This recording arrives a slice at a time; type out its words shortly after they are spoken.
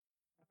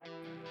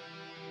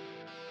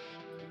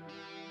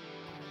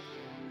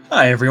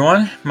Hi,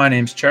 everyone. My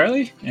name's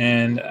Charlie,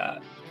 and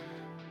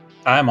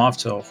I'm off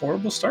to a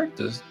horrible start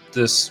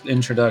this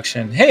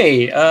introduction.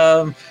 Hey,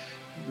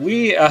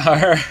 we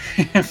are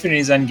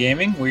Infinity Zen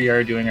Gaming. We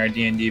are doing our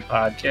D&D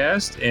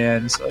podcast,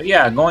 and so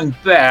yeah, going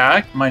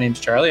back. My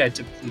name's Charlie. I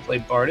typically play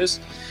Bardus,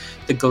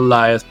 the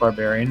Goliath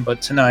Barbarian, but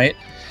tonight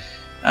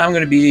I'm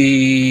going to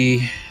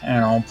be,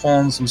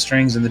 pulling some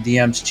strings in the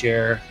DM's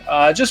chair,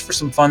 just for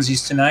some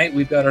funsies tonight.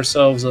 We've got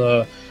ourselves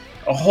a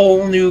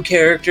whole new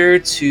character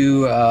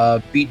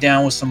to beat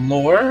down with some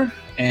lore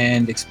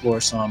and explore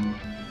some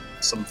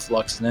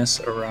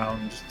fluxness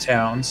around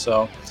town.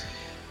 So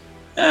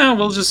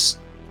we'll just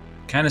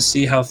kind of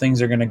see how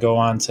things are going to go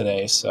on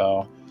today.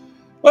 So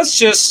let's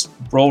just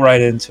roll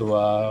right into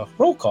a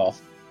roll call.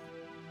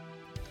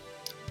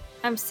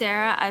 I'm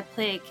Sarah. I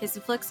play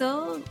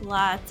Kissaflixo.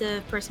 Lots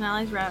of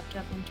personalities wrapped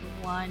up into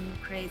one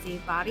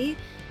crazy body.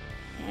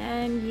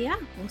 And yeah,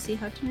 we'll see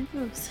how tonight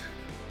goes.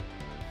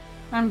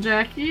 I'm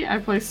Jackie. I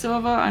play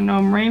Silva, a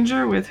gnome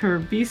ranger with her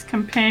beast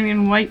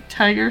companion White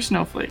Tiger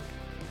Snowflake.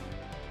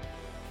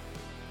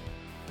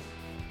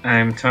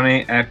 I'm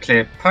Tony. I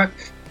play Puck,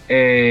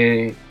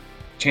 a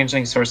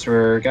changeling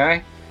sorcerer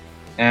guy,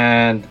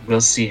 and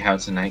we'll see how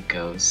tonight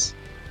goes.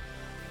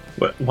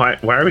 Why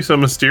are we so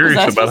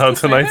mysterious about how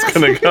tonight's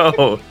gonna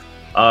go?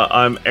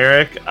 I'm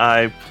Eric.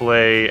 I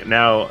play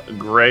now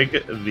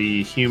Greg,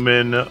 the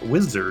human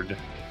wizard.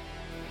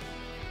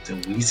 It's a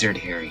wizard,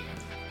 Harry.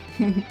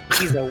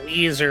 He's a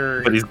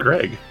wizard. But he's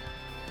Greg.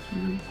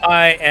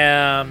 I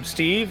am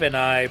Steve, and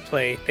I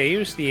play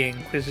Theus, the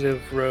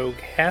inquisitive rogue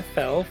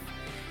half-elf.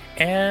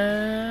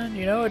 And,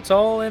 it's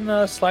all in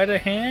the sleight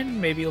of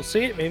hand. Maybe you'll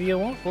see it, maybe you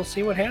won't. We'll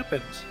see what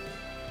happens.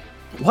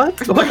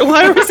 What?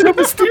 Why are we so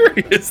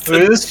mysterious?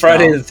 It is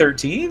Friday the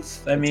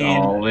 13th. I mean,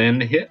 it's all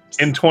in hips.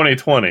 In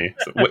 2020.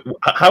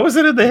 How is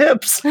it in the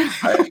hips?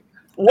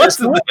 What's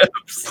in the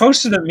hips?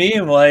 Posted a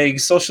meme like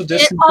social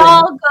distancing. It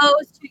all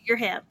goes to your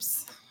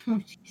hips.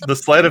 The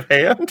sleight of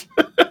hand?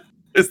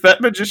 Is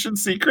that magician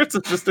secrets?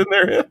 It's just in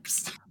their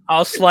hips?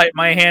 I'll sleight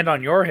my hand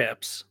on your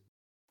hips.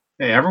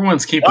 Hey,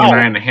 everyone's keeping an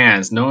eye on the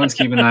hands. No one's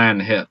keeping an eye on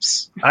the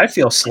hips. I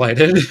feel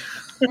slighted.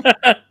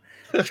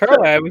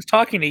 Charlie, I was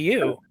talking to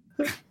you.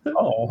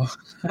 Oh.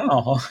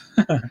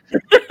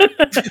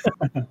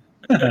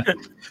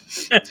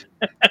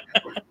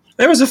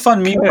 There was a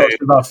fun meme post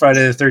about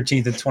Friday the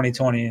 13th in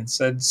 2020. It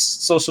said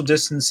social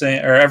distancing,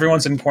 or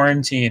everyone's in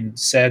quarantine,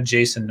 sad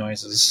Jason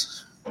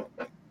noises.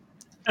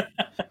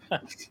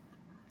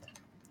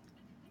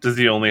 Does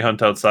he only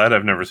hunt outside?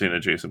 I've never seen a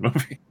Jason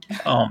movie.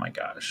 Oh my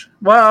gosh.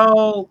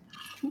 Well,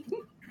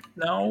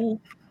 no.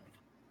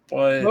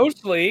 But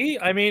mostly,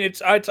 I mean,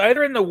 it's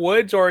either in the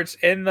woods or it's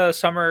in the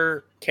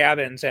summer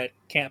cabins at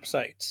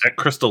campsites. At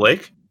Crystal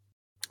Lake?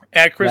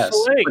 At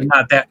Crystal Lake. But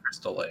not that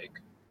Crystal Lake.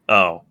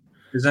 Oh.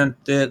 Isn't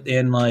it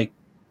in, like,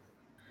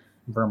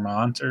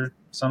 Vermont or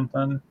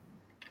something?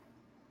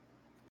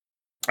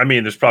 I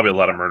mean, there's probably a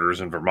lot of murders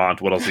in Vermont.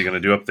 What else are you going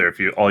to do up there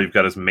if all you've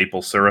got is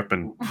maple syrup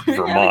in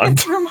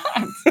Vermont?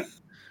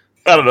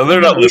 I don't know. They're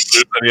not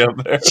listening to any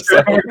up there.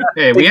 So.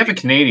 Hey, we have a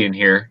Canadian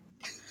here.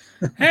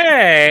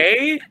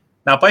 Hey,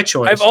 not by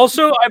choice. I've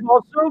also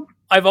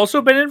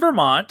been in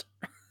Vermont.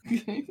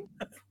 Did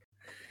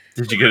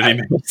you get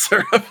any maple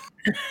syrup?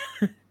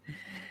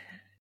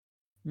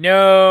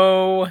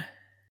 No.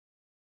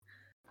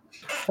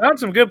 Found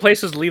some good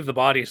places to leave the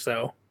bodies,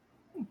 though.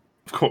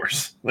 Of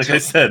course. Like I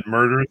said,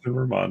 murders in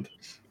Vermont.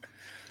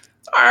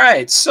 All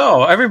right,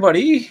 so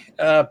everybody,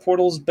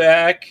 Portal's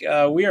back.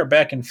 We are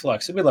back in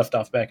Flux. We left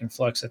off back in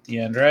Flux at the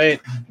end,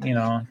 right?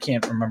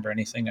 Can't remember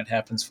anything that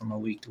happens from a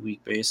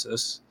week-to-week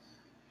basis.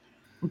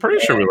 I'm pretty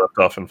sure we left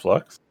off in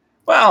Flux.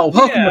 Well,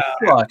 welcome to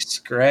Flux,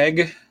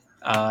 Greg.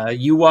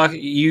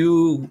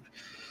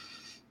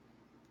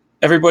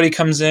 Everybody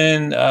comes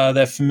in,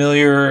 that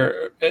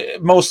familiar,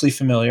 mostly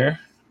familiar,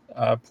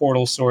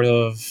 portal sort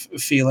of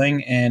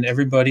feeling, and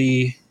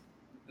everybody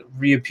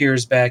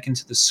reappears back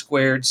into the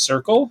squared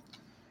circle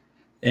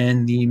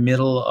in the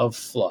middle of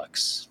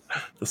Flux.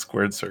 The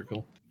squared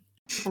circle.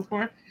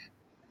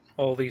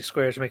 All these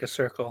squares make a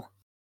circle.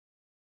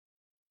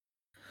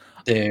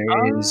 There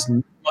is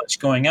not much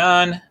going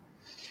on.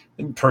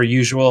 Per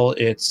usual,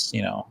 it's,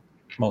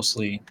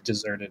 mostly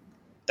deserted,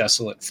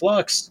 desolate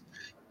Flux.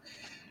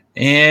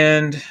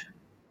 And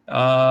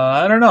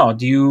I don't know.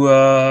 Do you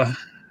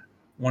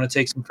want to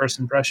take some first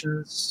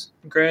impressions,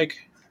 Greg?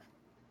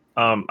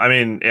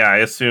 I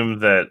assume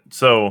that.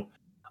 So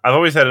I've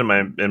always had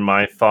in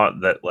my thought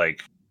that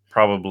like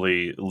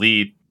probably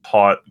Lee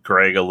taught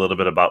Greg a little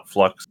bit about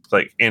Flux,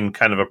 like in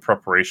kind of a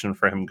preparation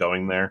for him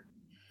going there,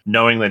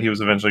 knowing that he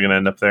was eventually going to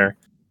end up there.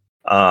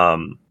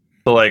 So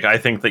like I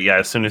think that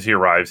as soon as he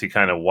arrives, he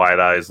kind of wide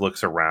eyes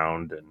looks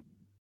around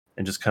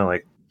and just kind of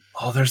like,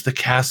 oh, there's the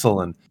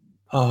castle, and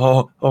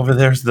oh, over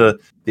there's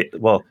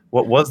what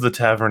was the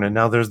tavern, and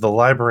now there's the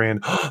library,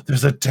 and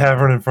there's a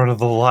tavern in front of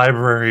the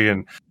library,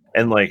 and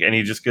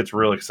he just gets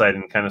real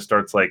excited and kind of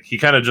starts like he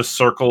kind of just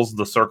circles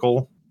the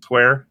circle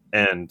square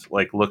and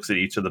like looks at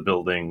each of the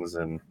buildings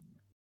and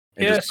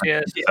just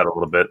out a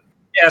little bit.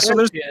 Yeah, so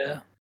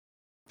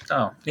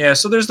Oh, yeah.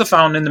 So there's the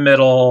fountain in the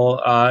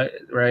middle,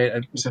 right?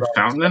 There's a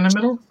fountain in the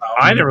middle?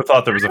 I never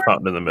thought there was a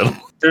fountain in the middle.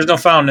 There's no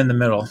fountain in the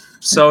middle,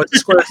 so it's a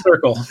square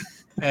circle.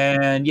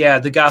 And yeah,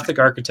 the Gothic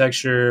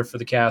architecture for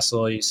the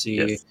castle. You see,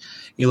 Yes.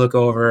 you look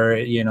over.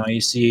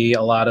 You see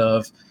a lot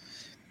of,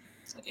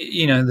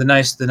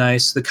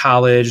 the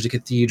college, the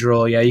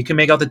cathedral. Yeah, you can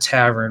make out the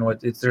tavern.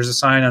 There's a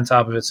sign on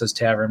top of it that says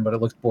tavern, but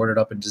it looks boarded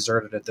up and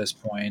deserted at this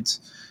point.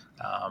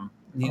 Oh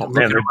Looking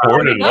man, they're around-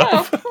 boarded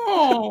up.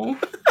 Oh,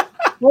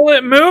 Well,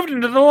 it moved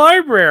into the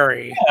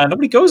library. Yeah,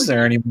 nobody goes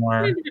there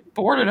anymore. we get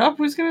boarded up.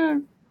 Who's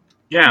gonna?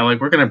 Yeah, like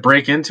we're gonna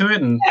break into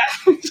it and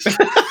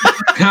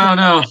oh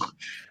no.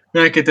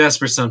 I get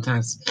desperate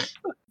sometimes.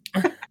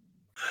 I'm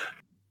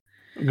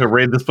gonna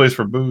raid this place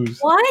for booze.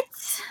 What?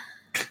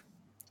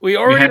 We We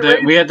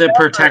already had to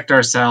protect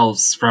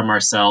ourselves from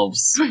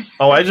ourselves.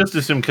 Oh, I just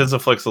assumed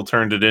Kizaflexel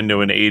turned it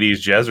into an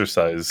 80s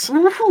jazzercise.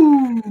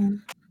 Ooh.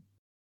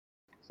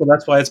 So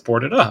that's why it's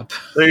boarded up.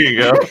 There you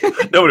go.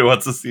 Nobody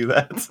wants to see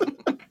that.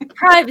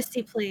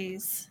 Privacy,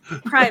 please.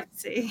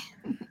 Privacy.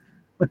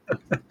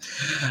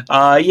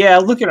 Yeah,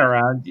 looking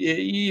around,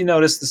 you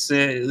notice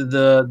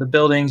the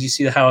buildings. You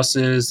see the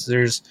houses.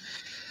 There's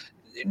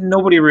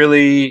nobody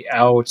really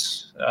out.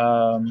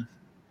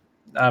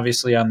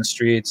 Obviously, on the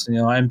streets,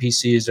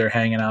 NPCs are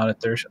hanging out at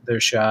their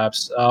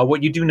shops.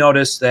 What you do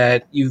notice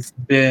that you've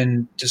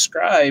been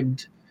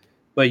described,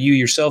 but you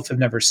yourself have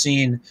never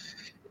seen,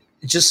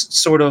 just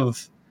sort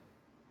of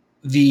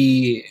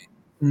the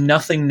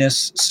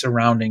nothingness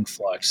surrounding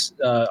Flux,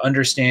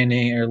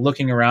 understanding or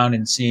looking around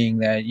and seeing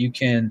that you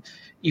can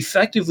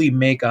effectively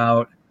make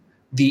out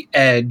the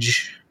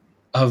edge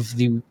of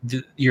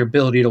your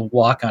ability to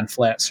walk on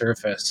flat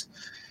surface,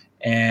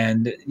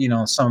 and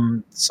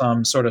some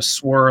sort of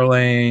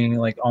swirling,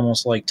 like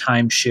almost like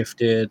time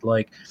shifted,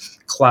 like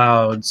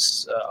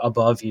clouds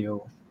above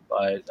you.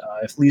 But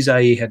if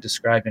Lizai had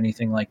described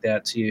anything like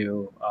that to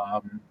you,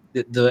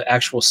 the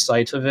actual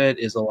sight of it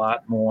is a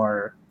lot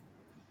more.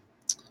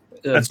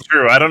 That's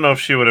true. I don't know if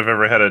she would have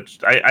ever had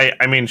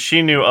I mean,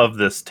 she knew of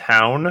this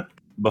town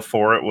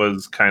before it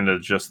was kind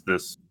of just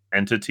this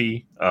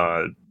entity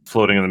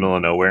floating in the middle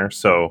of nowhere.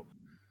 So,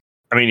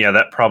 I mean, yeah,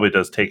 that probably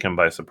does take him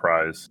by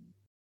surprise.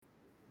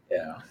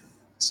 Yeah.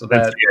 So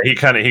And, that yeah, he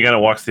kind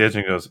of walks the edge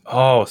and goes,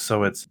 "Oh,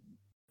 so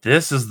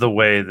this is the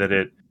way that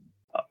it.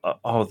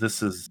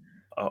 This is.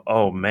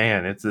 Oh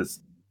man, it's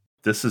this.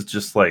 This is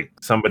just like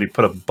somebody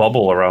put a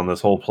bubble around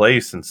this whole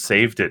place and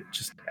saved it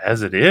just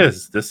as it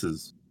is. This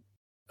is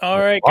All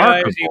right,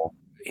 guys. remarkable."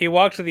 He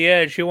walked to the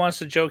edge. Who wants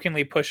to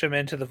jokingly push him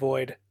into the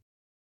void?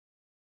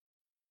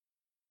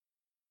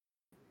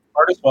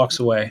 artist walks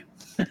away,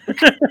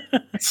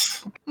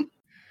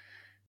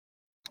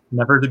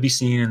 never to be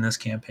seen in this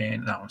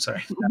campaign. No, I'm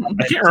sorry.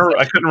 I can't remember.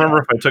 I couldn't remember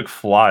if I took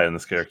fly in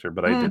this character,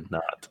 but I did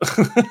not.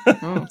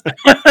 Oh.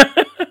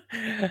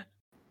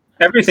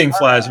 Everything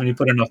flies when you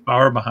put enough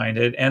power behind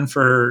it, and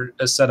for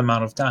a set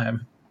amount of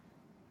time.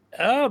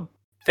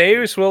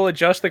 Theus will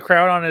adjust the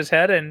crown on his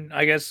head and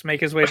I guess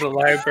make his way to the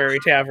library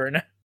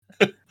tavern.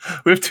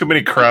 We have too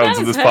many crowns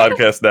in this What is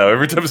podcast now.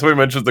 Every time somebody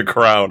mentions the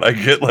crown, I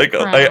get like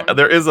Crown.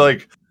 there is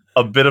like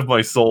a bit of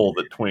my soul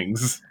that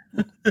twings.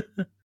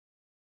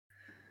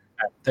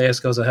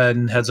 Theus goes ahead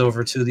and heads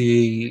over to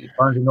the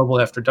Barnes and Noble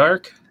after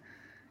dark.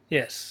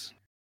 Yes.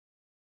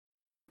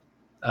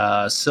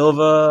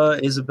 Silva,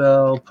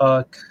 Isabel,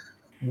 Puck,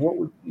 what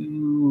would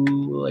you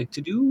like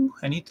to do?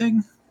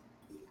 Anything?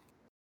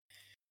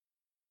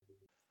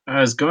 I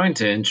was going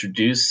to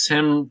introduce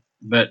him,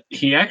 but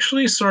he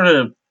actually sort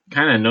of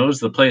kind of knows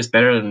the place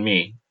better than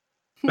me.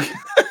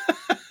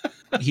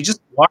 He just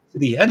walked to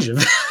the edge of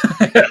it.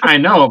 I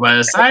know, but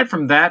aside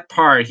from that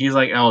part, he's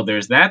like, "Oh,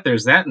 there's that,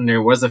 and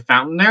there was a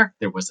fountain there.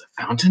 There was a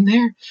fountain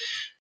there."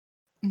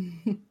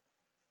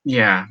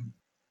 Yeah.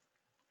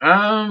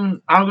 I'll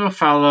go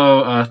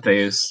follow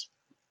Theus.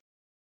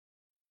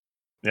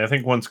 Yeah, I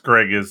think once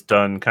Greg is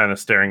done kind of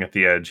staring at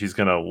the edge, he's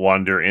gonna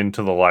wander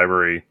into the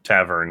library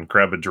tavern,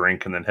 grab a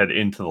drink, and then head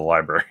into the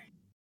library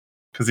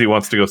because he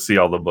wants to go see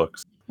all the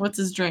books. What's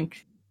his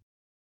drink?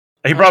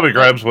 He probably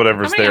grabs How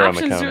whatever's many there on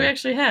the options do we counter.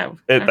 actually have?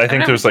 I I've think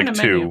never there's seen like a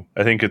two. menu.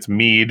 I think it's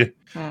mead.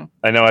 Oh.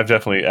 I know I've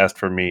definitely asked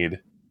for mead.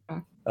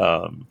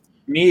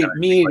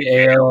 mead,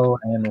 ale,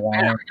 and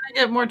wine. Are we gonna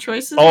get more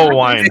choices? Oh, now?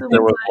 wine. Is it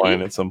There was wine?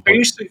 wine at some I point.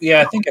 used to,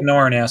 yeah, I think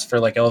Anoran asked for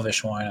like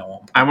elvish wine at one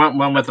point. I want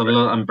one with a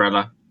little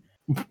umbrella.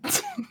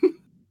 But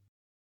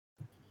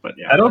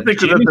yeah, I don't think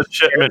that Jamie- the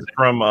shipment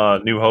from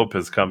New Hope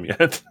has come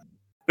yet.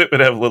 It would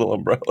have little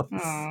umbrellas.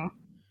 Aw.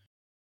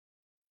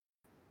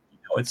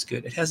 Oh, it's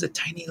good. It has a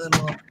tiny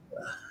little.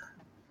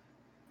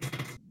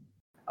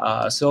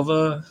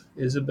 Silva,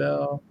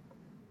 Isabel.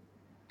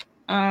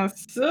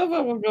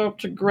 Silva will go up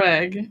to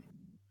Greg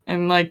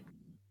and like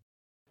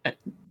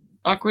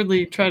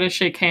awkwardly try to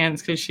shake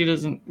hands because she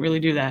doesn't really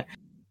do that.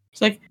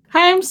 She's like,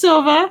 "Hi, I'm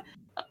Silva.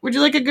 Would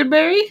you like a good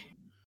berry?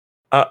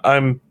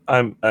 I'm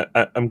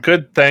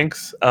good,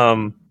 thanks.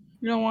 You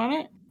don't want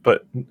it?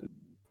 But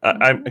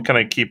can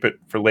I keep it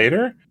for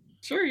later?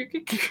 Sure, you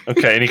can."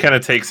 Okay, and he kind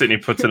of takes it and he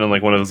puts it in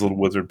like one of his little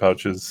wizard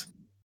pouches.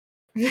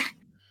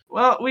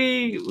 Well,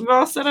 we've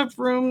all set up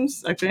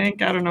rooms, I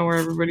think. I don't know where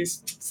everybody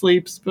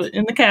sleeps, but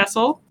in the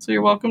castle. So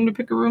you're welcome to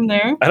pick a room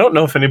there. I don't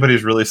know if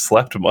anybody's really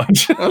slept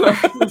much.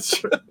 That's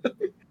true.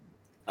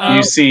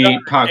 You see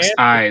John, Puck's and-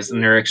 eyes,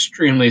 and they're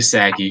extremely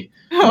saggy.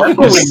 Oh,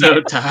 I'm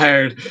so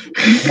tired.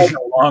 Like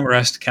a long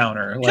rest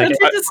counter. can I Like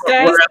take this,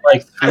 guys? we're at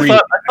like I 3.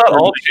 thought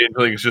all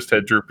changelings just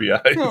had droopy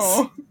eyes.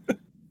 Oh.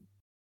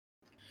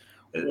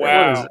 What is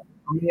Wow. it?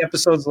 How many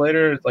episodes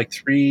later? Like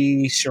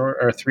 3 short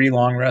or 3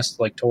 long rests,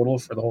 like total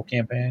for the whole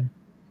campaign.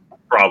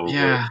 Probably.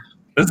 Yeah.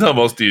 This is how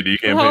most D&D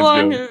How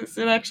long campaigns go. has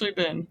it actually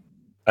been?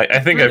 I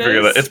think 3 I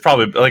figured days? that it's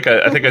probably like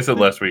I think I said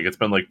last week. It's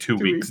been like 2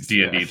 2 weeks weeks,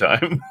 D&D yeah.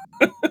 time.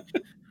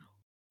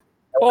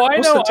 Well,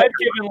 Most of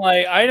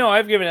the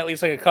I've given at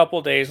least like a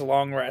couple days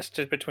long rest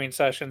between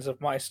sessions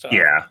of my stuff.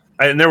 Yeah,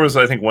 and there was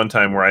I think one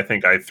time where I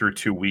think I threw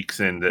 2 weeks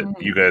in that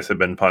Mhm. you guys had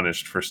been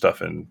punished for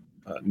stuff in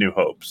New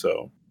Hope.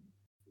 So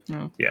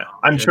Oh. yeah,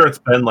 I'm sure it's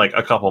been like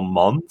a couple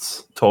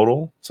months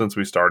total since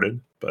we started.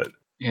 But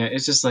Yeah,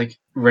 it's just like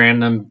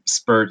random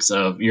spurts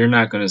of you're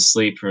not going to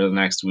sleep for the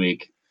next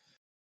week.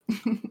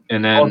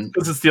 And then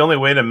because it's the only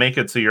way to make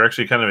it so you're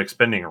actually kind of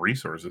expending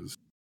resources.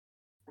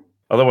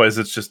 Otherwise,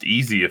 it's just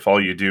easy if all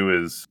you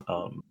do is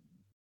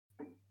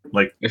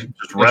like if, just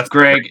if rest.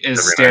 Greg is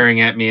every night.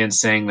 staring at me and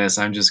saying this,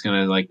 I'm just going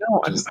to like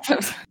No, just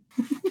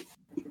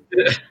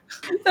Is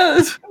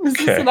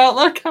this Okay. an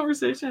outloud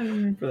conversation? I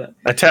didn't mean for that.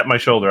 I tapped my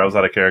shoulder. I was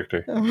out of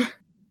character. Oh.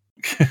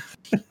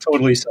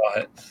 Totally saw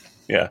it.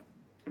 Oh,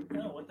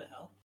 what the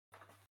hell?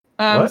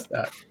 What's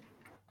that?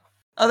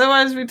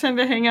 Otherwise, we tend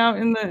to hang out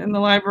in the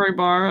library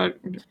bar,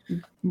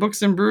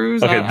 books and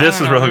brews. Okay, I this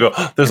don't is where know. he'll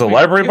go. There's a If we-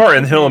 library if bar, we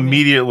and he'll maybe-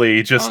 immediately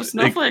Oh, just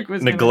Snowflake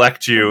was gonna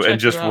neglect you come and check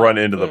just you out, run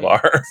into the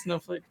but bar.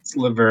 Snowflake.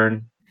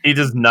 Laverne. He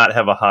does not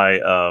have a high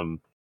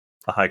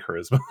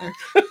charisma.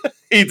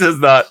 He does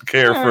not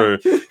care for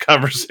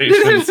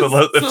conversation.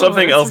 So if So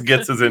something it's else okay.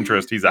 gets his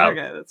interest, he's out.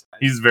 Okay, that's fine.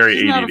 He's very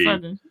She's not ADD.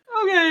 offended.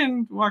 Okay,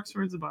 and walks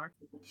towards the bar.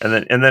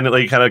 And then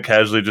like kind of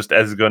casually just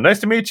as he's going, nice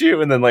to meet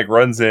you, and then like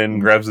runs in,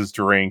 grabs his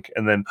drink,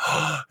 and then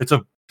it's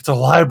a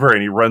library,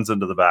 and he runs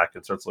into the back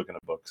and starts looking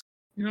at books.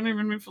 You don't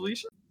even meet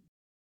Felicia?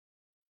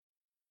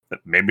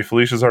 Maybe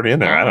Felicia's already in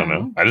there. I don't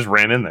know. I just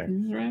ran in there.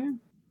 He's right in.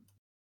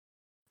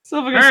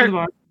 Silva goes to the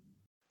bar.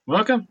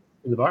 Welcome.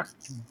 To the bar.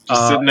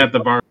 Just sitting at the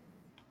bar.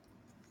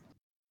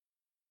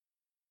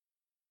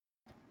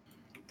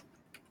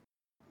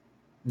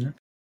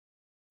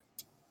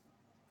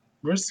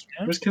 Where's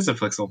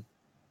Kissaflixel?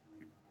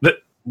 That-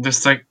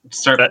 Just like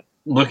start That-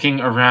 looking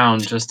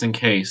around just in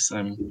case.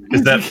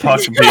 Is that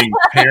Puck being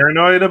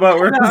paranoid about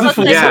where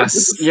Kissaflixel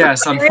is?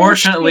 Yes.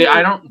 Unfortunately,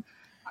 I don't.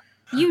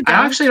 You I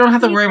don't actually don't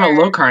have to worry about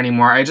either. Lokar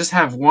anymore. I just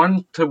have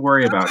one to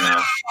worry about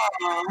now.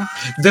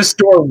 This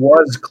door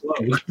was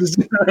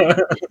closed.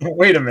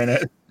 Wait a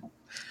minute.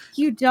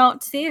 You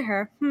don't see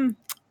her.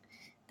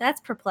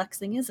 That's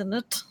perplexing, isn't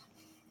it?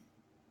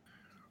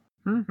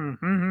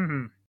 I'm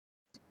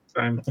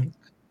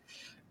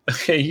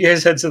Okay, you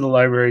guys head to the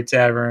library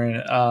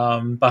tavern.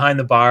 Behind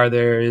the bar,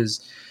 there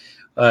is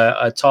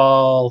a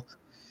tall,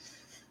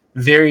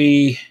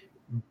 very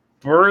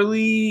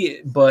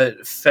burly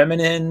but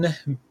feminine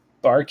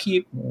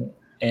barkeep,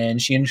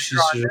 and she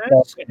introduces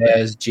herself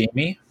as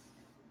Jamie.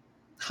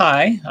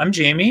 Hi, I'm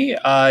Jamie.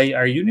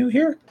 Are you new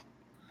here?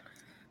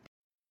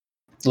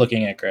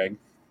 Looking at Greg.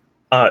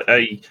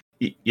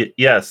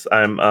 Yes,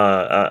 I'm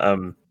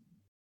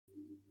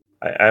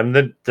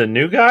the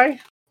new guy,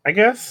 I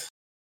guess.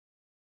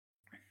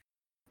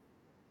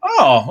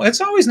 Oh,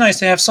 it's always nice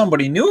to have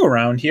somebody new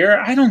around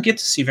here. I don't get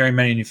to see very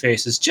many new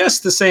faces,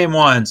 just the same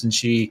ones. And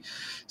she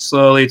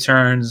slowly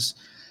turns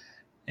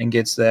and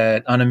gets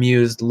that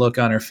unamused look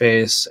on her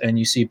face. And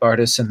you see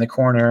Bartis in the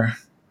corner,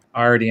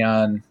 already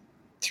on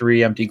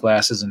 3 empty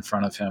glasses in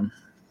front of him.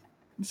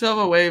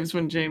 Silva waves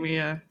when Jamie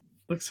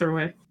looks her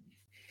way.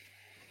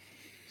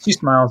 She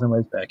smiles and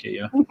waves back at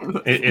you.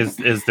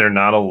 Is there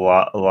not a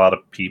lot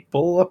of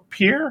people up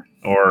here?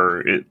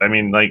 Or I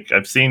mean, like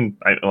I've seen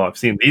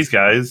these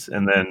guys,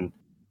 and then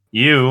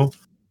you.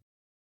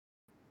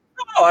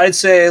 Oh, I'd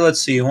say,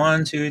 let's see,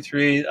 1, 2,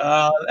 3.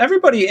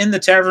 Everybody in the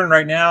tavern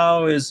right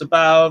now is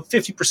about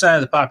 50% of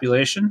the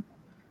population.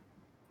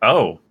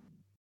 Oh,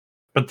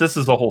 but this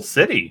is a whole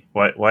city.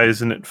 Why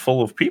isn't it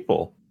full of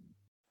people?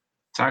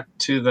 Talk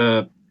to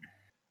the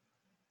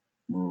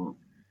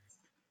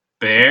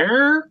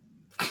bear.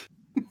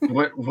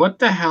 What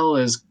the hell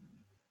is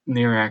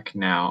Nirak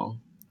now?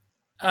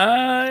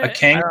 A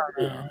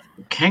kangaroo.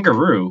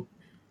 Kangaroo.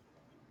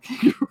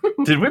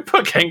 Did we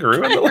put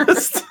kangaroo on the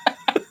list?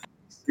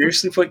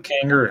 Seriously, put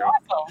kangaroo.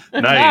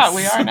 If Nice. not,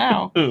 we are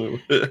now.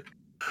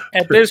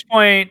 At this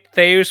point,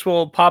 Theus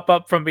will pop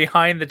up from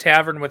behind the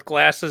tavern with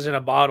glasses and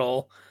a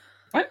bottle.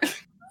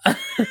 What?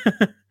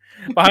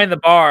 Behind the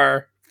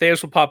bar,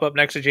 Theus will pop up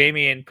next to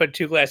Jamie and put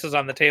 2 glasses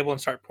on the table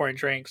and start pouring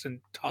drinks and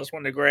toss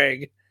one to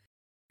Greg.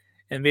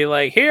 And be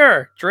like,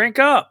 here, drink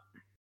up.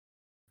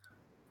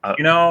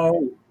 You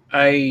know,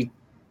 I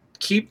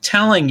keep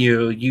telling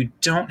you, you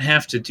don't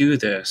have to do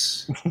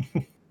this.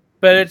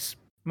 But it's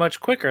much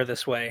quicker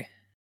this way.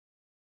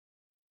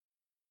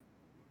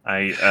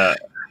 Thank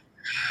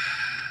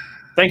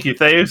you,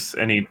 Theus.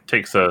 And he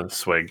takes a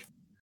swig.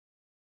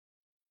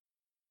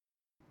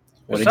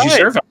 What did you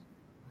serve?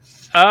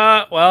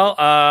 Well,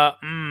 Uh-oh.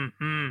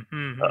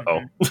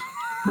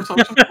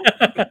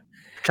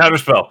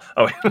 Counterspell.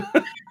 Oh, wait.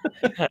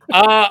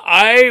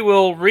 I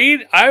will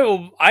read.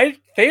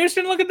 Theus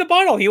didn't look at the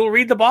bottle. He will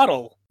read the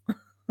bottle.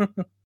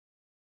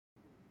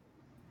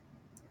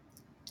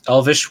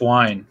 Elvish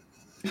wine.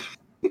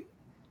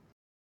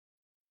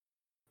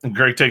 And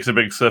Greg takes a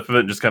big sip of it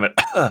and just kind of.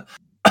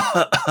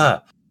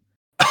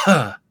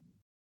 Wow,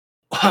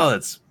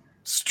 that's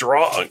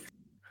strong.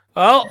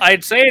 Well,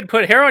 I'd say it'd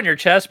put hair on your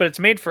chest, but it's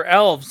made for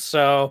elves,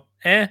 so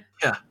Yeah,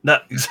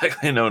 not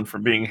exactly known for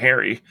being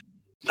hairy.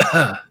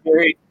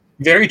 Very,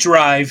 very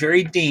dry,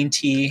 very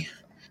dainty.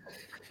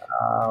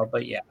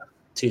 But yeah,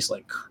 tastes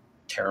like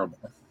terrible.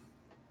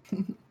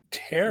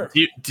 Terrible.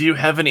 Do you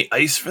have any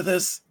ice for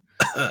this?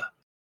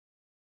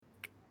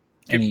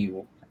 Any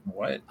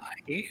what?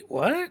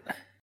 What?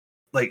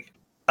 Like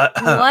What?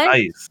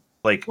 ice.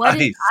 Like What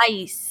ice. is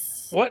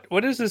ice?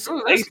 What is this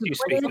Oh, ice that's you good.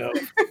 speak of?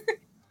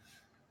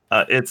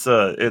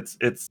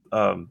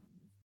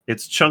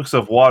 It's chunks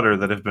of water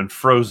that have been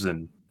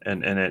frozen,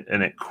 and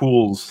it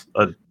cools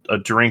a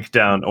drink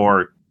down,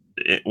 or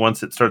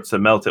once it starts to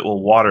melt, it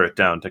will water it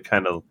down to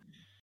kind of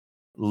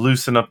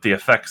loosen up the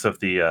effects of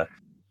the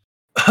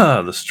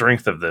the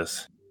strength of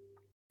this.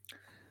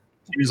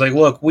 He was like,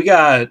 "Look, we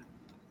got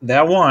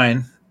that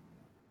wine,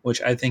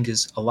 which I think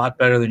is a lot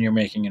better than you're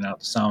making it out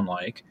to sound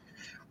like.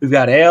 We've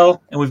got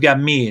ale and we've got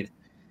mead."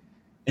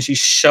 And she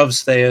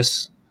shoves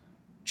Theus,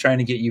 trying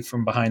to get you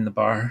from behind the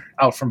bar,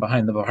 out from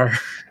behind the bar.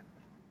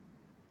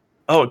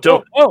 Oh,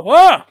 don't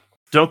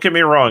get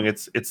me wrong.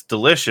 It's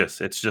delicious.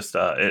 It's just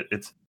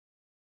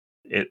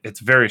it's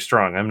very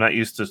strong. I'm not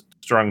used to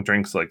strong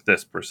drinks like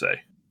this per se.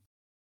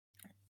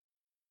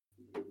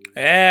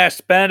 Yeah,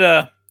 spend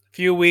a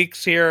few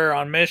weeks here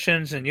on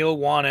missions and you'll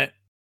want it.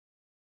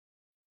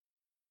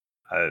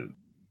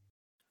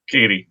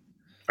 Katie.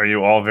 Are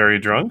you all very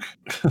drunk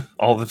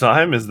all the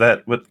time? Is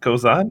that what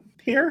goes on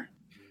here?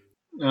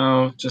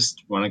 No,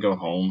 just want to go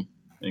home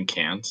and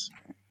can't.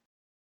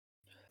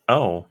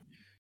 Oh,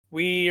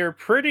 We are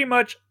pretty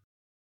much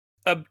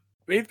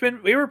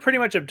we were pretty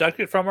much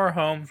abducted from our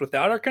homes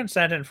without our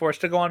consent and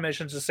forced to go on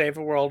missions to save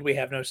a world we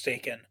have no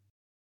stake in.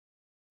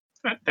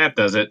 That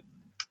does it.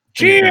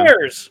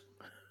 Cheers!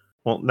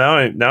 well, now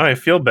I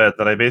feel bad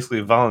that I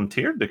basically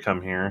volunteered to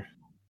come here.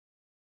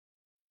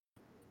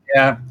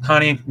 Yeah,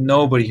 honey,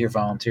 nobody here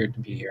volunteered to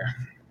be here.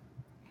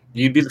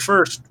 You'd be the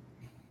first.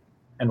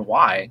 And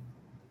why?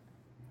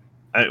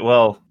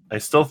 I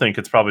still think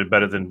it's probably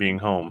better than being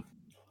home.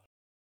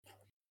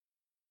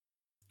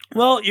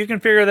 Well, you can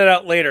figure that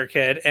out later,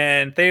 kid.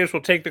 And Theus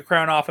will take the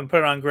crown off and put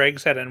it on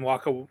Greg's head and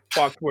walk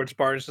towards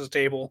Bardis'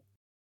 table.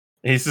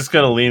 He's just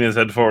gonna lean his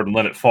head forward and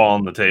let it fall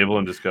on the table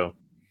and just go,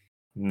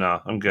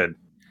 "No, I'm good."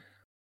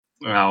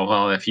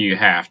 Well, if you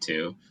have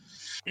to.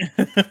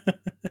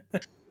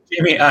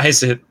 Jamie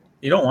eyes it.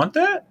 You don't want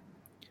that?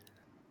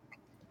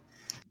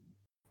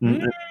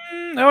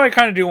 No, I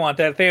kind of do want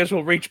that. Theus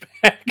will reach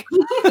back.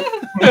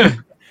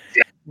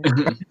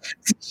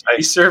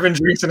 He's serving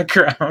drinks in a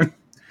crown.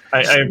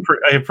 I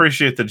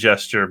appreciate the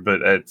gesture,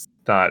 but it's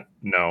not.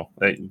 No,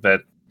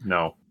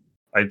 no.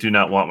 I do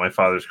not want my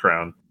father's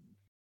crown.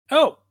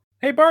 Oh,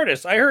 hey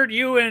Bardis, I heard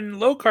you and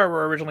Lokar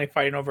were originally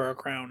fighting over a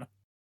crown.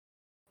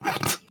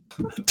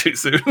 Too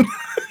soon.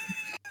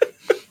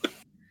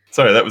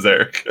 Sorry, that was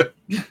Eric.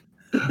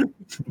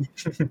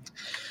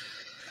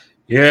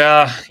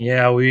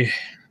 Yeah, we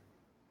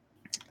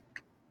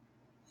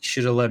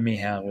should have let me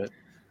have it.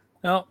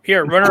 Well,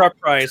 here, runner-up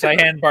prize. I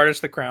hand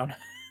Bardis the crown.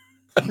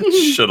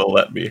 Should have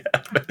let me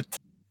have it.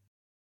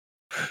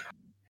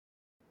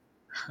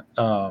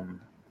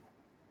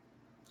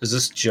 Is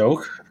this a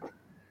joke? Are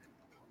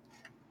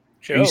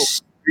Joe. you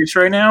serious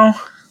right now?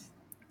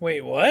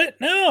 Wait, what?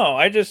 No,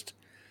 I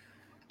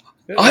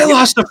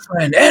lost a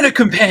friend and a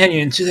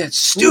companion to that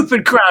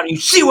stupid crown. You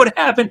see what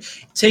happened?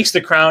 He takes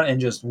the crown and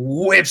just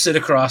whips it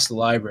across the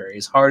library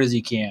as hard as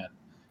he can.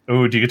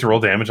 Ooh, do you get to roll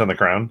damage on the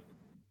crown?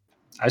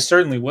 I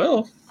certainly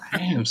will. I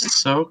am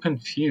so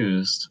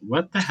confused.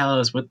 What the hell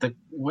is what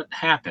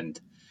happened?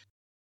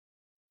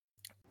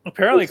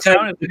 apparently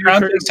The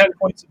crown takes 10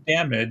 points of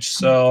damage,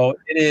 so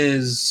it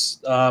is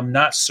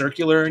not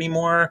circular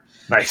anymore.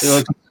 Nice. It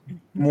looks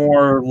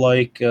more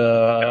like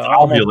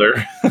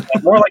Ovular.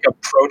 more like a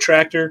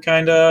protractor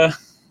kind of.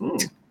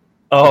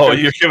 Oh,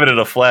 you're giving it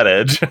a flat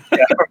edge. Yeah,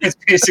 it's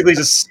basically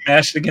just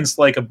smashed against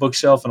like a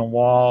bookshelf and a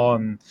wall,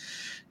 and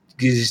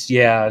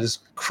just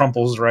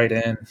crumples right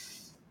in.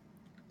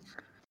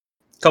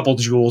 A couple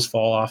jewels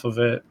fall off of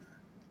it.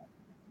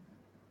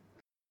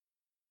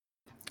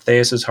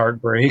 Theus's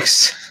heart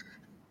breaks.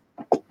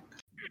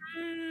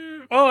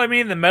 Well, I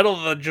mean, the metal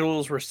the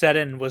jewels were set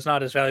in was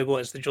not as valuable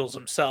as the jewels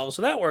themselves,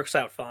 so that works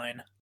out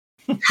fine.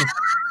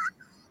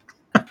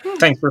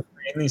 Thanks for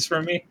bringing these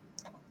for me.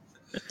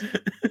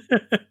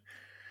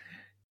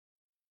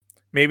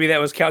 Maybe that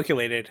was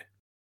calculated.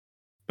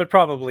 but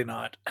probably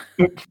not.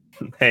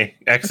 Hey,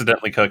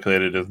 accidentally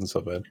calculated isn't so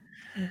bad.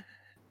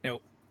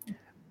 Nope.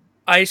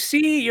 I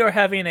see you're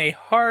having a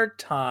hard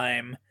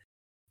time.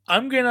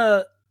 I'm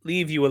gonna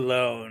leave you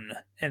alone,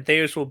 and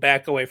Theus will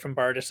back away from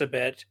Bardus a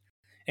bit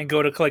and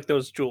go to collect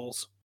those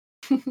jewels.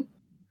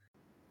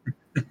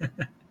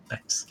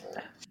 Nice.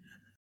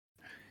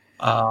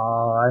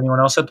 Anyone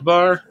else at the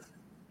bar?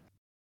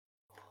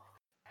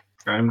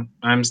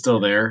 I'm still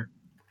there,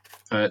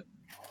 but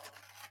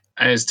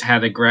I just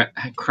had a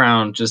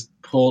crown just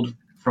pulled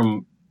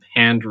from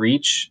hand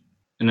reach,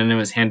 and then it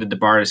was handed to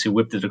Bardus, who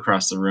whipped it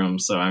across the room.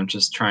 So I'm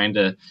just trying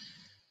to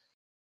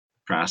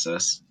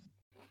process.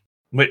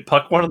 Wait,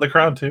 Puck wanted the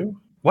crown too?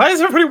 Why does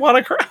everybody want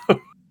a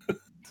crown?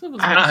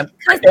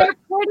 Because they're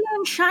pretty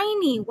and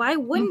shiny. Why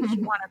wouldn't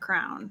you want a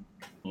crown?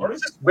 Or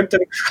just whipped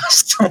it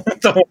across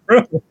the whole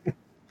room.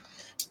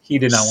 He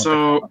did not want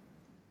that crown.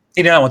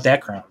 He did not want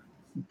that crown.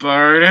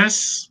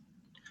 Bardus,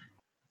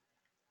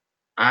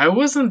 I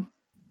wasn't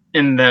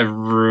in that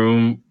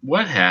room.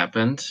 What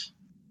happened?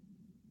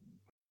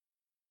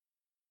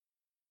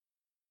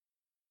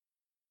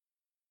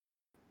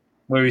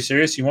 Were you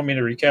serious? You want me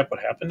to recap what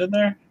happened in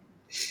there?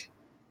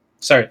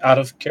 Sorry, out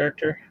of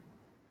character.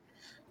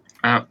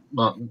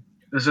 Well,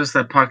 it's just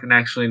that Puck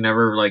actually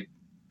never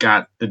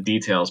got the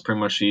details. Pretty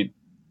much, he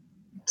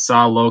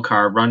saw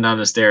Lokar run down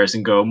the stairs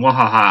and go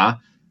 "Mwahaha,"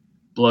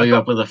 blow you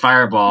up with a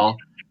fireball,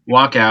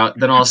 walk out.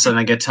 Then all of a sudden,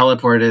 I get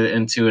teleported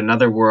into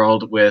another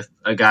world with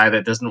a guy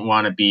that doesn't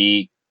want to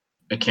be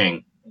a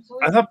king.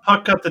 I thought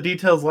Puck got the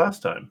details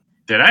last time.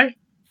 Did I?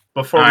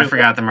 Before I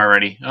forgot them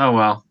already. Oh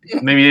well,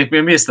 maybe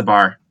it's the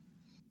bar.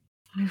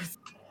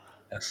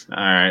 Yes. All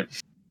right.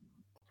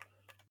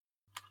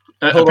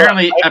 Hold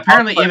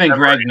apparently, on. even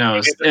Greg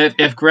knows.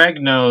 If Greg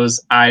knows,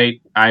 I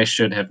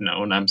should have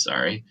known. I'm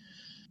sorry.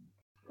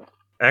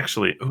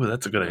 Actually,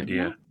 that's a good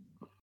idea.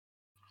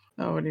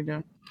 Oh, what are you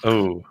doing?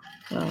 Oh,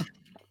 Oh.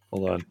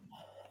 hold on.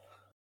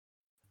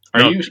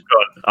 Are you? Keep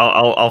going.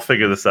 I'll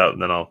figure this out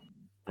and then I'll.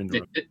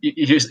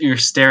 You're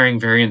staring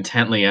very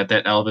intently at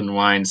that elven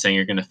wine, saying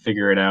you're going to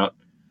figure it out.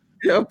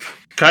 Yep.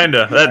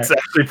 Kinda. That's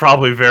actually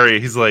probably very.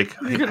 He's like,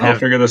 I'll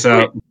figure this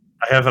out.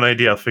 I have an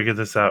idea. I'll figure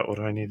this out. What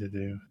do I need to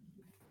do?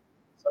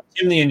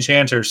 Tim the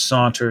Enchanter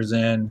saunters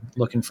in,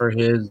 looking for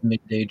his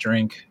midday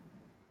drink.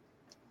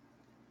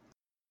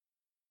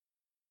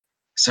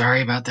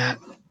 Sorry about that.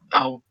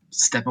 I'll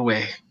step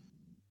away.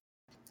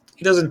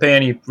 He doesn't pay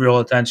any real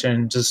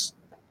attention, just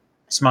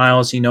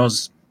smiles. He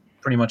knows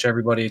pretty much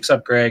everybody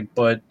except Greg,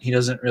 but he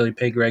doesn't really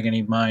pay Greg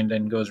any mind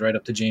and goes right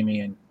up to Jamie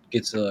and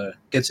gets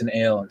an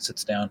ale and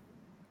sits down.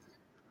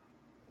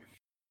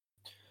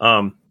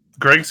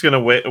 Greg's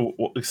gonna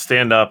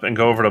stand up and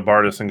go over to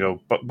Bardus and go,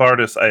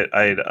 Bardus,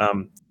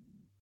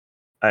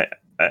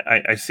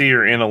 I see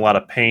you're in a lot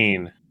of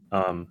pain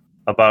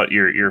about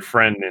your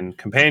friend and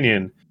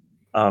companion.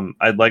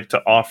 I'd like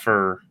to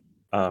offer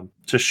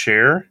to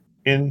share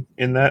in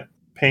that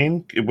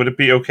pain. Would it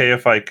be okay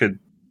if I could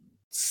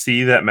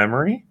see that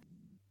memory?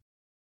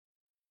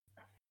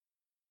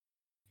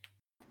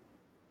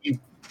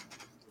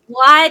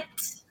 What?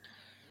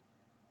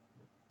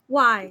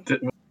 Why?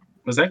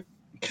 Was that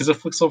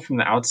Kizaflixel from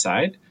the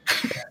outside?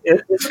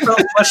 It's still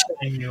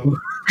questioning you.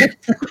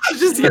 She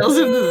just yells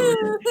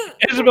into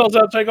Isabel's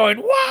outside going,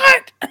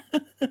 "What?"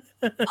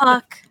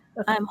 Puck,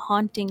 I'm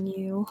haunting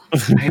you.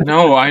 I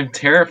know. I'm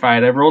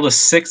terrified. I rolled a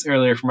 6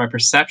 earlier for my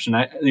perception.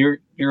 You're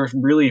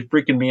really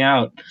freaking me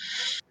out.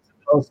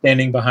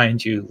 Standing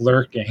behind you,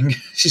 lurking.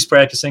 She's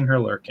practicing her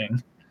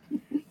lurking.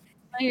 Oh,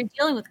 you're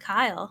dealing with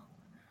Kyle.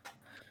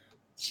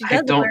 She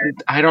I doesn't learn.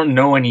 don't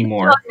know You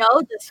anymore. don't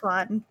know this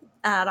one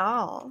at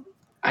all.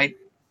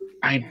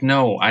 I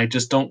know. I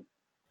just don't.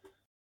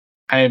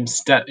 I am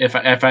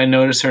if I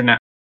notice her now,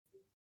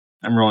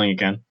 I'm rolling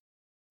again.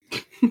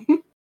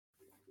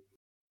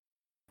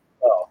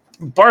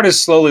 Bardus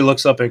slowly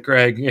looks up at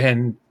Greg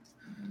and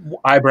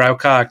eyebrow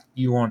cocked.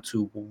 You want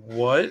to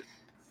what?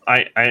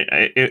 I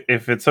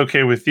if it's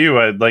okay with you,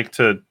 I'd like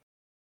to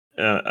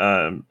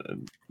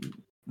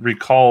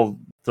recall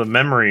the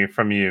memory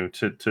from you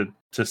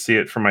to see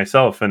it for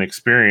myself and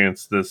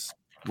experience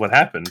what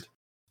happened.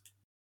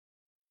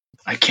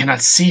 I cannot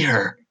see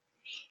her.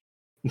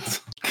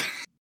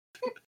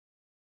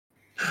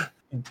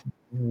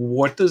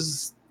 What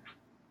does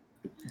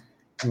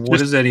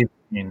that even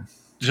mean?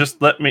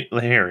 Just let me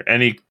here.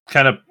 And he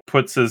kind of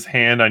puts his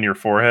hand on your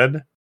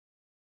forehead.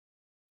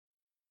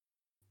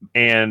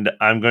 And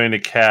I'm going to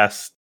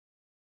cast.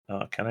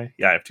 Can I?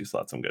 Yeah, I have 2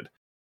 slots. I'm good.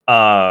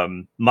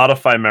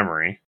 Modify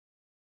memory.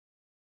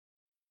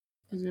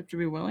 Does he have to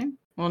be willing?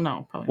 Well,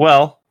 no, probably.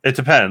 Well, it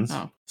depends.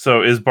 Oh.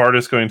 So is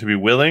Bardus going to be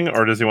willing,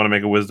 or does he want to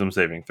make a wisdom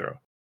saving throw?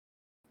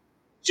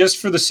 Just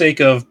for the sake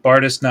of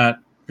Bardus not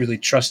really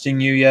trusting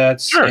you yet,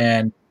 Sure.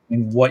 and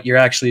what you're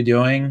actually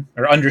doing,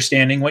 or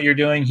understanding what you're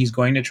doing, he's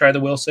going to try the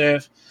will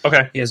save.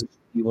 Okay. He has a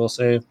will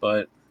save,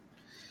 but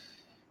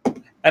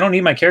I don't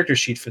need my character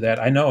sheet for that.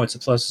 I know it's a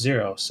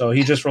 +0, so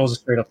he just rolls a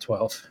straight up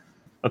 12.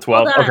 A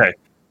 12? Hold on. Okay.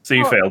 So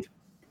you failed.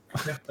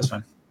 Yeah, that's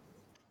fine.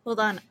 Hold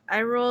on.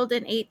 I rolled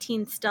an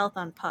 18 stealth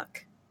on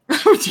Puck.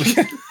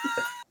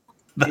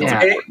 Yeah.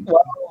 Okay,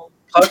 well,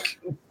 Puck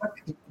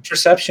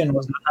perception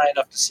was not high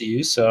enough to see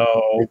you,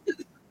 so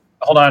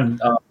hold on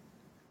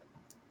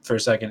for a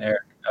second,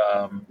 Eric.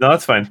 No,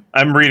 that's fine.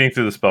 I'm reading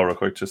through the spell real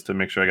quick just to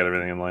make sure I got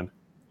everything in line.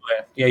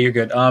 Okay. Yeah, you're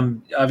good.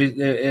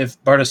 Obviously,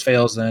 if Bartis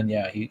fails, then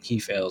yeah, he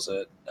fails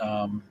it.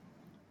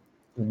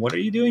 What are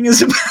you doing,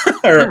 Isabel?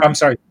 Or I'm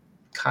sorry,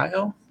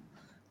 Kyle.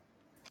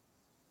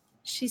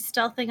 She's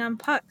stealthing on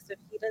Puck so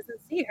he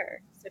doesn't see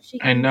her. So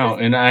she I can know,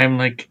 just and I'm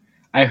like,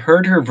 I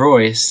heard her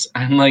voice.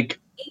 I'm like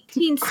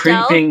 18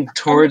 stealth. creeping and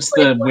towards it's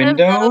like the one of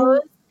window. those,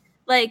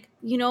 like,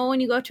 you know,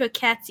 when you go to a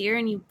cat's ear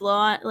and you blow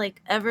on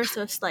like ever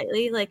so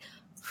slightly, like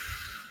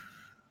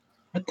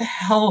What the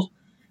hell?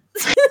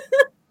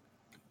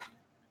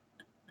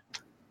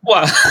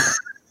 Wow.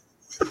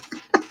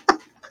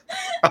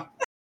 All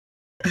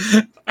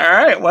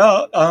right.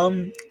 Well,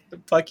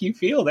 Puck, you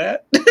feel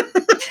that,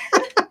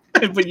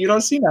 but you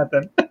don't see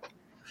nothing.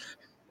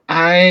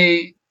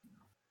 I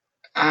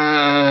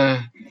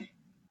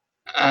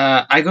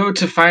go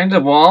to find a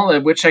wall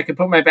at which I could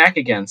put my back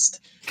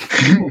against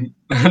on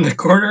the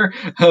corner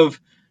of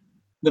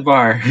the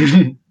bar.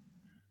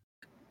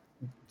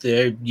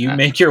 There, you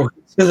make your way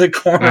to the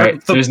corner. All right,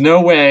 Of the there's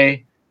no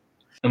way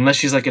unless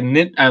she's like a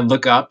knit. I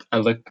look up, I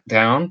look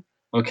down.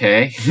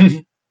 Okay,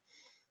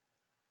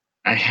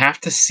 I have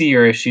to see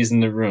her if she's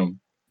in the room.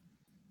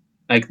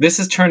 Like this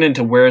has turned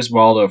into Where's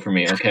Waldo for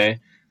me. Okay,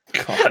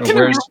 God. In a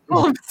Where's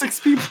room of 6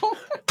 people.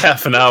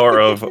 Half an hour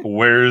of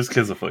where's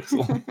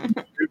Kizaflixel?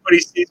 Everybody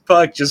sees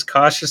Puck just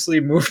cautiously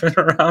moving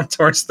around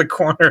towards the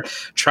corner,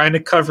 trying to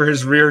cover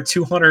his rear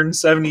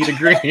 270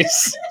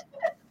 degrees.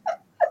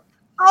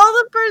 all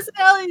the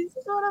personalities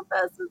going to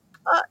mess with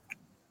Puck.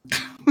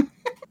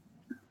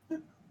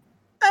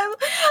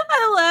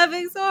 I'm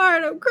laughing so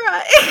hard I'm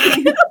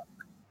crying.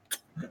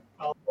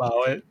 I'll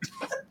allow it.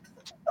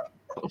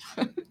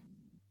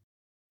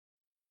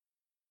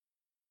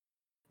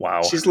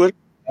 Wow. She's literally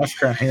half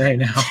crying right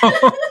now.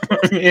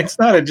 I mean, it's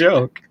not a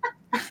joke.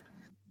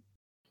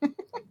 All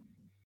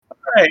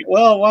right.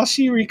 Well, while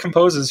she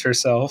recomposes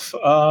herself,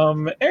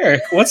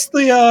 Eric, what's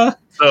the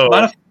So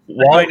modif-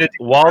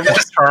 while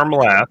the charm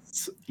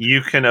lasts,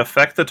 you can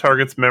affect the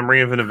target's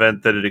memory of an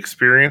event that it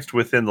experienced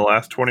within the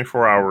last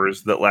 24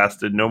 hours that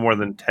lasted no more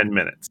than 10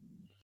 minutes.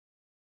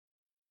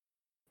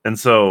 And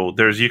so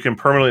you can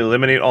permanently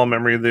eliminate all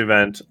memory of the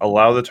event,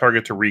 allow the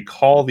target to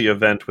recall the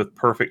event with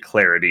perfect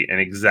clarity and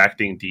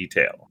exacting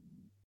detail.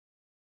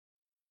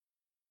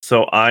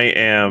 So I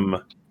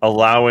am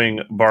allowing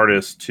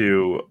Bartis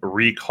to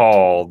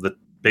recall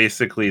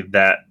basically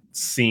that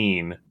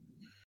scene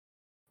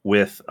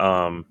with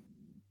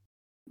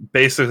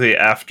basically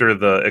after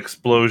the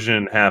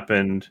explosion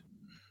happened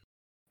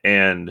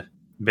and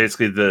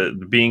basically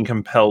the being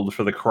compelled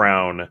for the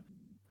crown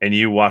and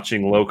you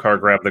watching Lokar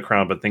grab the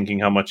crown but thinking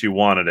how much you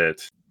wanted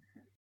it,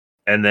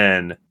 and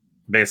then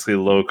basically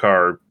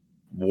Lokar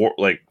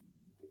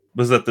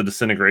was that the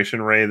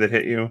disintegration ray that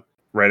hit you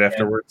right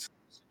afterwards?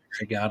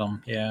 I got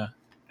him. Yeah.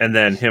 And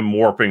then him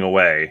warping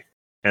away,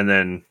 and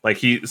then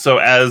so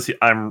as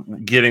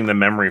I'm getting the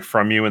memory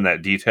from you in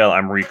that detail,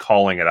 I'm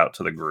recalling it out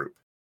to the group.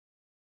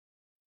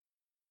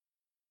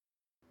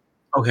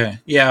 Okay.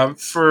 Yeah.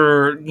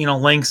 For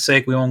length's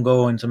sake, we won't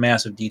go into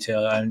massive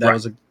detail. I mean, that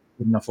was a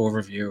good enough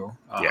overview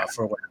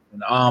for what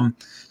happened.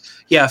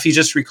 Yeah. If he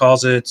just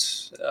recalls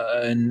it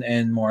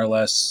and more or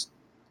less,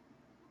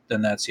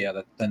 then that's yeah.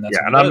 Then that's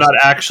And I'm not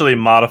actually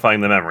modifying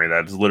the memory.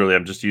 That's literally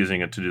I'm just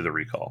using it to do the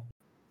recall.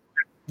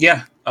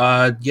 Yeah.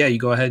 You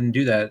go ahead and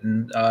do that.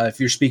 And if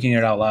you're speaking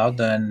it out loud,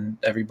 then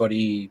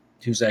everybody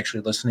who's actually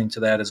listening to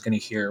that is going to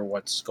hear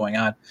what's going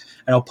on.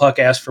 I know Puck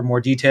asked for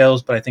more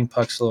details, but I think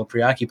Puck's a little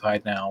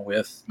preoccupied now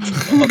with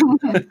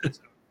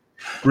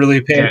really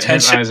paying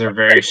attention. His eyes are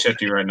very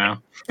shifty right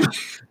now.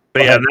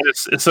 But yeah,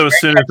 so as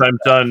soon as I'm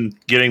done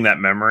getting that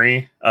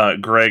memory,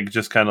 Greg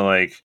just kind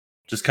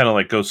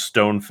of goes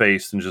stone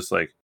faced and just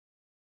like,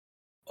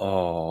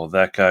 oh,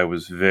 that guy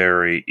was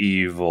very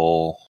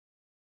evil.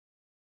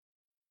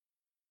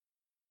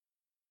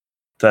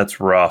 That's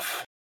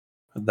rough.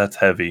 That's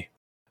heavy.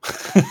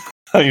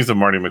 I'll use a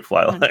Marty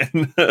McFly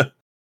line.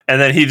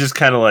 And then he just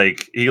kind of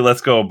he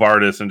lets go of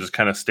Bartis and just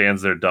kind of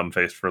stands there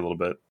dumb-faced for a little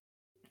bit.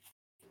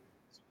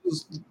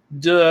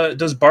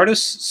 Does Bartis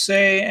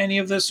say any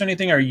of this or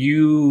anything? Are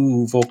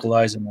you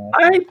vocalizing that?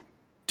 I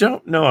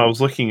don't know. I was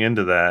looking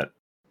into that.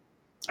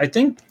 I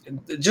think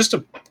just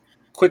a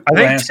quick I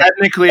think glance.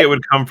 technically it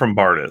would come from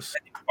Bartis.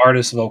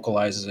 Bartis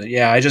vocalizes it.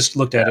 Yeah, I just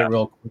looked at it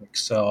real quick.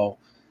 So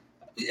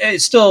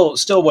it's still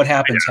what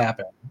happens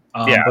happen.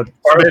 But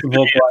so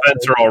the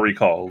events are all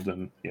recalled,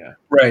 and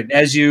right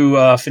as you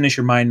finish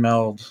your mind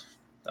meld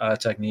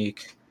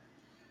technique,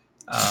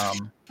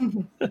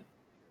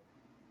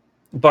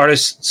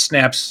 Bartis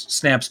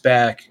snaps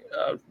back,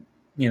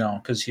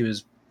 because he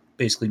was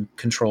basically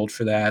controlled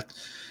for that.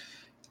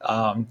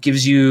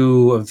 Gives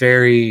you a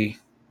very,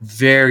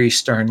 very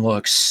stern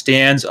look.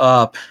 Stands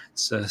up,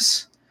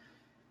 says,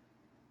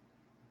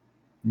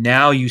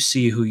 "Now you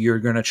see who you're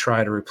going to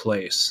try to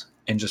replace,"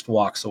 and just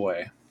walks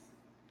away.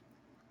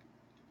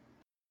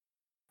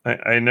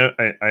 I know.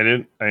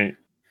 I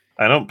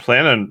don't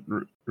plan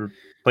on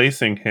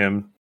replacing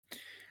him.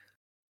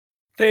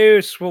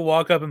 Theus will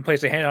walk up and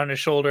place a hand on his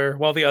shoulder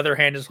while the other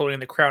hand is holding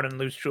the crown and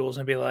loose jewels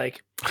and be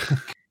like,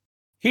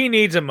 he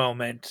needs a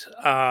moment.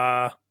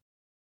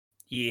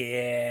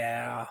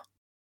 Yeah.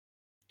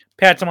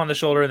 Pats him on the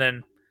shoulder and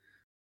then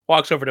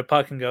walks over to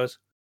Puck and goes,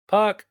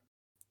 Puck,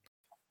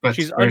 But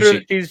she's where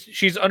under is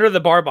she's under the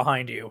bar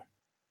behind you.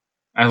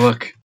 I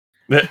look.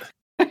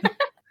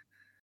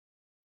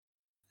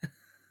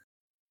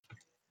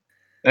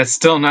 That's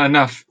still not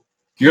enough.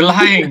 You're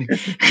lying.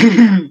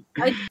 20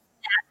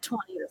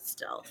 to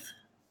stealth.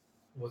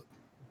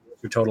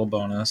 Your total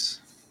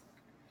bonus.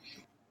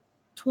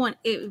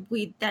 20.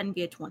 We'd then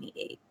be a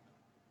 28.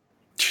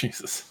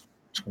 Jesus.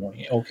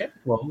 20. Okay.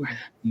 Well,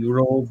 you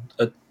rolled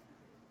a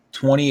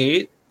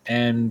 28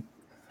 and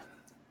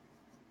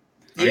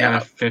I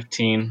got a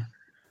 15.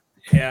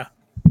 Yeah.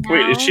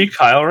 Wait, is she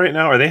Kyle right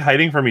now? Are they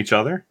hiding from each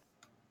other?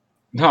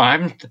 No,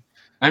 I'm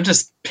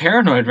just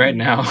paranoid right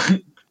now.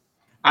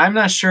 I'm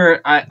not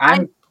sure.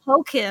 I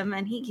poke him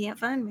and he can't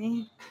find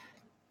me.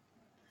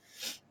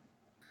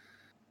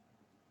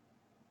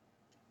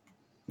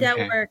 That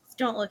Okay. works.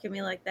 Don't look at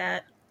me like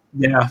that.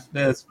 yeah,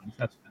 that's fine.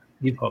 That's fine.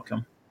 You poke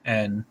him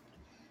and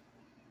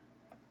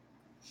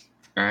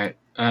All right.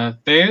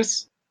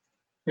 Theus,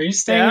 are you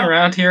staying Yeah?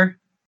 around here?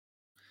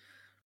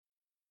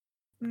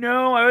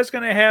 No, I was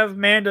gonna have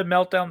Manda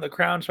melt down the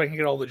crown so I can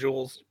get all the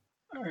jewels.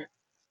 All right.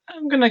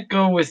 I'm gonna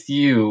go with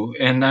you,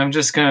 and I'm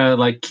just gonna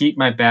like keep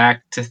my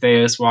back to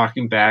Theus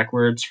walking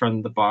backwards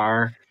from the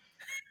bar.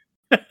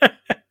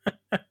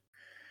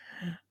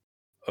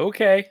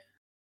 Okay.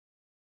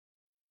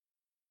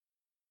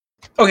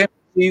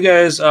 you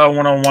guys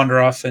want to wander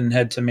off and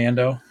head to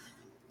Mando.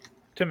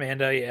 To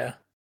Manda, yeah.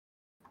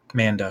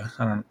 Manda.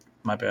 I don't.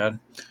 My bad.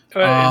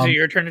 Is it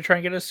your turn to try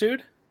and get us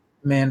sued?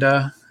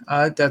 Manda.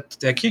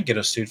 That can't get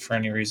us sued for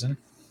any reason.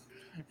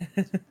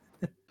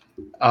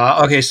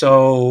 Okay,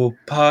 so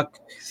Puck,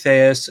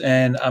 Theus,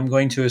 and I'm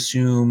going to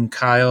assume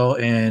Kyle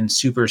in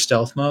super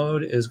stealth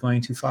mode is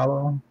going to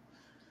follow.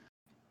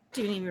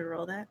 Do you need me to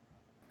roll that?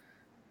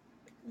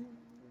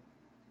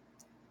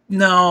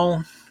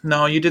 No,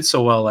 you did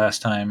so well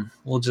last time.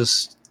 We'll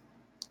just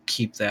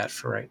keep that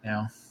for right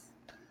now.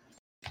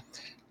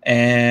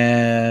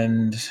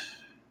 And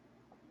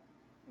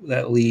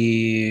that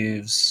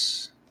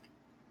leaves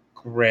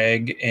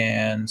Greg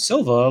and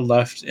Silva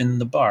left in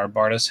the bar.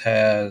 Bartis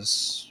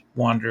has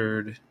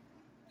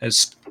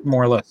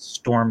more or less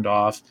stormed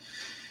off.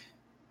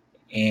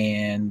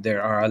 And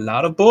there are a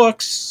lot of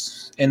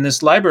books in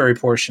this library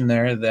portion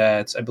there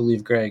that I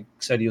believe Greg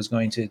said he was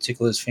going to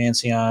tickle his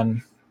fancy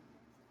on.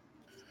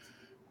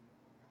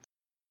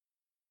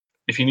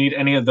 If you need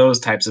any of those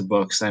types of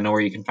books, I know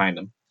where you can find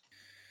them.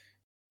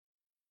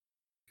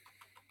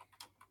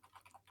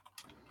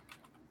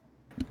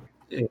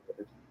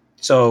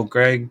 So,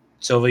 Greg,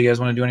 Silva, you guys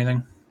want to do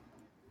anything?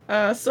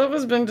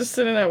 Silva's been just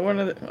sitting at one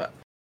of the.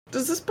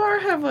 Does this bar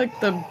have like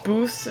the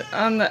booths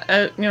on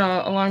the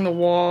along the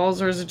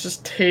walls, or is it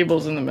just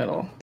tables in the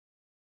middle?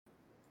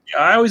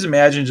 Yeah, I always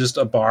imagine just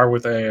a bar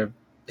with a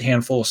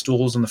handful of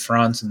stools in the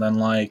front, and then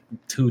like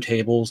 2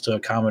 tables to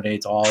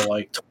accommodate all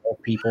like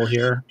 12 people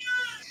here.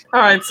 All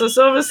right, so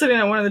Silva's sitting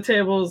at one of the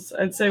tables.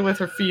 I'd say with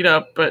her feet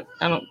up, but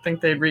I don't think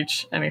they'd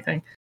reach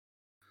anything.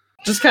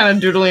 Just kind of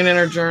doodling in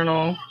her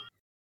journal.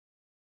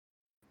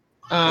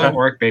 That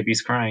work,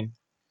 baby's crying.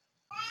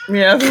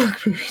 Yeah, the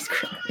work baby's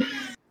crying.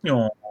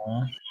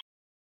 Aww.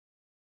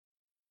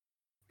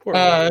 Poor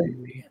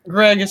baby.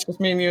 Greg, it's just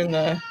me and you in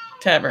the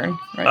tavern.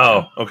 Right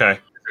Oh, now. okay.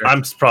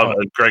 Greg's probably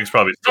still Greg was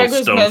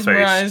stone faced.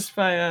 mesmerized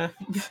by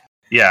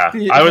Yeah,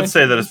 the I would say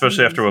that adventure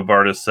especially after scenes. what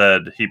Bartis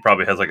said, he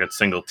probably has like a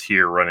single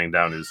tear running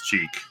down his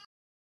cheek.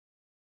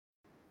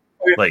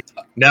 Like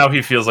now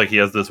he feels like he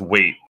has this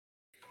weight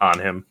on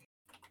him.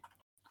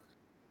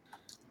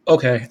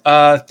 Okay,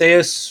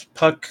 Theus,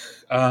 Puck.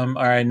 All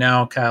right,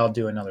 now Kyle,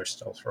 do another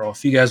stealth roll.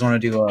 If you guys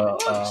want to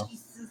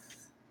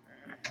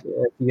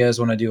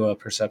do a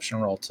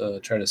perception roll to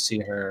try to see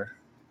her.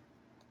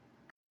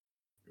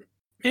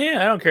 Yeah,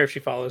 I don't care if she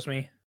follows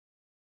me.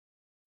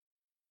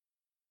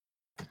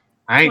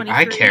 I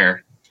 23.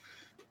 care.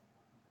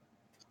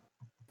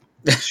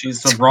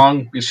 She's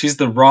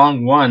the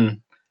wrong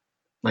one.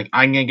 Like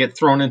I'm gonna get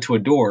thrown into a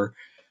door.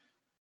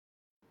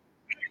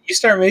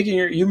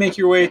 You make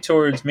your way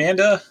towards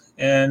Manda,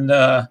 and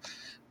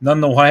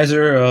none the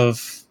wiser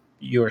of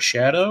your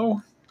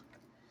shadow.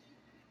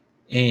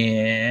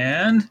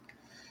 And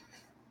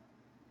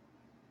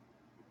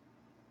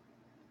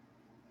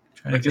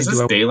Like, is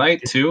this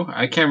daylight too?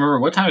 I can't remember.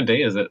 What time of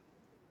day is it?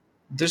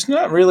 There's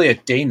not really a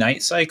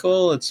day-night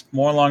cycle. It's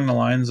more along the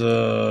lines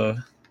of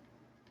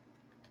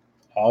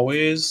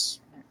always.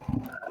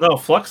 No,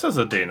 Flux has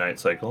a day-night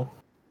cycle.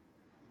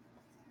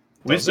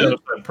 We Does said it?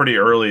 pretty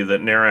early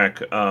that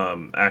Narak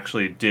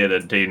actually did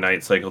a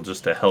day-night cycle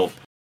just to help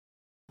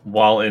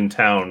while in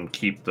town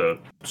keep the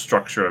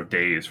structure of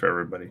days for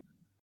everybody.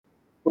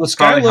 Well, the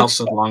sky Probably looks helps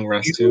with long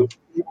rest too.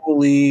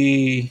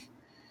 equally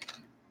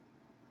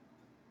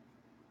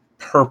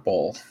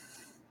purple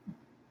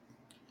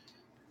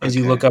as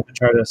you Okay. look up and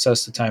try to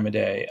assess the time of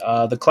day.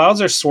 The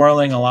clouds are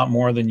swirling a lot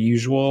more than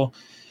usual,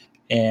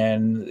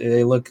 and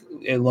it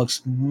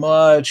looks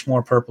much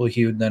more purple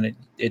hued than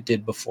it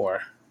did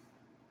before.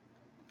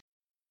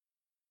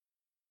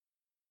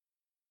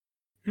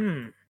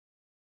 Hmm.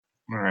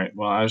 All right.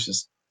 Well, I was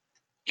just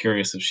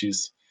curious if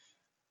she's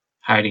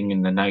hiding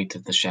in the night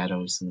of the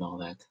shadows and all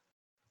that,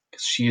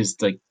 because she is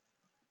like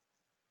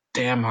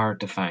damn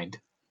hard to find.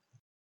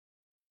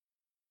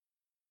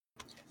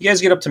 You guys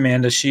get up to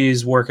Amanda.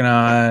 She's working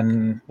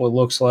on what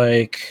looks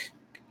like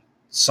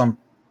some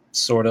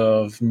sort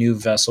of new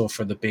vessel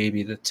for the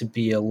baby to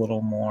be a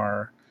little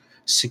more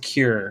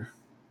secure.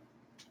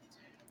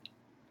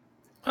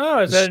 Oh,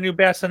 is that a new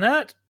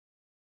bassinet?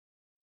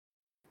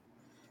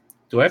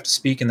 Do I have to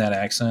speak in that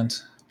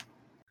accent?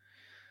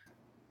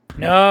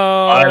 No.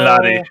 Hi,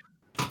 laddie.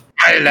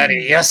 Hi,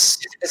 laddie. Yes,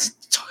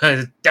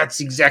 that's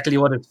exactly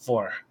what it's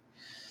for.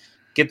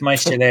 Get my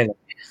shillelagh.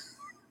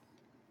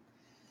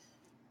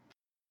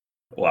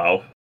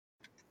 Wow.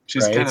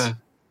 She's Right. got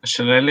a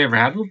shillelagh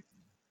rattle.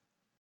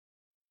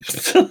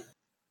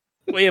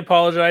 We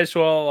apologize to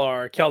all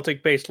our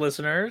Celtic-based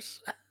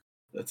listeners.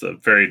 That's a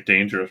very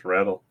dangerous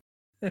rattle.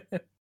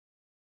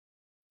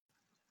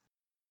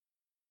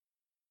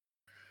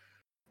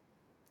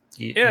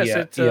 Yes,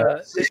 Yeah,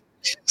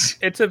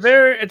 it's a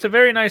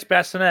very nice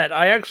bassinet.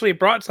 I actually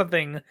brought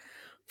something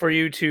for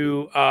you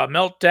to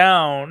melt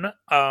down.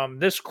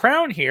 This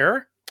crown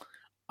here.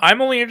 I'm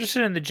only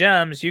interested in the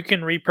gems. You can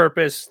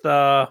repurpose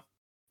the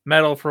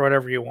metal for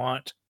whatever you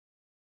want.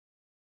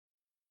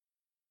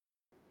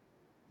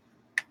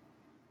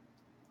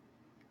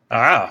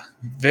 Ah,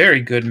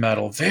 very good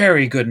metal.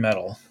 Very good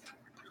metal.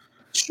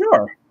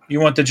 Sure.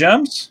 You want the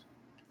gems?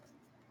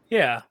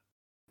 Yeah.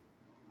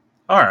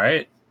 All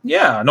right.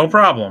 Yeah, no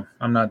problem.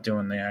 I'm not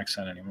doing the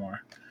accent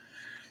anymore.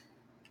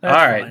 That's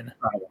All right. fine.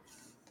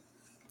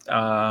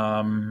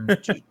 No problem.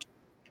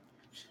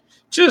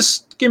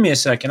 Just give me a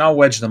second. I'll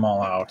wedge them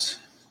all out.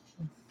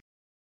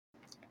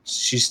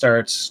 She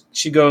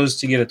goes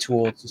to get a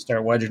tool to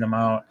start wedging them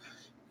out.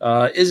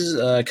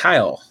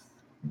 Kyle,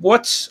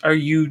 what are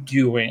you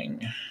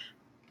doing?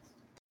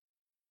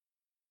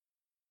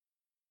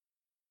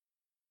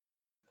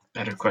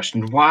 Better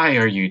question. Why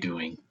are you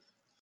doing?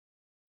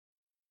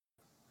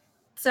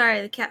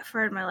 Sorry, the cat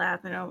farted in my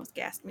lap and it almost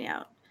gassed me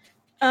out.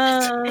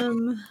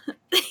 Yeah,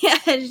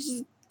 it's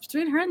just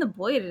between her and the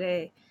boy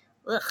today.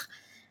 Ugh.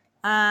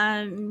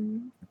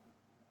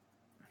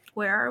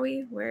 Where are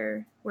we?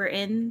 We're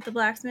in the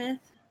blacksmith.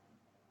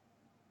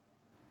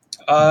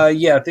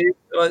 Yeah,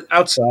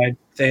 outside.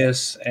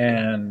 Theus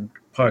and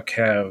Puck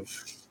have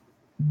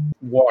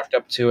walked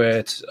up to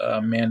it.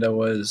 Amanda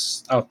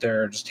was out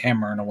there just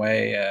hammering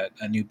away at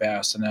a new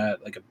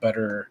bassinet, like a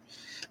better,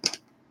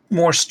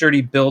 more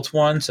sturdy built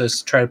one to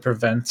try to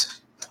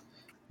prevent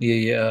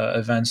the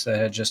events that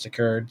had just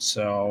occurred.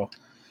 So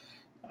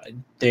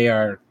they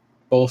are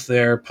both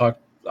there. Puck,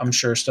 I'm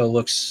sure, still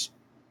looks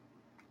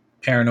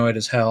paranoid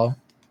as hell.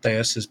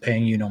 Theus is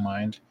paying you no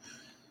mind.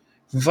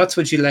 What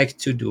would you like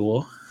to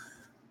do?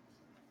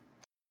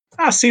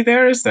 Ah, see,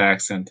 there is the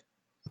accent.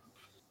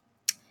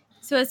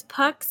 So as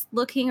Puck's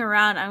looking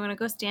around, I'm gonna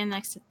go stand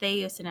next to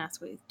Theus and ask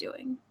what he's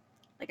doing.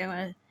 Like I'm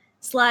gonna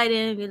slide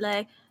in and be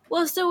like,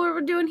 "Well, so what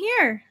we're doing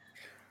here?"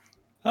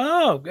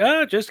 Oh,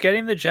 just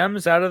getting the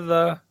gems out of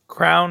the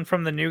crown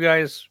from the new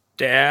guy's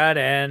dad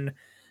and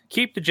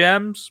keep the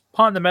gems,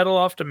 pawn the metal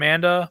off to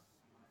Amanda.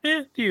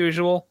 The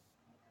usual.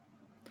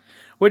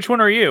 Which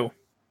one are you?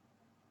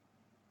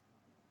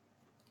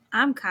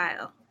 I'm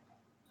Kyle.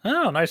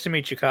 Oh, nice to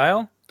meet you,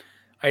 Kyle.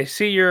 I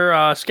see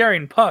you're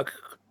scaring Puck.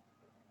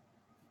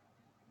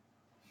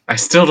 I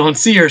still don't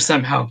see her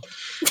somehow.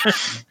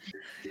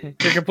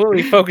 You're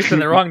completely focused in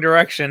the wrong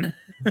direction.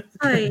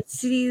 I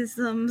see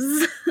some.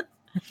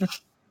 I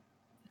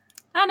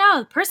don't know.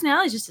 The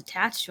personality's just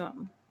attached to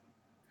him.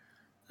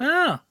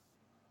 Oh.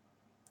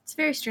 It's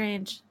very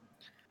strange.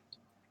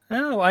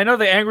 Oh, I know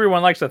the angry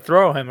one likes to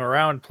throw him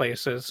around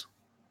places.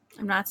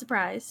 I'm not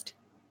surprised.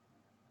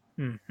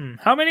 Mm-hmm.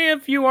 How many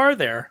of you are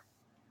there?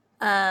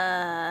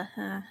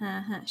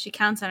 She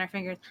counts on her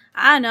fingers.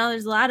 I know.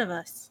 There's a lot of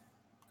us.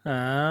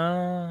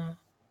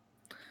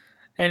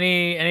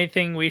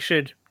 Anything we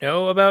should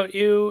know about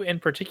you in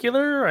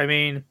particular? I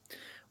mean,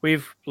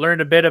 we've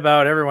learned a bit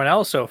about everyone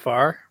else so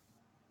far.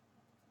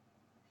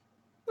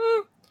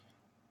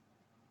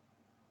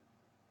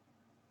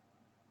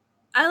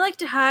 I like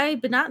to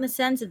hide, but not in the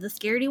sense of the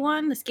scaredy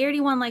one. The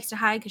scaredy one likes to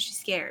hide because she's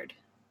scared.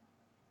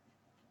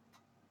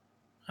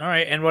 All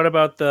right, and what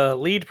about the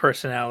lead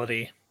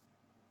personality?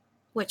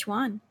 Which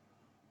one?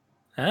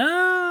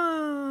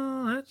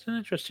 Oh, that's an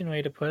interesting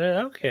way to put it.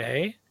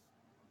 Okay.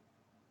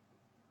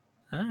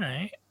 All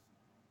right.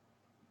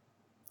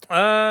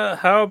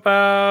 How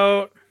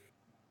about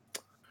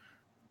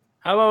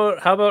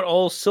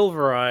old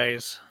Silver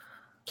Eyes?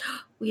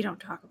 We don't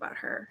talk about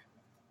her.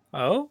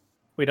 Oh,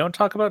 we don't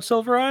talk about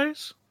Silver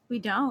Eyes? We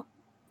don't.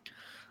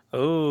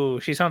 Oh,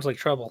 she sounds like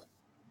trouble.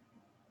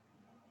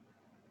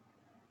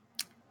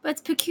 But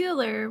it's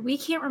peculiar. We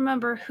can't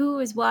remember who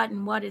is what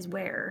and what is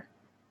where.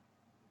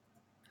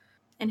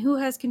 and who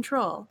has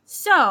control.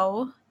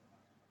 So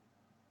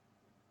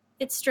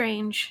it's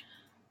strange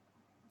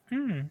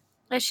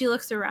as she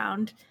looks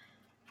around.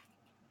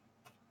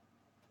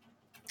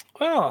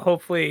 Well,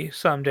 hopefully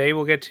someday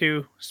we'll get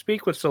to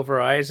speak with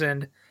Silver Eyes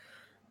and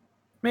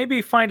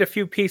maybe find a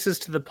few pieces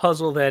to the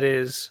puzzle that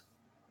is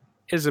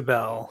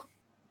Isabel.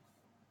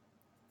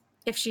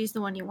 If she's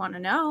the one you want to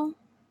know.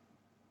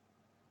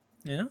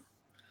 Yeah.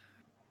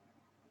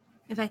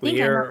 If I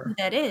think I know who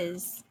that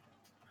is.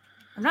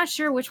 I'm not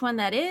sure which one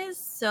that is,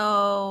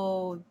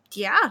 so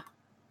yeah.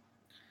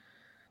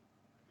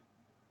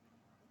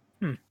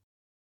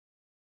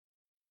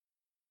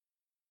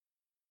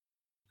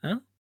 Huh?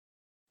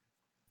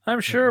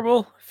 I'm sure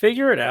we'll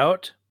figure it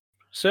out.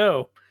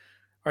 So,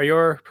 are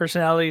your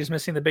personalities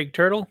missing the big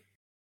turtle?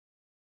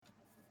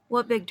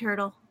 What big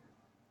turtle?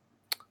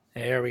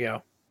 There we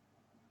go.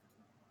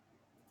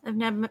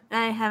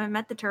 I haven't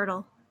met the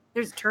turtle.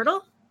 There's a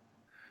turtle?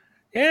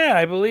 Yeah,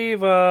 I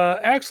believe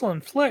Axel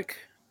and Flick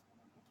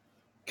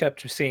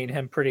kept seeing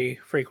him pretty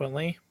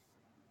frequently.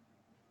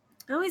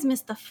 I always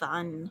miss the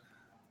fun.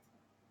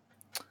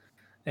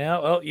 Yeah,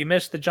 well, you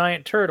missed the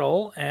giant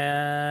turtle,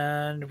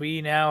 and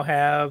we now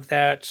have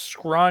that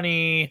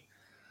scrawny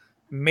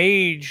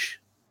mage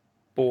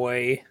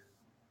boy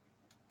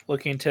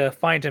looking to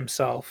find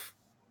himself.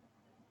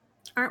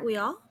 Aren't we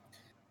all?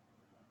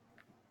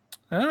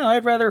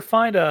 I'd rather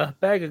find a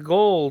bag of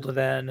gold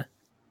than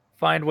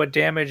find what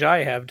damage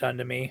I have done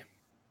to me.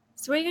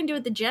 So what are you going to do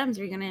with the gems?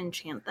 Are you going to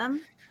enchant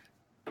them?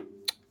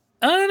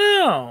 I don't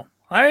know.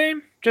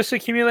 I'm just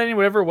accumulating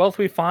whatever wealth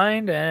we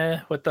find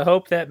with the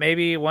hope that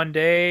maybe one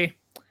day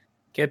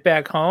get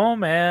back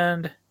home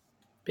and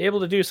be able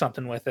to do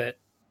something with it.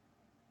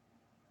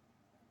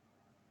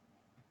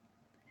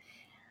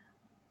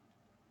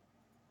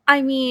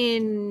 I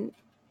mean,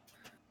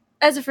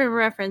 as a frame of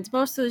reference,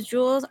 most of those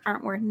jewels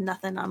aren't worth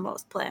nothing on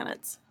most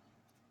places.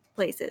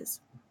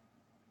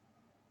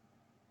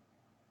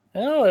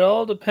 Well, it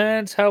all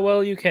depends how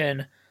well you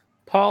can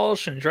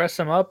polish and dress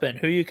them up and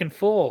who you can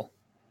fool.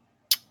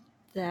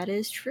 That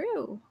is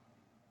true.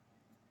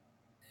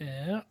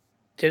 Yeah.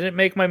 Didn't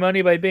make my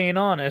money by being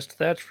honest,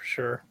 that's for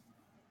sure.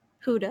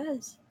 Who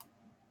does?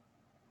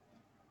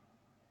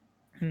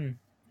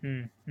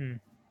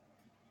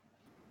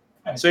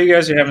 So you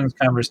guys are having this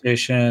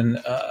conversation.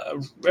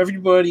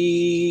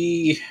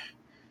 Everybody,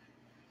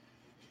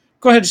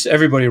 go ahead. Just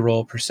everybody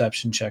roll a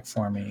perception check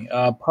for me.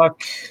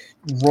 Puck,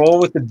 roll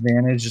with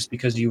advantage just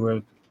because you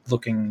were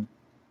looking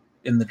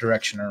in the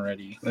direction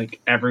already. Like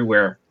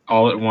everywhere,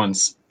 all at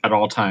once, at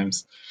all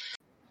times.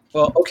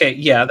 Well, okay,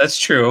 yeah, that's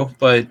true,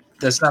 but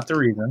that's not the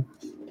reason.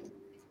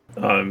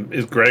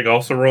 Is Greg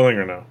also rolling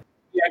or no?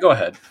 Yeah, go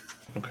ahead.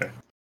 Okay.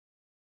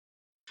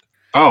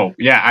 Oh,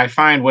 yeah, I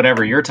find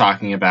whatever you're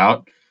talking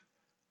about.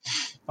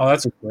 Oh,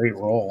 that's a great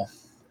roll.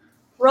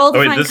 Roll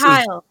to find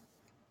Kyle.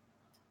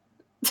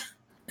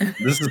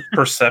 This is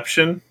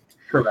perception?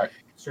 Correct.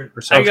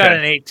 I got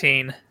an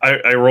 18.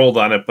 I rolled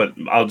on it, but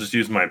I'll just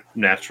use my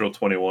natural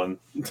 21.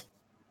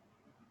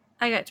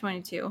 I got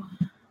 22.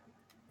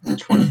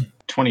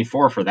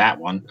 24 for that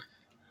one.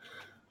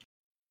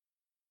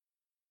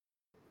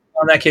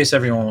 Well, in that case,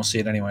 everyone will see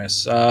it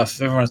anyways.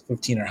 If everyone's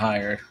 15 or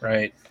higher,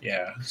 right?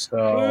 Yeah.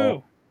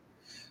 So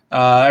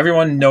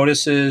everyone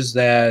notices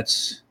that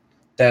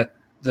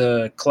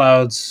the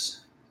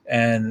clouds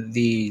and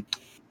the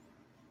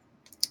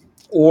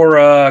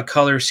aura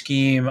color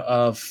scheme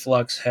of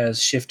Flux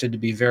has shifted to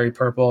be very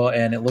purple,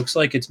 and it looks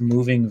like it's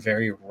moving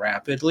very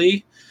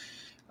rapidly.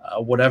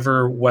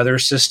 Whatever weather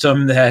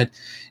system that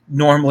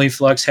normally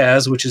Flux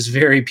has, which is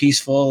very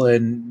peaceful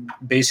and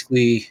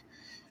basically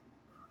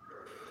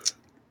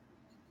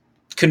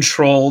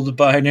controlled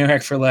by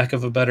Nurak, for lack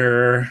of a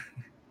better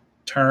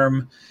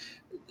term,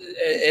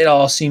 it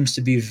all seems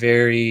to be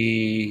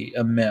very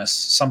amiss.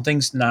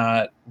 Something's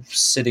not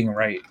sitting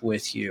right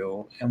with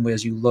you. And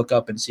as you look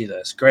up and see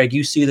this, Greg,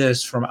 you see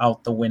this from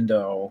out the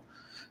window,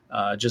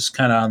 just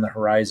kind of on the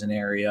horizon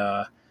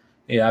area.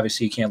 Yeah,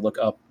 obviously you can't look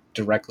up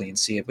directly and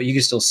see it, but you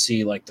can still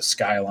see like the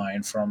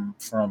skyline from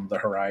the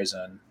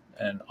horizon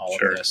and all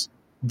of this.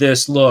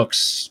 This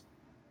looks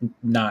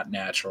not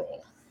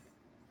natural.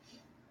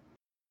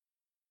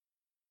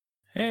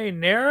 Hey,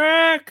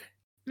 Nurak!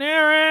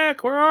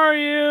 Nurak, where are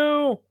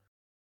you?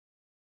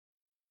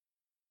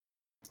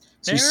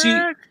 So you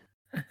see,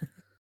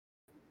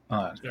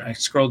 I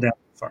scrolled down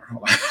far.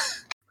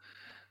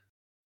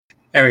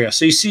 There we go.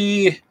 So you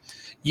see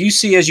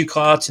as you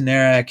call out to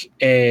Nurak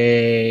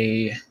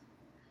a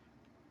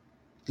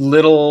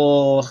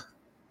little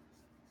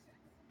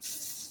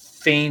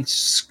faint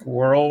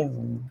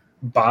squirrel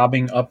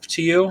bobbing up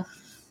to you.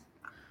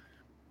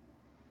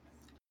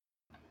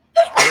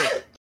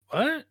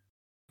 What?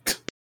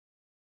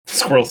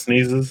 Squirrel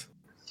sneezes.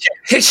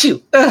 Hit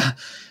you.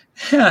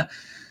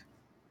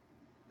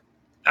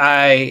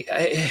 Hi,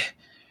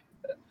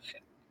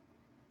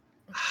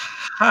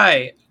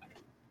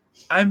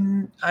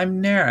 I'm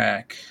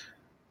Nurak.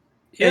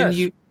 Yes. And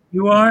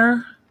you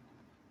are?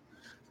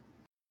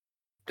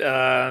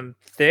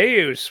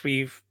 Theus,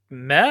 we've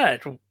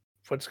met.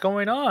 What's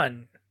going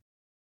on?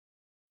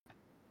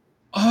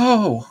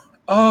 Oh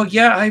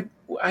yeah,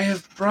 I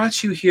have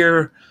brought you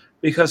here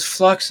because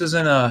Flux is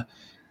in a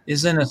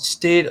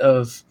state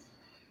of,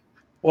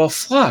 well,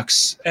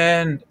 flux,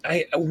 and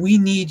we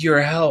need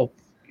your help.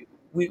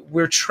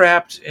 We're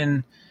trapped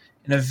in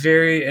a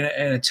very in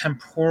a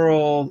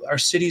temporal. Our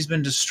city's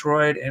been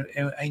destroyed,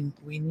 and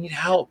we need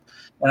help.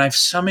 And I've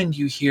summoned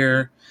you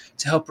here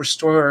to help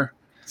restore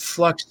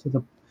Flux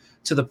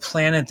to the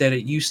planet that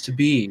it used to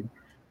be.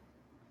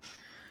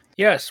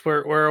 Yes,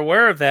 we're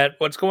aware of that.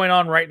 What's going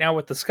on right now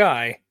with the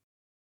sky?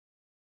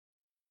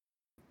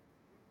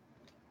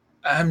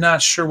 I'm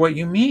not sure what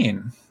you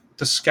mean.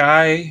 The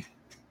sky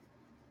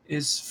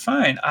is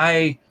fine.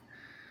 I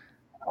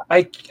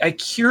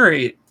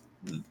curate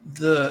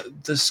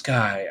the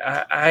sky.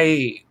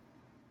 I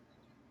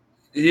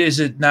is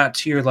it not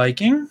to your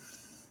liking?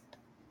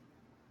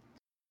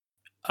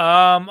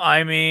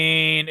 I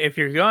mean, if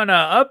you're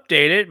gonna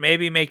update it,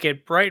 maybe make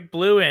it bright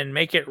blue and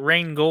make it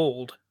rain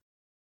gold.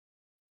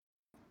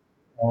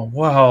 Oh,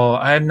 well,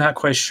 I'm not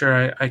quite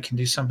sure I can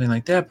do something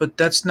like that, but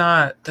that's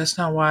not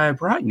why I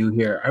brought you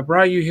here. I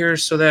brought you here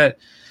so that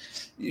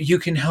you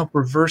can help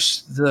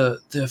reverse the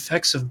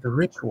effects of the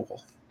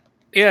ritual.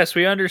 Yes,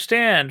 we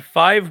understand.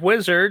 5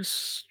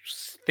 wizards,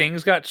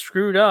 things got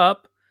screwed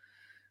up.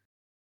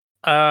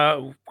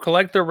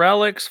 Collect the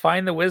relics,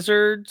 find the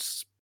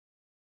wizards.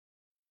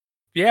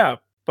 Yeah,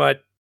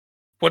 but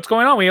what's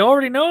going on? We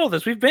already know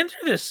this. We've been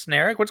through this,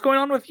 Narek. What's going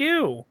on with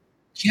you?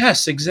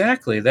 Yes,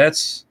 exactly.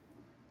 That's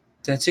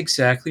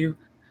exactly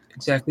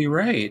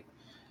right.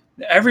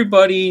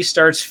 Everybody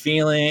starts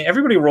feeling.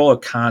 Everybody roll a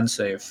con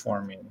save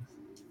for me.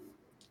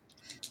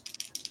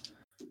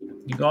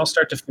 You all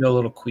start to feel a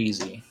little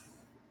queasy.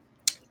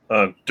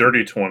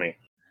 Dirty 20.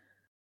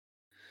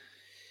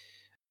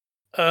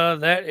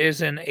 That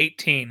is an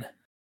 18.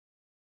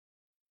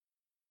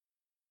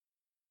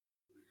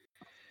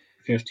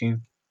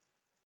 15.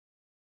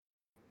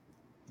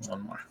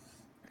 One more.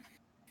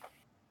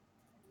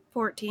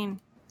 14.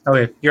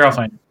 Okay, you're all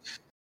fine.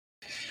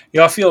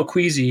 You all feel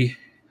queasy,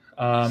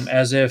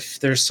 as if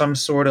there's some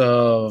sort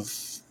of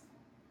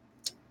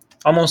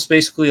almost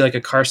basically like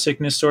a car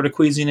sickness sort of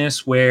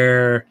queasiness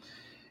where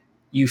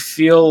you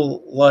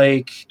feel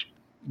like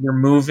you're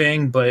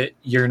moving, but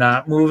you're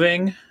not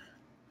moving.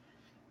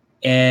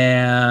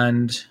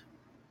 And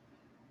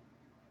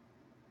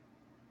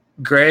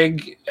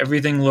Greg,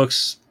 everything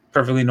looks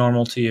perfectly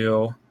normal to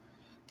you.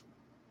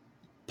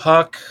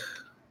 Puck,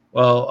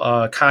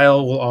 well,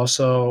 Kyle will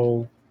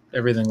also,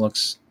 everything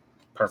looks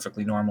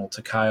perfectly normal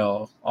to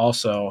Kyle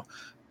also.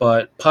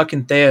 But Puck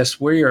and Theus,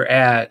 where you're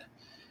at,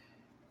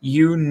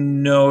 you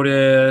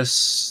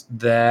notice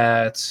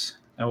that.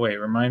 Oh wait,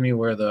 remind me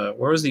where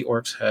was the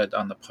orc's head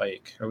on the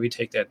pike? Or we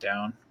take that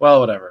down?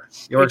 Well, whatever.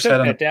 The We orc's took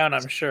head on that the down,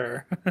 I'm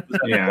sure.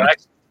 Yeah. black,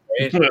 right?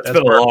 It's That's been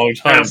a where- long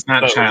time. That's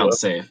not since that child was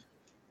safe.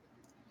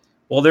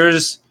 Well,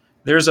 there's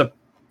a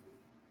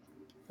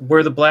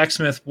where the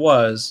blacksmith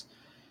was.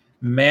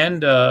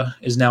 Manda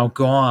is now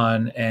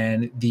gone,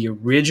 and the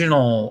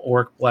original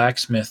orc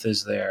blacksmith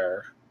is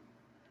there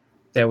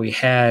that we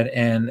had,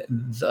 and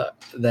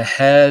the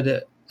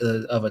head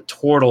of a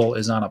turtle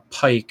is on a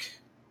pike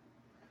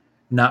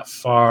not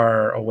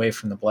far away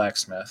from the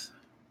blacksmith.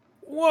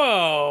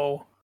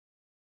 Whoa.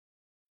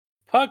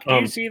 Puck, do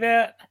you see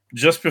that?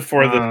 Just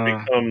before this Uh.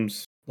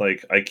 becomes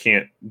like I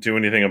can't do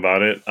anything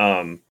about it.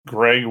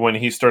 Greg, when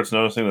he starts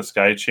noticing the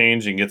sky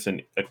change and gets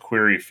a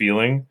query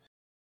feeling,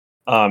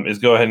 is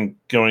going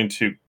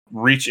to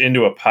reach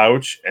into a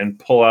pouch and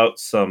pull out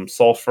some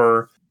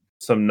sulfur,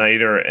 some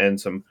niter, and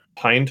some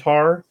pine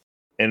tar,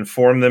 and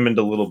form them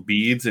into little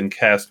beads and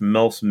cast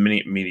Melf's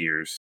mini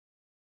meteors.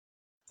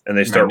 And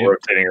they start Minute.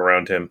 rotating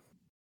around him.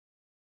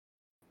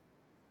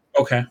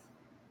 Okay.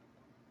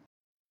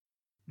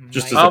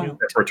 Just as Might a do.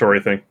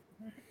 preparatory thing.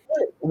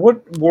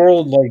 What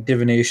world like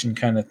divination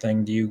kind of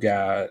thing do you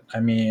got? I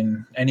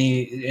mean,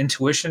 any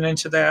intuition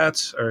into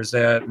that, or is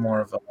that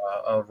more of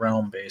a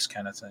realm based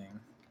kind of thing?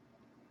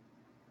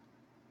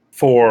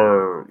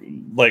 For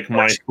like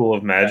my school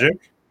of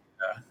magic.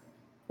 Yeah.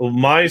 Well,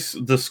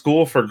 the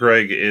school for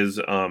Greg is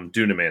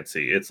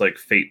Dunamancy. It's like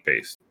fate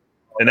based,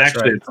 and that's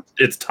actually right.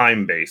 it's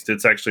time based.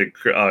 It's actually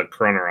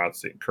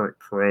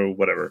chronomancy,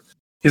 whatever.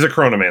 He's a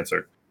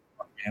chronomancer.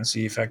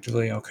 Fancy,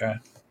 effectively. Okay.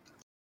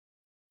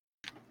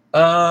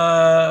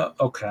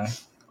 Okay.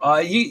 So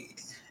I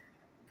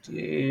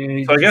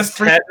guess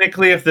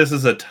technically, if this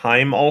is a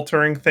time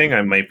altering thing,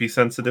 I might be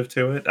sensitive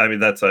to it. I mean,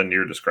 that's on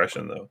your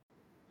discretion, though.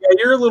 Yeah,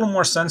 you're a little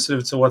more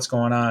sensitive to what's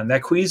going on.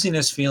 That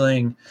queasiness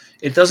feeling,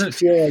 it doesn't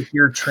feel like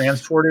you're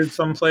transported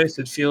someplace.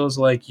 It feels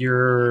like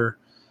you're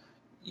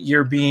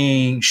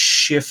being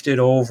shifted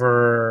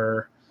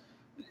over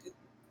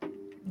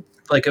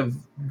like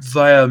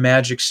via a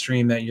magic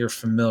stream that you're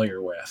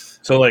familiar with.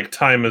 So, like,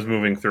 time is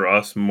moving through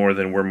us more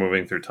than we're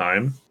moving through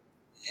time.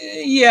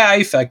 Yeah,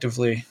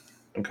 effectively.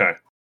 Okay.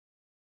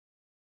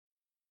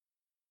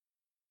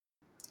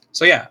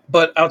 So yeah,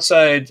 but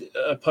outside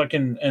Puck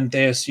and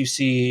Theus, you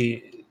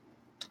see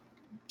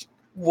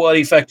what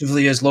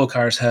effectively is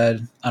Lokar's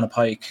head on a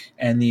pike,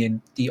 and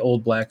the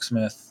old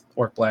blacksmith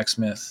orc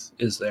blacksmith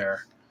is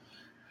there,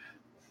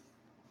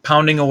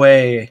 pounding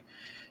away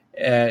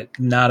at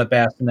not a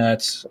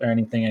bassinet or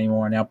anything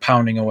anymore. Now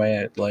pounding away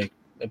at like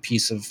a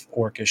piece of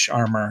orcish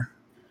armor.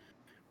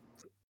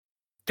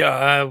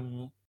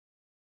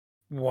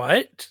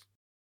 What?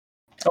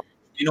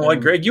 You know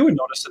what, Greg? You would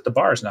notice that the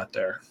bar's not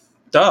there.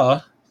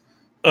 Duh.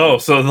 Oh,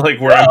 so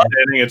like where I'm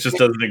standing, it just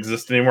doesn't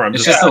exist anymore. I'm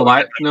It's just just it's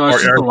just the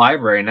Courtyard.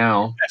 library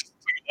now.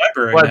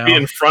 Library Well, I'd now. be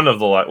in front of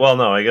the library. Well,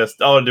 no, I guess.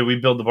 Oh, did we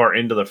build the bar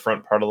into the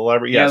front part of the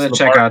library? Yeah, so the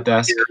bar checkout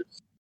desk.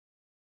 disappears.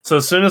 So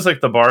as soon as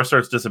like the bar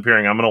starts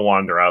disappearing, I'm gonna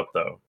wander out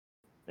though,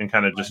 and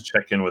kind of just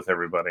check in with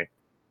everybody.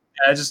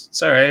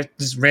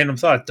 Just random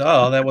thought.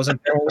 Duh, that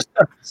wasn't there.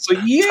 So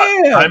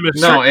yeah. Time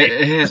is No, tricky.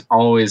 it has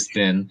always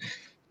been.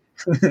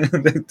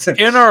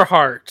 In our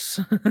hearts.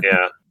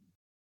 Yeah.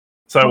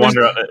 So I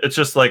wonder. It's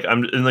just like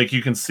I'm, and like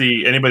you can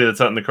see anybody that's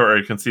out in the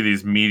courtyard can see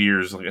these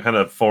meteors like, kind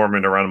of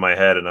forming around my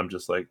head, and I'm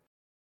just like,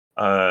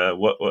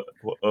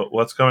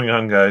 what's going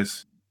on,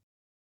 guys?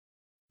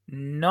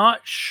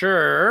 Not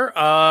sure.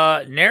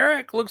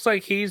 Narek looks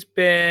like he's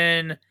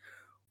been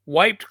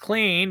wiped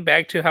clean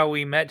back to how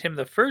we met him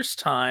the first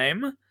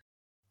time.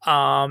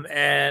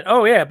 And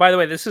oh yeah, by the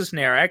way, this is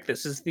Narek.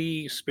 This is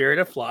the Spirit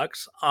of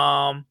Flux.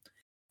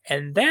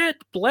 And that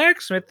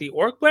blacksmith, the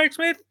orc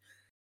blacksmith,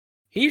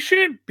 he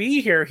shouldn't be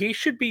here. He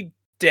should be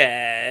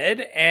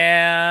dead.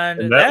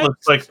 And that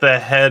looks like the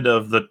head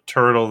of the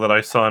turtle that I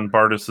saw in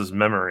Bardus's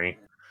memory.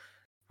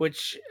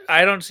 Which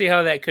I don't see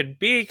how that could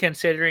be,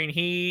 considering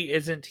he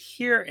isn't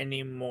here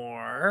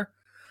anymore.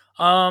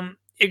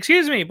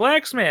 Excuse me,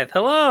 blacksmith.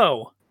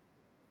 Hello.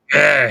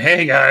 Yeah,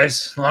 hey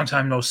guys, long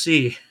time no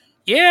see.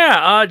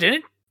 Yeah.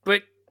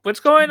 What's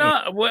going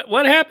on?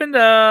 What happened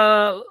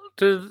to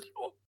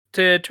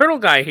Turtle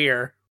Guy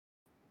here?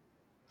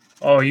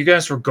 Oh, you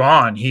guys were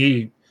gone.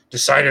 He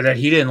decided that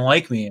he didn't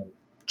like me and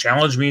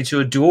challenged me to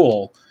a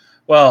duel.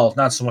 Well,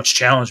 not so much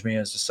challenged me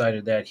as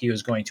decided that he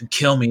was going to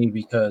kill me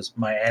because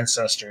my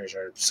ancestors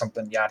or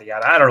something, yada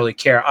yada. I don't really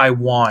care. I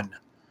won.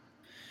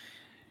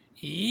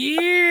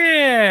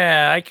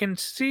 Yeah, I can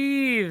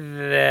see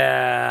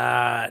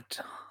that.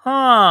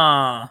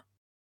 Huh.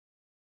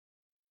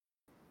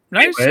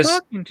 Nice Anyways.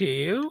 talking to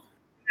you.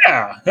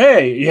 Yeah.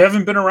 Hey, you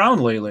haven't been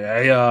around lately.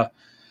 I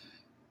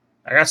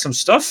got some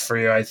stuff for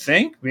you, I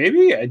think.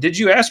 Maybe. Did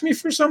you ask me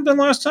for something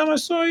last time I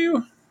saw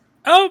you?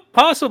 Oh,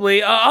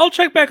 possibly. I'll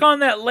check back on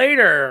that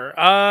later.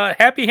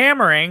 Happy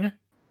hammering.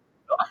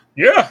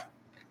 Yeah.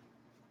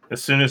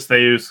 As soon as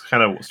Theus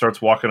kind of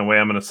starts walking away,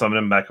 I'm going to summon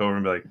him back over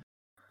and be like,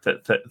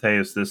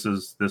 Theus, this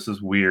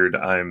is weird.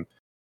 I'm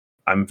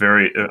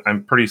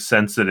pretty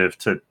sensitive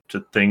to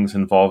things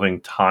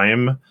involving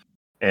time,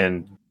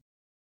 and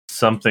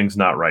something's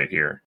not right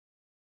here.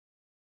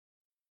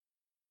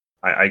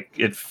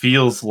 It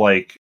feels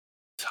like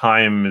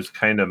time is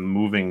kind of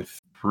moving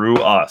through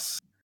us.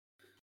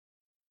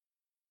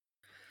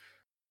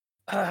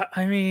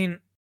 I mean,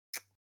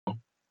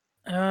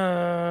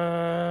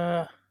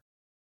 I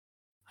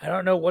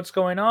don't know what's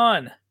going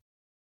on.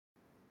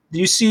 Do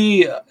you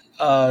see,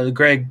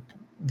 Greg,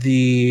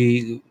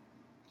 the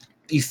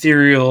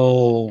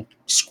ethereal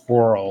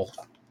squirrel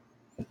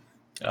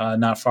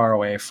not far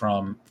away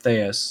from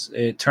Theus?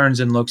 It turns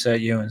and looks at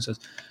you and says,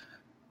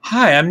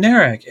 "Hi, I'm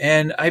Narek,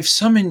 and I've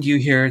summoned you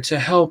here to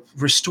help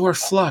restore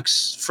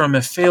Flux from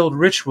a failed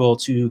ritual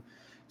to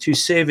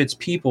save its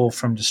people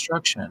from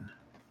destruction."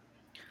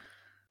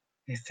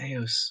 Hey,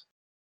 Theos,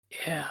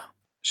 Yeah.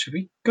 should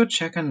we go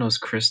check on those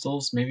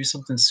crystals? Maybe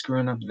something's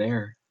screwing up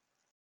there.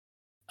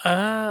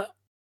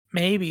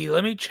 Maybe.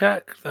 Let me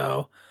check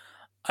though.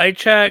 I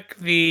check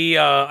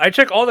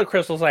all the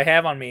crystals I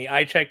have on me.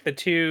 I check the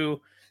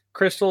 2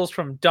 crystals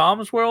from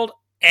Dom's world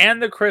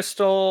and the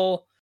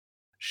crystal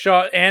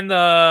shard and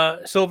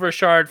the silver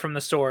shard from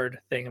the sword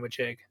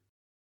thingamajig.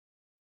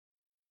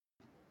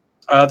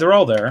 They're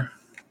all there.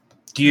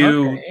 Do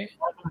you Okay.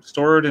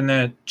 store it in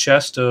that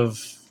chest of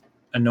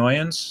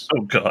annoyance?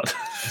 Oh God!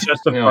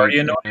 Chest of Yeah, party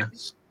yeah.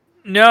 annoyance?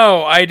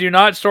 No, I do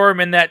not store him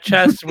in that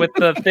chest with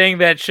the thing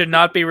that should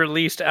not be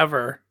released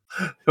ever.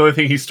 The only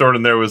thing he stored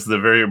in there was the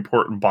very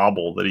important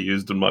bauble that he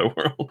used in my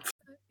world.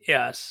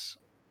 Yes.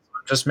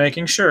 Just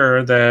making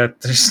sure that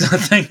there's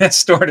nothing that's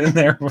stored in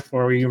there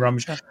before we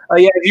rummage. Yeah,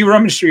 if you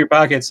rummage through your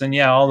pockets, then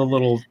yeah, all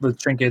the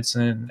trinkets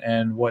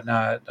and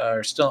whatnot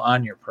are still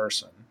on your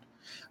person.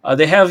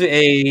 They have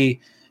a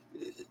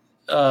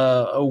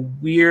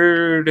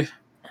weird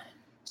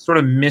sort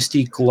of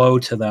misty glow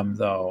to them,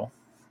 though.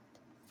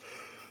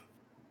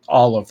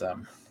 All of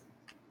them.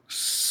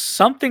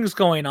 Something's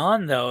going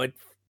on though.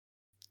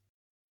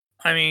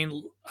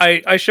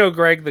 I show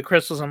Greg the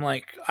crystals. I'm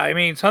like,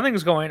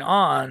 something's going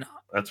on.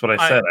 That's what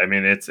I said. I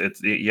mean, it's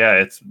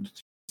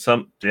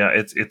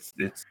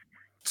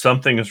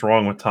something is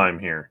wrong with time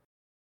here.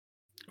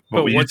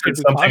 But you what said could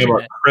be something causing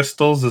about it?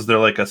 crystals. Is there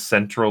like a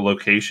central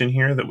location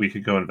here that we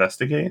could go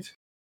investigate?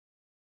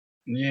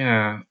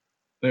 Yeah,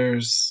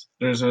 there's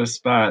a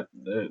spot.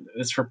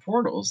 It's for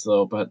portals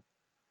though, but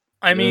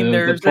I mean, the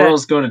there's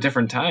portals go to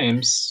different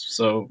times,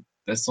 so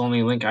that's the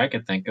only link I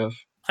could think of.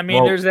 I mean,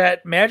 Well- there's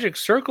that magic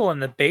circle in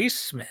the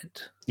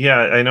basement. Yeah,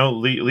 I know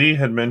Lee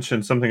had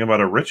mentioned something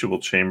about a ritual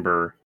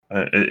chamber.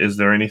 Is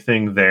there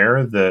anything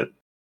there that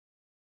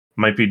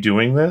might be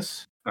doing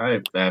this?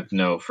 I have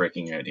no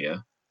freaking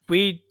idea.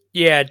 We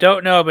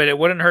don't know, but it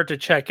wouldn't hurt to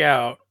check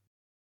out.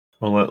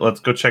 Well, let's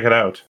go check it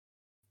out.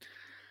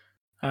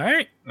 All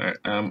right. All right,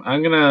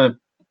 I'm gonna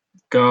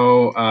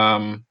go.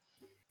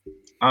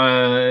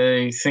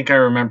 I think I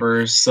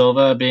remember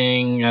Silva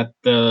being at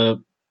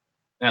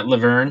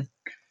Laverne,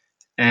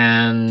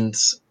 and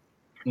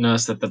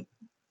notice that the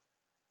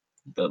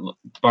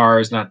bar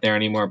is not there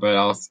anymore. But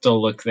I'll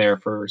still look there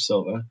for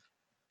Silva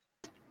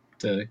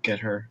to get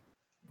her.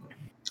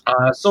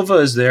 Silva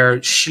is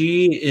there.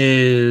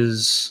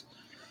 She's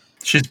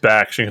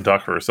back. She can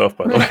talk for herself,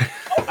 by the way.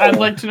 I'd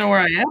like to know where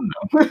I am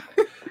though.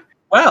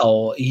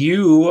 Well,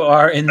 you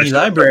are in the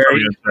library,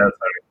 Sorry.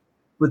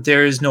 but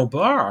there is no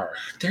bar.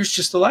 There's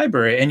just the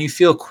library, and you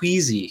feel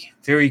queasy,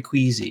 very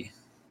queasy.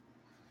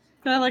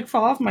 Can I like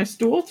fall off my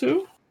stool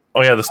too?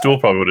 Oh yeah, the stool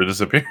probably would have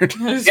disappeared.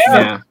 I just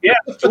Yeah. Yeah,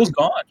 the stool's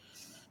gone.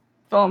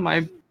 fell on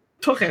my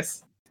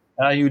tuchus.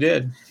 You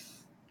did.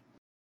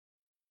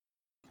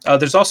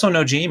 There's also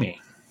no Jamie.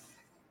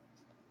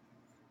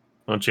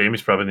 Well,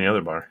 Jamie's probably in the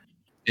other bar.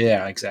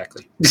 Yeah,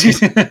 exactly.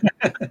 I'm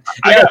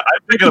gonna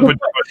put your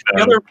foot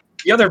down.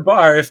 The other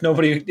bar,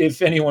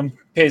 if anyone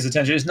pays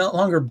attention, is no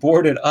longer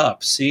boarded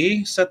up.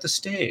 See, set the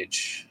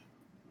stage.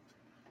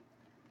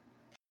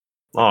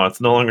 Oh, it's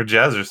no longer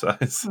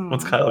jazzercise.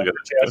 What's Kyle gonna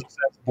do?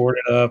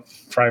 Boarded up,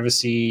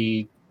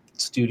 privacy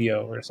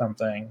studio or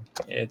something.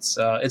 It's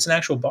an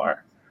actual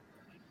bar.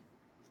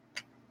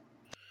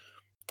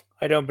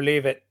 I don't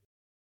believe it.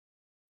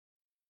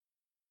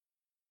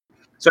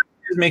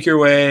 Make your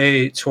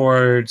way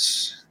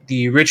towards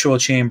the ritual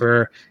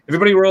chamber.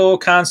 Everybody roll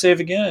con save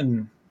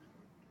again.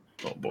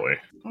 Oh boy.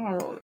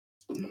 Oh,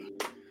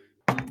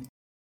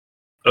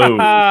 Oh,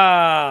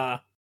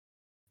 Ah,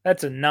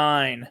 that's a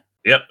 9.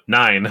 yep,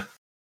 9.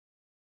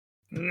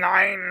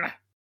 9.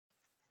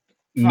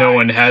 No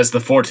one has the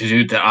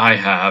fortitude that I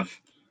have.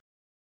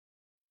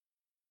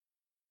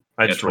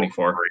 I Yeah, just rolled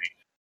 24. 3.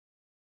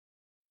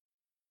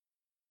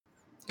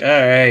 All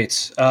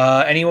right.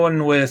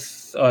 Anyone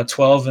with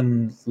 12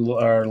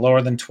 or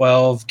lower than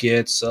 12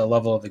 gets a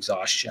level of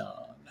exhaustion.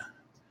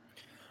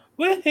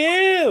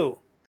 Woohoo!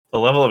 The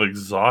level of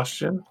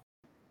exhaustion.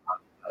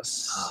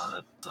 Yes. Oh,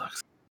 that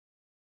sucks.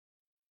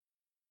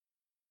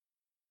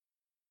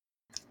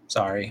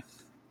 Sorry.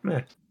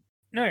 Meh.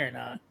 No, you're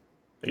not.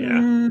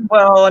 Yeah.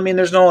 Well, I mean,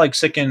 there's no like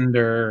sickened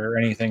or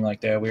anything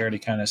like that. We already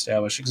kind of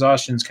established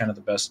exhaustion's kind of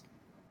the best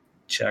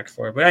check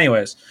for it. But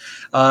anyways,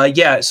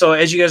 yeah. So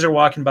as you guys are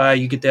walking by,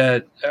 you get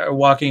that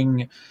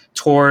walking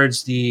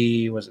towards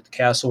the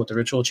castle with the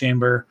ritual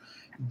chamber.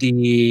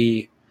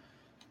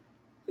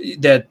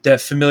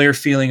 That familiar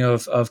feeling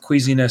of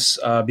queasiness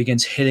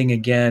begins hitting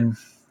again.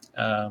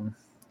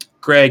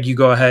 Greg, you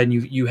go ahead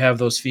and you have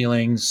those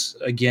feelings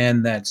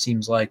again. That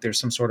seems like there's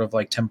some sort of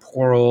like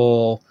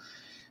temporal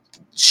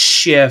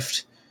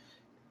shift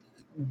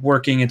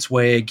working its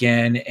way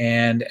again,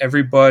 and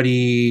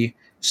everybody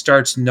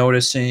starts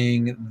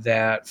noticing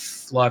that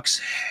Flux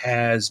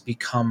has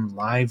become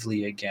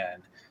lively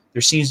again.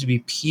 There seems to be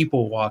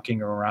people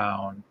walking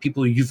around,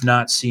 people you've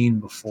not seen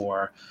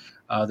before.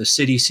 The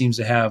city seems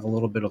to have a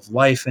little bit of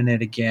life in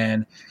it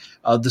again.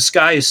 The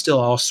sky is still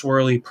all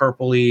swirly,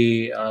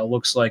 purpley.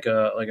 Looks like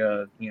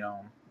a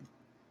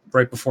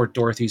right before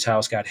Dorothy's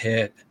house got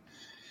hit,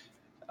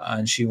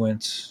 and she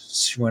went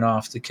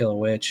off to kill a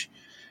witch.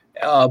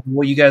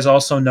 What you guys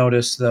also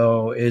notice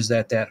though is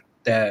that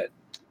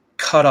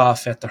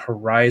cutoff at the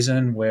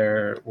horizon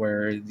where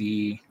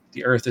the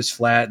earth is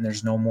flat and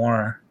there's no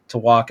more to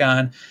walk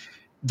on,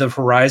 the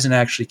horizon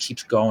actually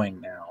keeps going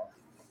now,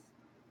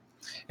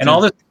 and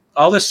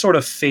all this sort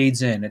of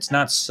fades in. It's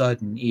not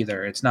sudden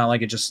either. It's not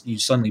like you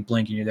suddenly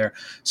blink and you're there.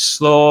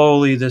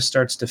 Slowly this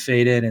starts to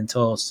fade in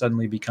until it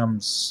suddenly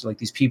becomes like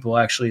these people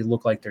actually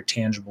look like they're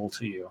tangible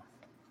to you.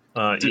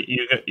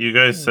 You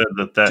guys said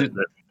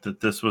that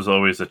this was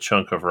always a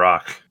chunk of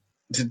rock.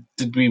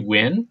 Did we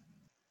win?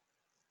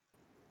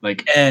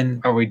 Like,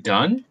 And are we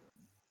done?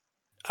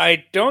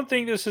 I don't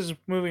think this is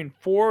moving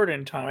forward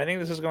in time. I think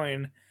this is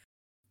going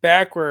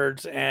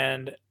backwards,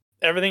 and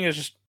everything is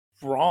just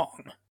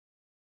wrong.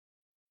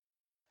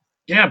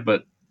 Yeah,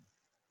 but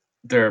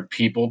there are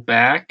people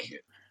back.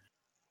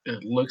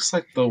 It looks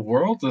like the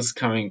world is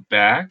coming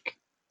back.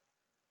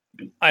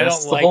 I That's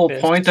don't the like whole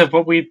this. point of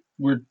what we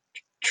were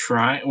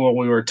what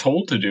we were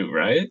told to do,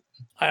 right?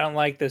 I don't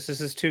like this.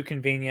 This is too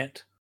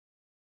convenient.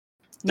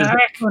 there's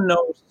also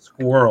no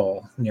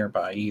squirrel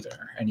nearby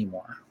either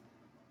anymore.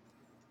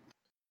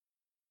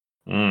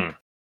 Mm.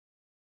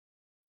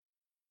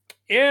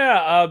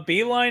 Yeah,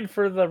 beeline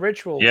for the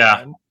ritual. Yeah.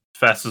 Time.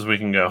 Fast as we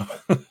can go.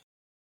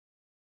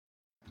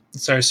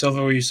 Sorry,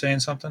 Silva, were you saying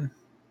something?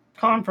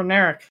 calling for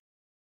Narek.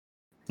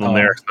 Well,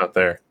 Narek's not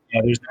there.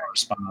 Yeah, there's no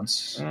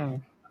response. Oh.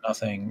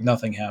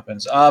 Nothing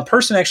happens. A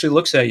person actually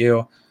looks at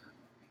you.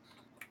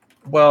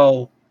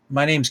 Well,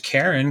 my name's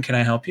Karen. Can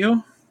I help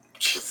you?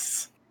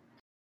 Jeez.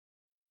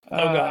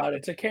 Oh God,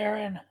 it's a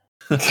Karen.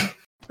 Would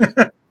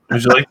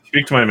you like to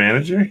speak to my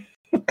manager?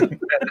 I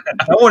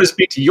want to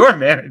speak to your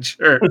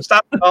manager.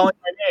 Stop calling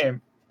my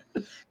name.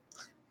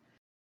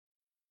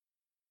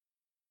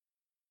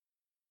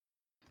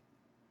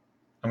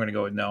 I'm going to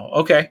go with no.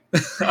 Okay.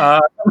 So I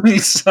already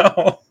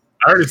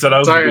said I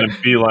was Sorry. going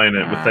to beeline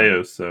it with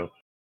Theos, so.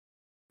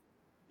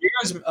 you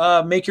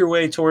guys make your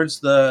way towards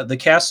the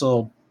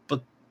castle,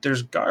 but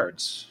there's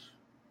guards.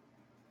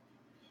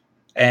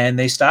 And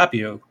they stop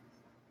you.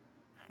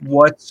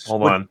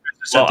 Hold on.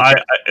 Well, I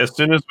as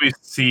soon as we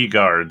see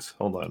guards,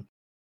 hold on.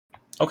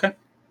 Okay.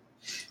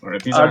 All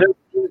right, these are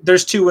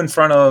There's two in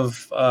front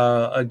of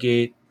a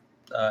gate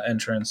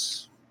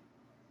entrance.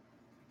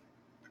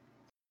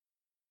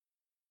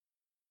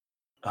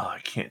 Oh, I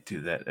can't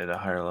do that at a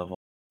higher level.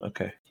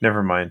 Okay,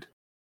 never mind.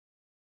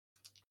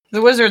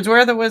 The wizards. Where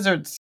are the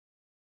wizards?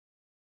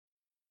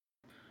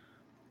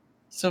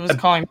 Silva's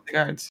calling the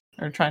guards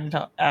or trying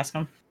to ask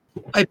them.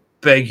 I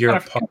beg your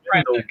Kind of pardon,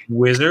 frantic. the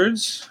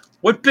wizards?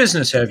 What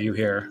business have you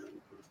here?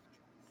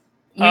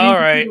 We All need to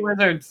see right. the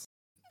wizards.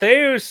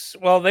 Theus,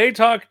 while they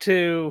talk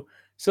to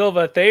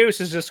Silva,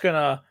 Theus is just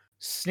gonna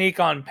sneak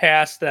on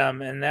past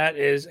them, and that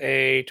is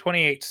a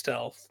 28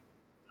 stealth.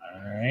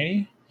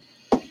 Alrighty.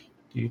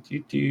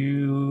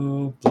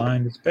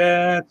 Blind as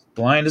bat.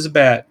 Blind as a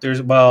bat. You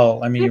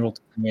rolled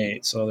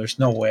 28, so there's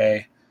no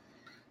way.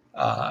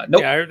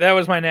 Nope. Yeah, that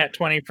was my nat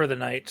 20 for the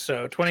night.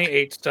 So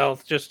 28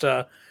 stealth, just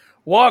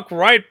walk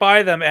right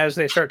by them as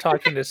they start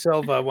talking to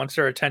Silva once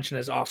their attention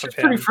is off of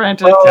him. Pretty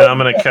frantic. And I'm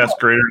going to cast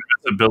Greater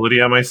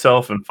Invisibility on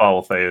myself and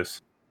follow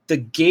Theus. The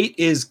gate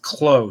is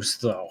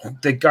closed, though.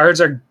 The guards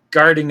are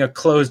guarding a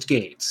closed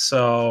gate,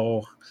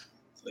 so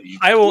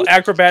I will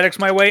acrobatics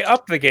my way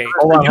up the gate.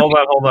 Hold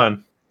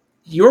on.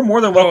 you're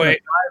more than welcome to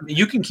wait. climb.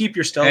 You can keep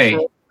your stealth Hey.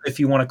 roll if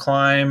you want to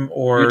climb,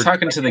 or you're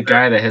talking to the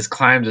guy that has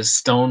climbed a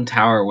stone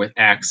tower with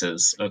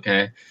axes.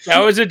 Okay. That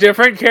was a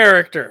different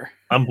character.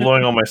 I'm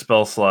blowing all my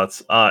spell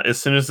slots.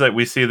 As soon as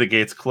we see the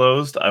gates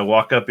closed, I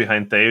walk up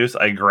behind Theus.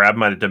 I grab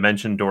my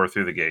dimension door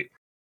through the gate.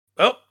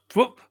 Oh,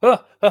 whoop,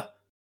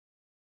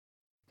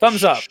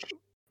 thumbs up.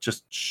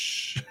 Just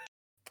shh.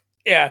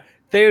 Yeah,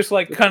 Theus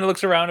kind of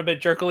looks around a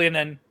bit jerkily and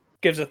then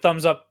gives a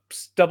thumbs up,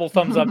 double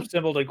thumbs up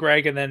symbol to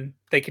Greg, and then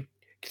they can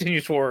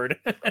continue forward.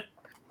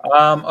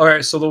 All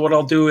right, so what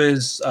I'll do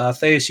is,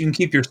 Theus, you can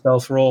keep your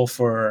stealth roll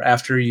for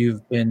after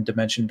you've been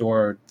dimension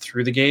door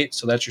through the gate.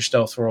 So that's your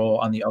stealth roll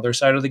on the other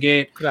side of the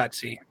gate.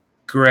 Grazie.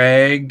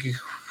 Greg,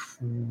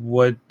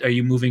 what are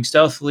you moving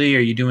stealthily? Are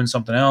you doing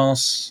something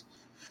else?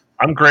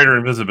 I'm Greater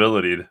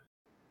Invisibility.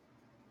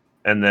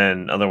 And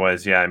then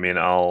otherwise, yeah, I mean,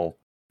 I'll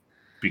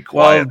be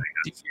quiet.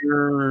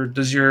 Well,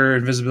 does your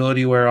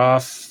invisibility wear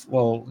off?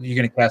 Well, you're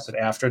going to cast it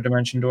after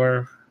dimension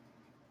door.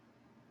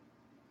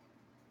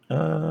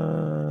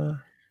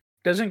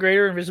 Doesn't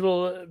greater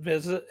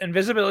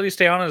invisibility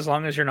stay on as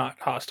long as you're not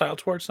hostile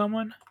towards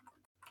someone?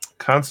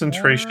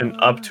 Concentration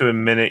up to a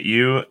minute.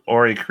 You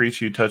or a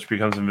creature you touch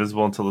becomes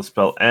invisible until the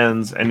spell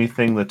ends.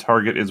 Anything the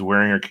target is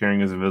wearing or carrying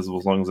is invisible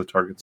as long as the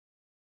target's.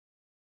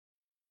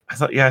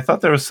 I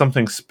thought there was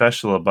something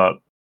special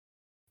about.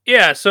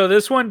 Yeah, so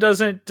this one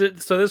doesn't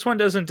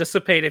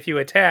dissipate if you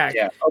attack.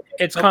 Yeah, okay.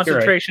 It's Nope, you're right.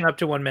 concentration up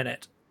to 1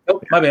 minute.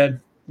 Nope, my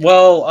bad.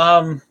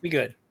 Well, Be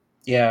good.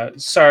 yeah,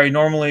 sorry.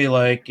 Normally,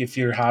 if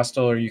you're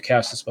hostile or you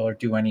cast a spell or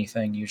do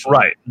anything, usually.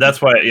 Right.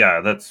 That's why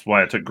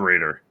I took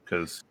greater,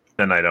 because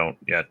then I don't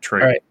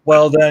trigger. All right.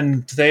 Well,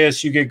 then,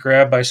 Theus, you get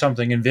grabbed by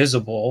something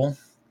invisible,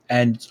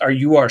 and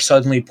you are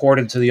suddenly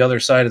ported to the other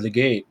side of the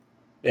gate,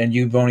 and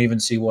you won't even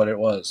see what it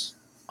was.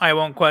 I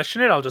won't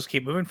question it. I'll just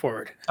keep moving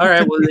forward. All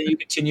right. Well, then you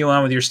continue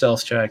on with your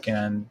stealth check,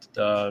 and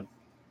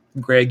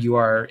Greg, you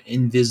are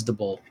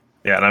invisible.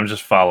 Yeah, and I'm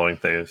just following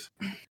Theus.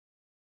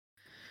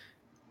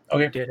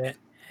 Okay. Did it.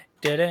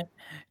 You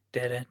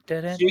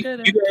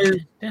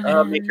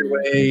guys make your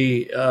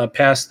way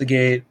past the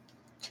gate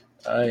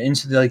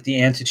into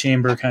the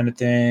antechamber kind of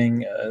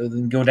thing.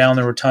 Then go down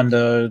the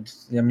rotunda.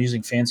 I'm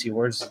using fancy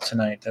words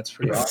tonight. That's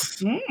pretty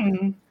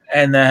awesome.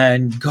 And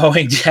then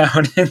going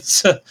down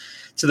into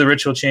the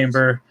ritual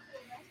chamber.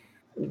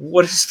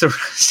 What is the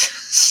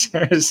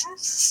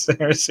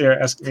Sarah's here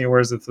asking me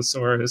where's the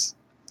thesaurus?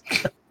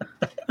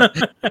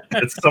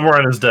 It's somewhere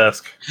on his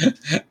desk.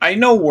 I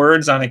know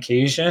words on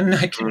occasion.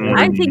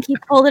 I think he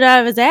pulled it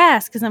out of his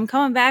ass because I'm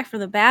coming back from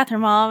the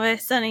bathroom. All of a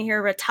sudden, I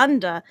hear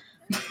rotunda.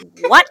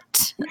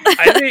 What?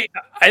 I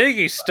think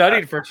he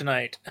studied for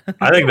tonight.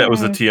 I think that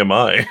was a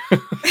TMI.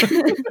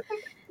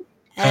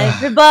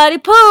 Everybody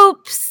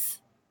poops.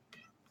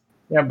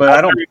 Yeah, but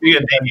I don't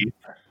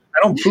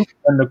poop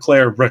and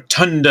declare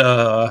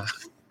rotunda.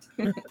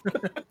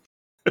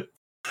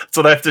 That's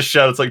what I have to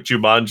shout. It's like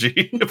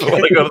Jumanji if I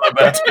want to go to the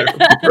bathroom.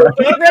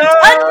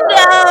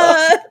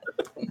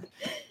 Rotunda!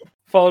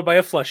 Followed by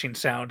a flushing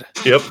sound.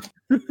 Yep.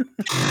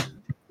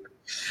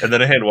 And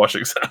then a hand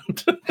washing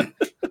sound.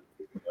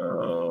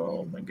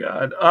 Oh my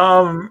god.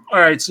 All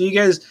right, so you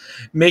guys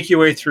make your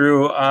way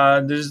through.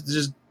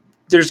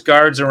 There's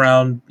guards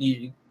around.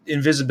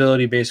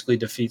 invisibility basically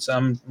defeats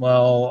them.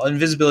 Well,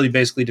 invisibility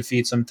basically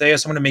defeats them.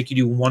 Theus, I'm going to make you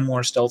do one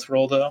more stealth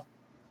roll, though.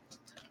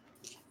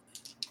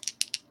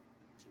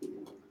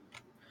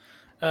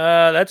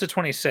 That's a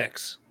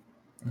 26.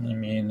 I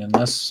mean,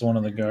 unless one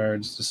of the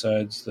guards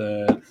decides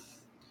that...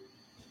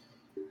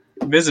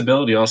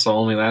 Invisibility also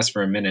only lasts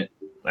for a minute.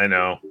 I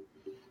know.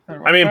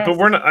 I mean, but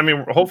we're not. I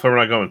mean, hopefully we're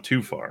not going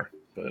too far.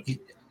 But That's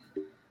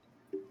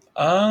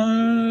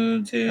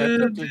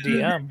up to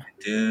DM.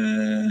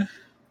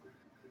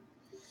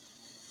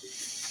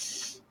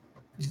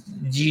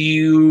 Do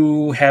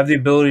you have the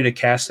ability to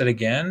cast it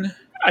again?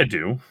 I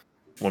do.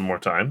 One more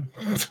time.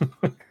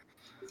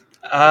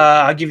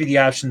 I'll give you the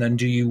option then.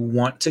 Do you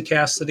want to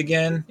cast it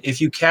again? If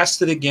you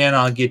cast it again,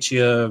 I'll get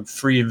you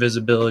free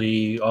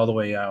invisibility all the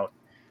way out,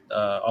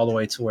 all the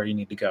way to where you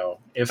need to go.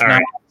 If All not,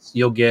 right.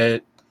 you'll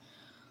get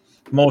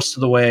most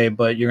of the way,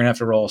 but you're going to have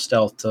to roll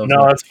stealth. To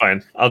No, that's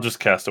fine. I'll just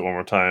cast it one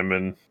more time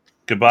and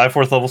goodbye,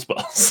 4th level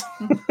spells.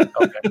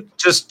 Okay.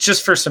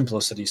 Just for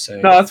simplicity's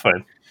sake. No, that's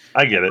fine.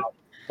 I get it.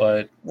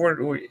 But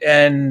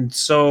and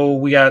so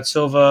we got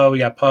Silva, we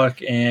got Puck,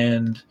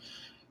 and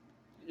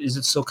is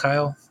it still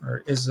Kyle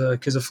or is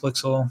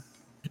Kizaflixel?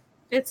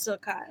 It's still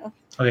Kyle.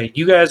 Okay,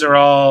 you guys are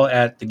all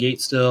at the gate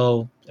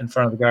still in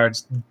front of the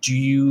guards. Do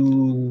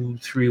you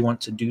three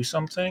want to do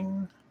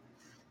something?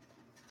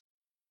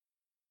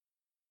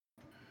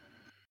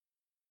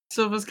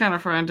 Silva's kind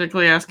of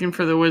frantically asking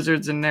for the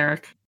wizards and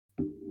Narek.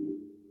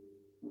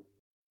 The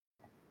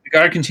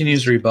guard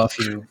continues to rebuff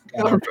you.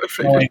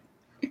 Knowing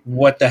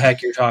what the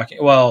heck you're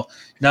talking. Well,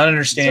 not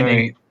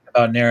understanding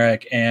about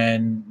Narek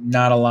and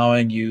not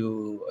allowing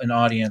you an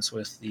audience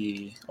with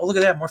the. Oh, look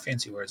at that! More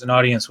fancy words. An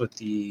audience with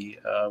the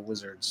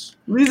wizards.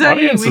 Lizai,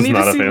 Audience we is need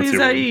not to a see fancy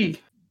word. Lizai.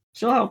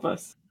 She'll help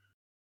us.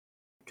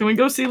 Can we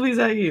go see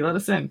Lizai? Let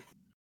us in.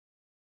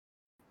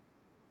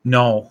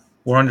 No,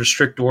 we're under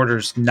strict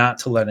orders not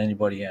to let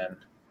anybody in.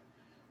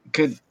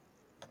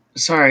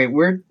 Sorry,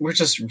 we're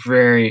just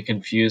very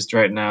confused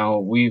right now.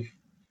 We're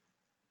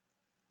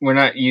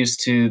not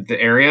used to the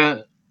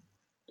area.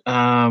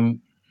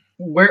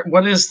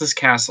 What is this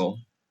castle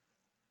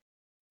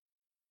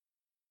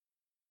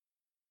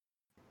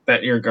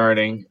that you're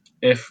guarding?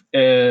 If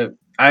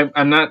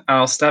I'm not,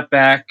 I'll step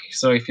back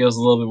so he feels a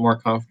little bit more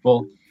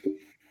comfortable.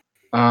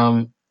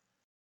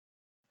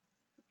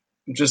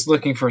 Just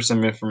looking for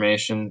some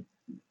information,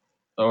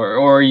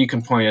 or you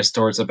can point us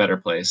towards a better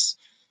place.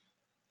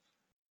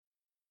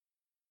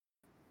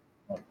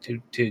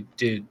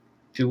 Did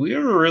we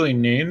ever really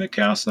name the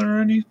castle or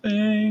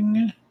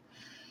anything?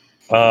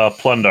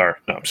 Plundar.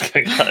 No, I'm just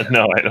kidding.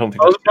 No, I don't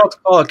think. I was about to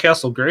call it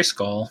Castle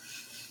Grayskull.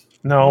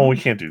 No, we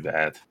can't do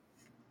that.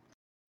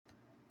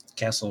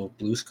 Castle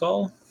Blue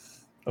Skull?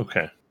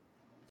 Okay.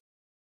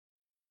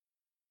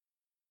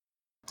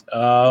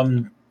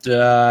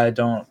 I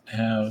don't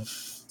have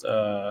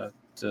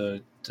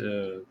the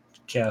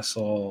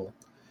castle.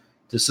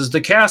 This is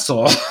the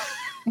castle.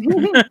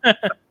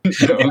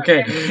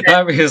 Okay,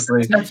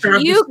 obviously.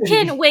 You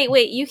can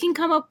wait. You can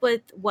come up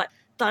with what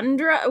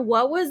Thundra?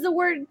 What was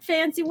the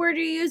fancy word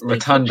you used? But you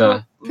can't come Rotunda.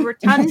 up-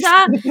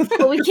 Rotunda.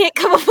 But we can't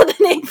come up with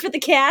a name for the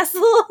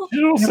castle.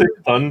 You don't say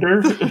thunder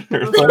or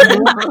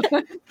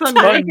thunder.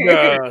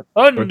 Thunder!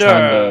 Thunder!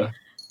 Rotunda.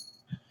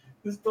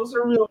 Those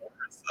are real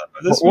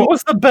words. What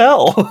was the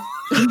bell?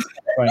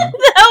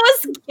 That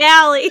was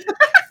Callie.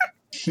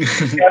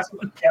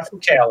 Castle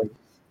Cali.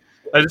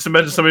 I just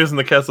imagine somebody was in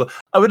the castle.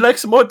 I would like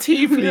some more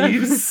tea,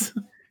 please.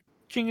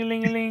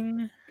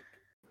 Ching-a-ling-a-ling.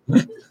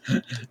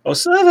 Oh,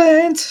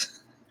 servant!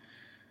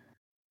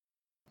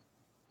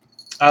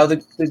 Oh,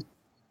 the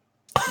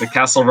The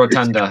Castle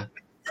Rotunda.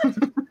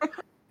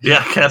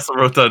 Yeah, Castle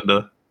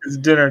Rotunda. it's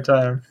dinner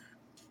time.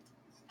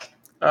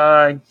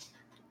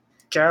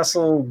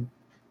 Castle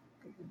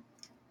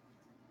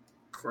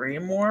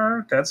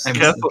Greymore? That's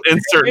Castle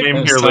insert name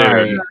I'm here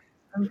sorry. later.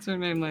 What's her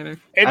name later?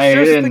 It's I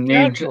just didn't the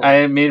mean. castle. I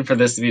didn't mean for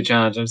this to be a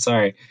challenge. I'm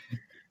sorry.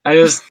 I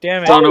just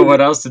Damn it. don't know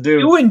what else to do.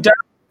 you and Doc,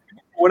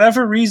 for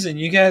whatever reason,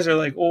 you guys are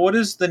like, well, what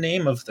is the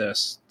name of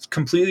this? It's a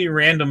completely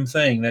random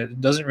thing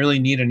that doesn't really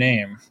need a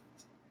name.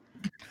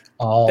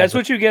 That's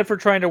what you get for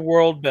trying to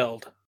world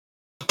build.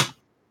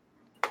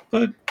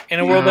 But In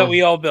a world that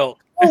we all built.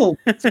 oh.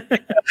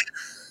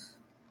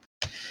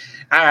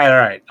 All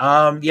right.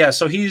 Yeah.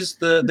 So he's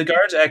the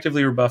guard's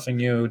actively rebuffing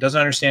you. Doesn't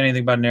understand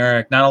anything about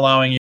Narek. Not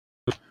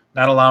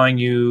allowing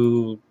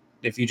you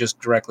if you just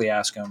directly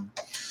ask him.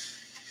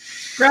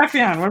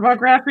 Graphion. What about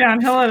Graphion?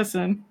 He'll let us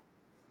in.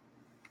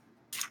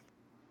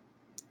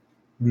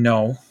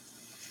 No.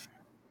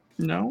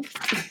 No.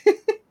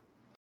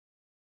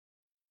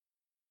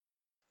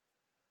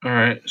 All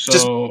right. So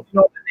Just-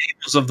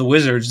 Names of the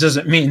wizards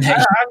doesn't mean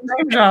that. I'm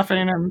name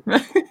dropping him.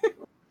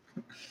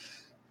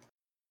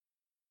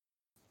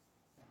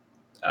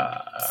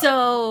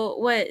 So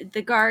what?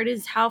 The guard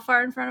is how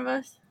far in front of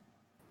us?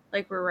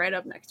 Like we're right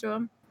up next to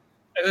him.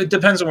 It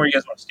depends on where you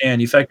guys want to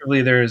stand.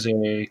 Effectively, there is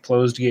a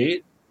closed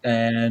gate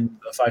and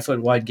a 5-foot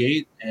wide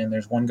gate, and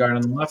there's one guard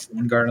on the left,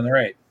 one guard on the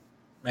right,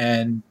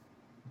 and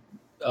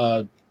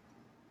 8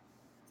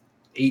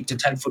 to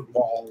 10 foot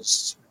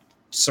walls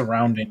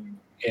surrounding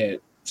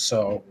it.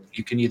 So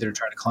you can either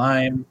try to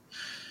climb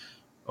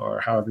or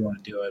however you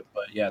want to do it.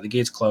 But yeah, the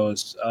gate's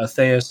closed.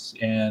 Theus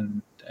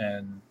and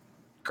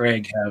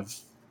Greg have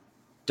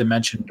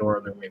dimension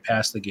door their way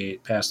past the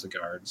gate, past the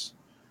guards.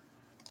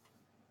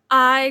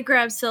 I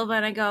grab Silva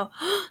and I go,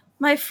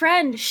 my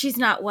friend, she's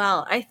not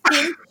well. I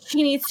think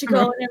she needs to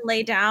go in and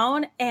lay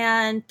down,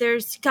 and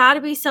there's got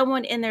to be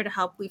someone in there to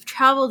help. We've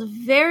traveled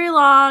very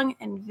long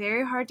and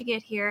very hard to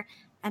get here,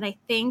 and I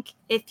think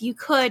if you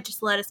could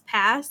just let us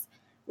pass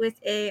with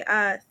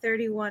a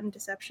 31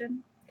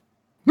 deception.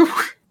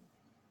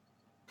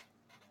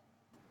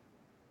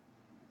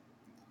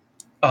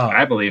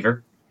 I believe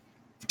her.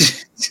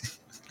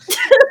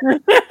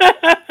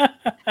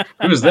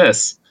 Who's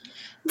this?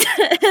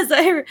 As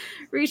I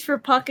reach for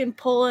Puck and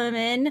pull him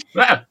in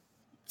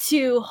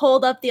to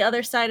hold up the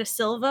other side of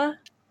Silva.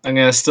 I'm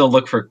gonna still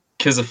look for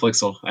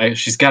Kizaflixel.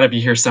 She's got to be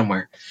here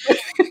somewhere.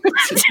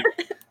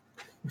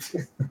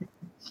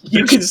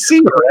 You can see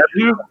her, have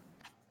you?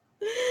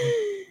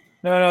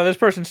 No, this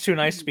person's too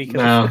nice to be.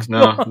 No,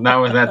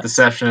 not with that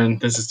deception.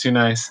 This is too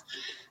nice.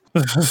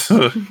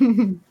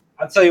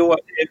 I'll tell you what,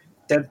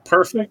 that's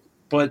perfect,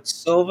 but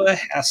Silva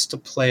has to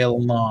play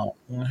along.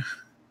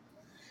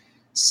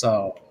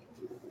 So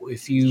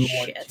if you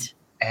want to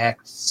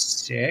act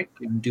sick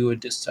and do a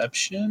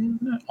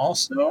deception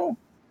also,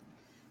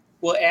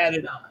 we'll add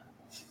it on.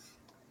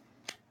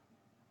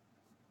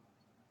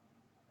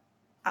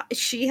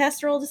 She has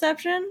to roll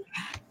deception?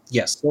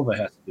 Yes, Silva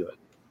has to do it.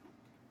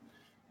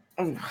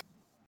 Oh.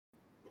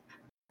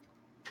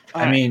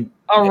 I mean,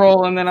 I'll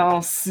roll and then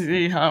I'll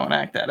see how I want to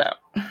act that out.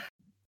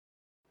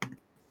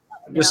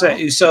 Just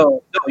say,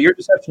 so no, your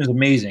deception is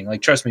amazing.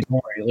 Like, trust me,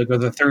 Maury. Like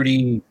with the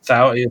 30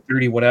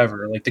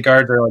 whatever, like the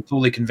guards are like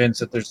totally convinced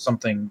that there's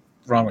something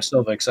wrong with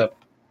Silva,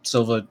 except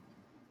Silva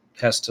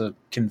has to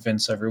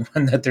convince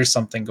everyone that there's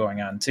something going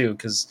on too,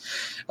 because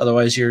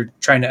otherwise you're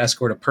trying to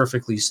escort a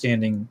perfectly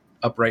standing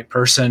upright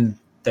person.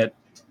 That,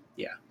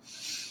 yeah.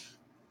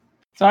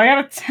 So I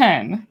got a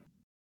 10.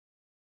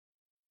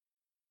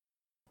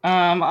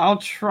 I'll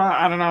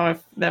try. I don't know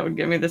if that would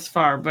get me this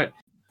far, but.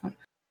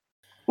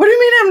 What do you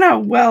mean I'm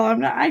not well? I'm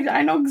not.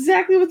 I know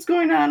exactly what's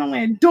going on. Only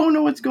I don't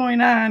know what's going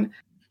on.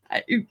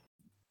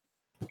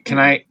 Can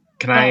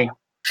I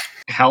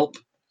help?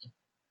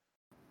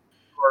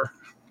 Sure.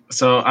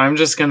 So I'm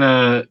just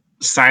gonna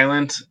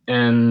silent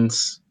and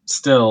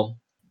still,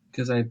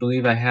 because I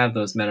believe I have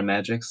those meta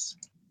magics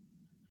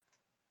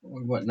or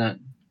whatnot.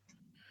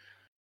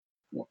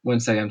 1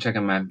 second, I'm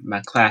checking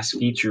my class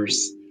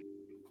features.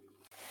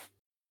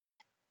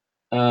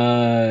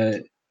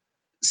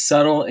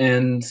 Subtle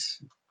and.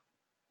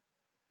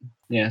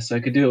 Yeah, so I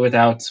could do it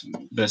without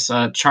this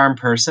charm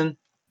person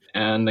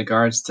and the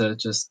guards to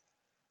just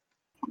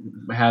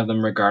have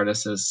them regard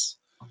us as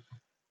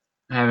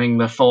having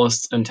the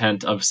fullest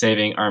intent of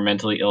saving our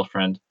mentally ill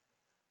friend.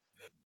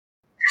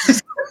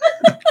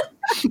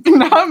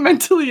 Not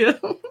mentally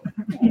ill.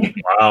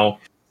 Wow.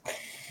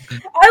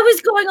 I was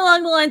going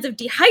along the lines of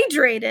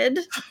dehydrated.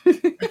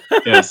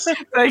 Yes.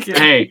 Thank you.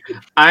 Hey,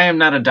 I am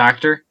not a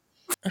doctor.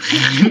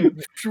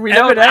 We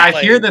know that. I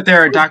hear that there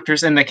are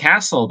doctors in the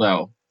castle,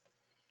 though.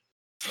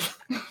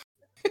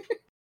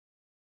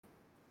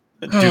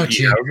 Oh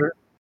dear.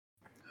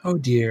 Oh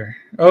dear.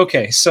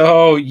 Okay,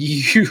 so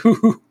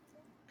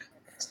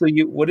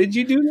what did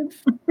you do?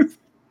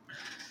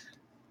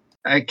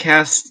 I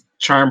cast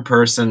charm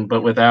person,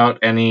 but without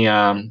any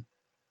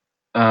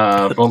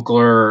vocal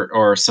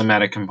or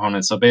somatic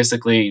components. So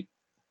basically,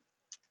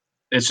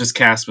 it's just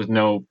cast with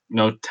no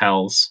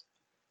tells.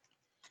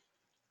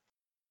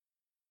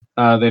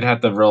 They'd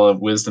have to roll a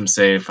wisdom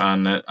save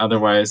on it.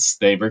 Otherwise,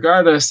 they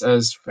regard us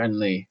as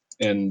friendly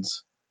and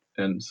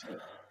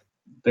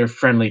they're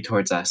friendly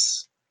towards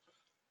us.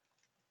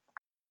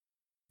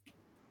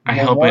 I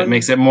hope it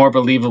makes it more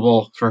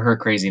believable for her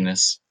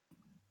craziness.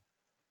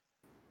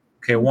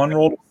 Okay, one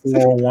rolled a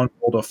 4, one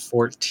rolled a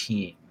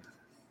 14.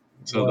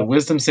 So the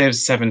wisdom save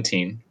is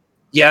 17.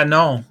 Yeah,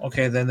 no.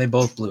 Okay, then they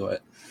both blew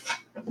it.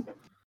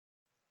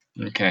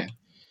 Okay.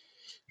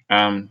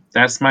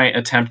 That's my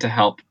attempt to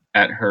help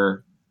at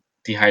her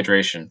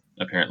dehydration,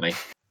 apparently.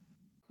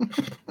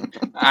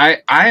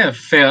 I have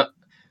failed.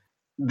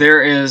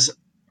 There is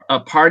a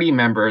party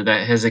member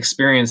that has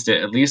experienced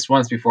it at least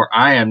once before.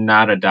 I am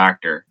not a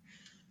doctor.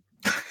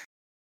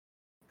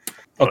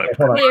 Okay,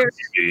 hold on.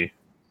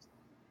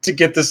 To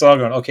get this all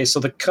going. Okay, so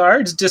the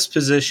card's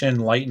disposition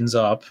lightens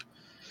up.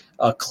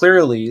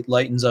 Clearly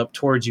lightens up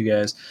towards you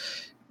guys.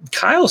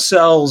 Kyle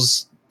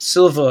sells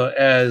Silva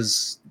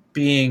as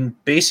being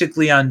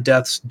basically on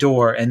death's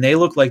door, and they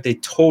look like they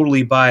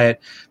totally buy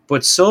it.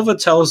 But Silva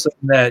tells them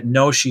that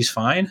no, she's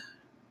fine.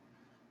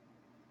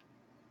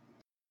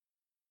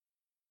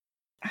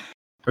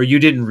 Or you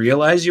didn't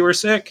realize you were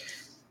sick?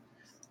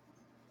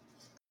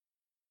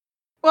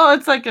 Well,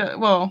 it's like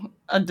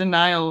a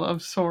denial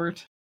of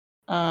sort.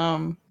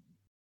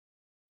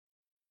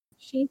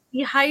 She's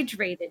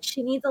dehydrated.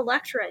 She needs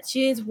electrolytes.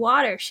 She needs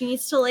water. She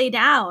needs to lay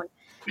down.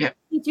 Yeah.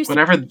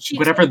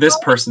 Whatever this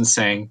person's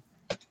saying.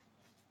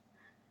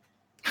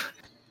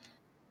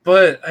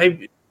 but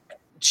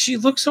she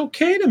looks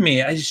okay to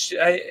me.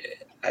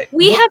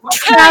 We have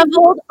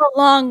traveled a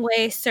long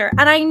way, sir,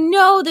 and I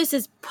know this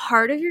is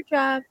part of your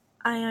job.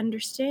 I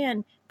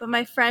understand, but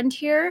my friend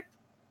here,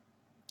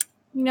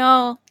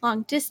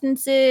 long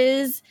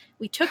distances.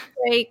 We took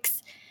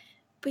breaks,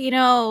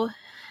 but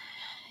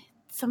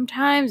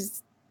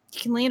sometimes you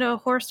can lead a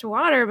horse to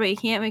water, but you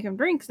can't make him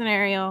drink.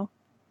 Scenario.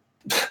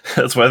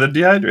 That's why they're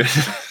dehydrated.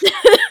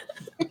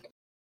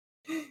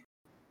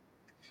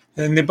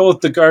 And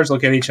the guards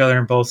look at each other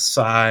and both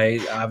sigh,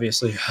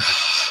 obviously.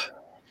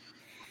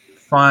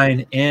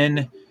 Fine.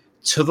 In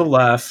to the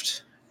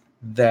left.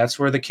 That's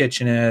where the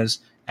kitchen is.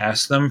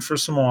 Ask them for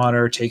some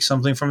water. Take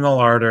something from the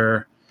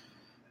larder.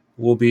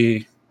 We'll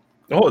be...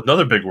 Oh,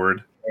 another big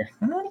word.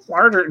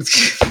 Larder.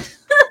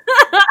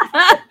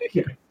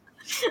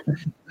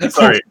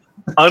 Sorry.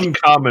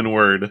 Uncommon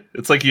word.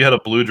 It's like you had a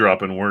blue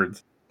drop in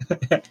words.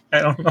 I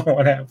don't know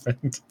what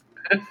happened.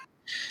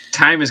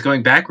 Time is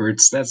going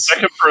backwards. That's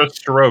Second for a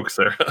stroke,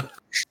 Sarah.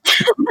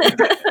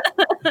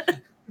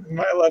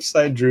 My left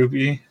side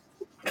droopy.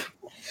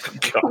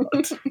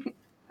 God.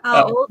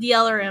 We'll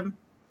yell at him.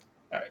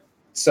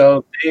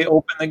 So they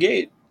open the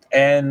gate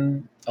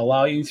and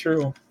allow you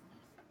through.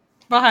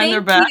 Behind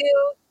their back.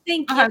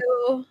 Thank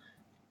you.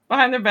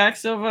 Behind their back,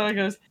 Silva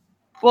goes,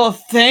 "Well,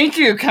 thank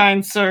you,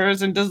 kind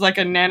sirs," and does like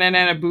a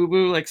nana boo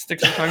boo, like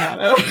sticks her tongue out.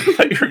 I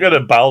thought you were gonna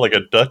bow like a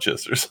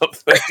duchess or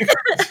something.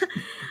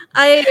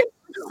 I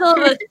still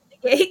have the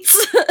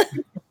gates.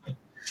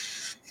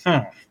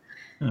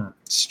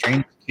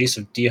 Strange case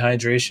of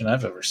dehydration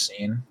I've ever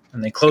seen.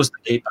 And they close the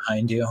gate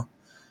behind you. All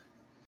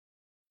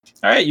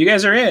right, you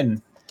guys are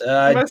in.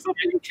 Am I still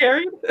getting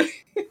carried?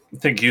 I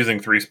think using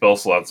 3 spell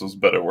slots was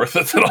better worth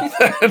it than all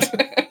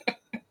that.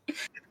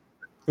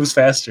 Who's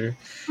faster?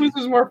 This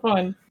was more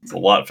fun. It's a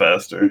lot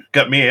faster.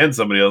 Got me and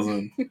somebody else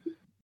in.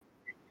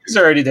 Who's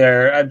already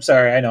there? I'm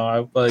sorry, I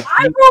know. But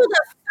I rolled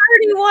a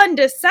 31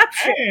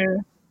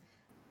 deception.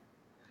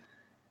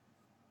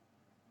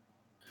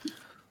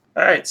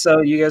 All right, so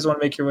you guys want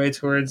to make your way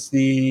towards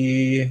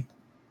the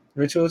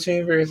ritual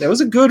chamber? That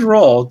was a good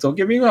roll. Don't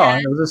get me wrong.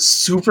 It was a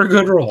super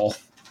good roll.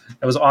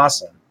 That was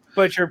awesome.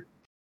 But your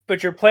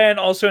plan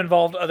also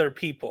involved other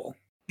people.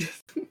 My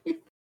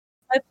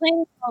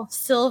plan involved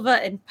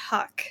Silva and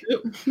Puck.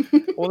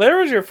 Well, there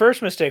was your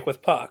first mistake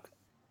with Puck.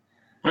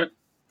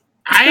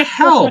 I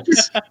helped.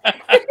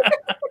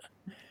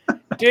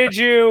 Did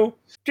you?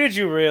 Did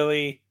you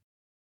really?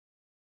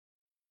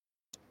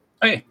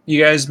 Okay,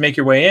 you guys make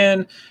your way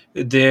in.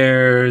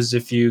 There's,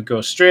 if you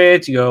go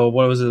straight, you go,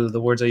 what was it,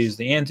 the words I used?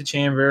 The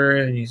antechamber,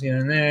 and you see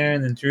in there,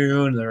 and then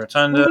through, and the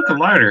rotunda. Look, a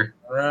larder.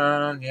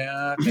 Around,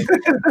 yeah. You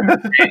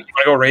want to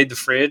go raid the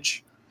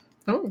fridge?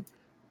 Oh.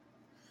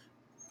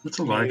 What's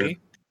a larder? Maybe.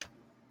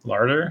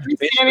 Larder? Do you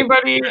see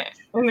anybody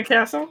in the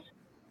castle?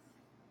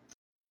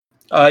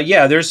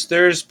 Yeah,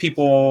 there's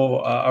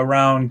people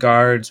around,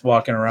 guards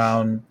walking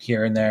around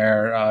here and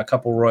there, a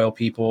couple royal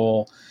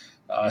people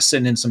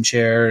sitting in some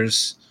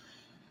chairs,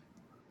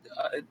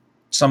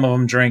 some of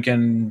them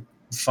drinking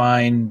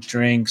fine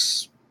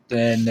drinks.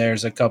 Then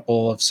there's a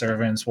couple of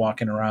servants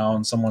walking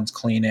around, someone's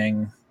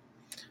cleaning.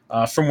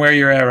 From where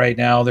you're at right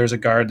now, there's a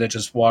guard that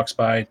just walks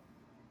by,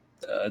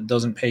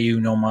 doesn't pay you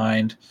no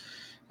mind,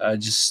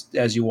 just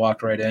as you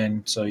walked right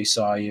in, so he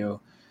saw you.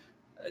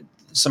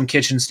 Some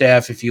kitchen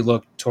staff, if you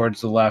look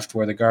towards the left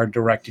where the guard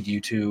directed you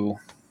to.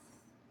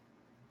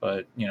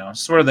 But,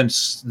 sort of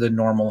the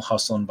normal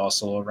hustle and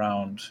bustle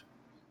around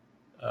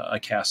a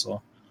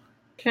castle.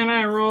 Can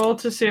I roll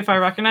to see if I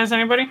recognize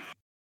anybody?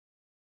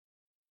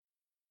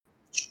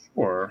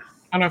 Sure.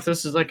 I don't know if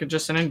this is like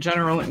just in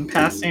general in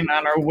passing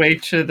on our way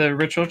to the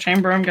ritual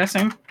chamber, I'm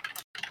guessing.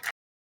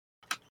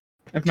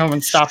 If no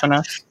one's stopping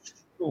us.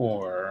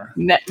 Sure.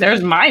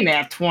 There's my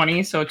nat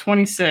 20, so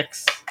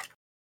 26.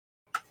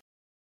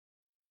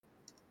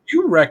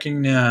 You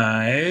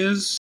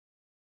recognize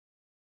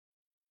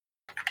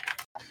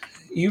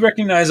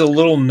a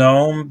little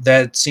gnome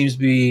that seems to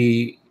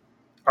be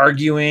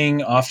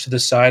arguing off to the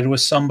side with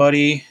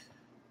somebody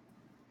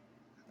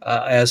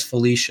as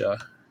Felicia.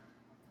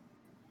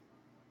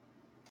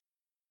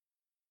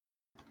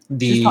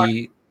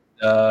 The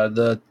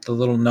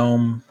little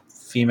gnome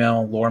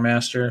female lore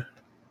master.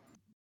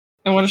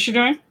 And what is she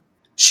doing?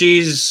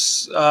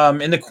 She's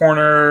in the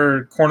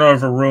corner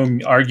of a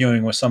room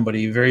arguing with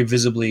somebody, very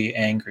visibly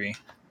angry.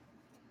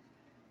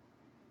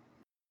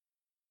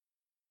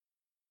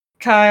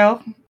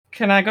 Kyle,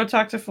 can I go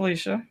talk to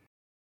Felicia?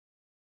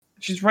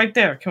 She's right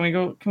there. Can we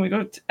go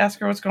ask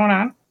her what's going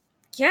on?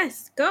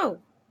 Yes, go.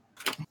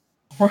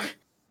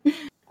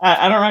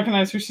 I don't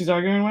recognize who she's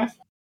arguing with.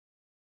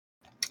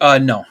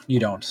 No, you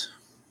don't.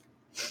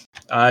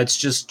 It's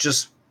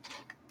just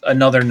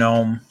another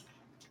gnome.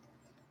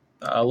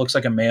 Looks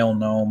like a male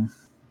gnome,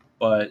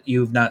 but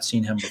you've not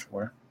seen him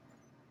before.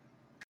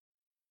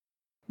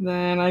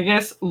 Then I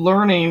guess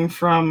learning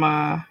from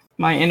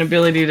my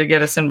inability to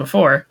get us in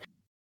before,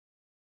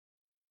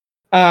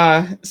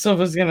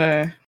 Silva's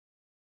gonna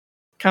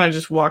kind of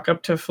just walk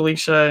up to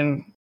Felicia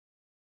and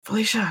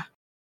Felicia.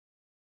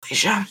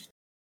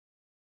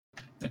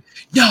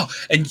 No,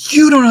 and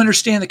you don't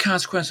understand the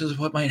consequences of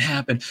what might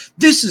happen.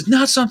 This is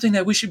not something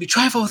that we should be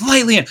trifling with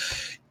lightly. And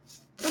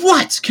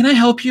what? Can I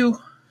help you?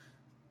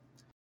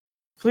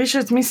 Felicia,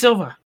 it's me,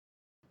 Silva.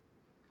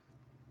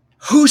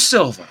 Who's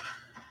Silva?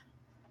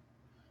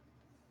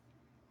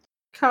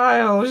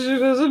 Kyle, she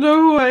doesn't know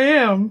who I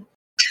am.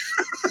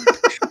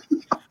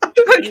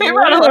 I came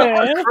out of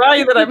a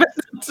cry that I meant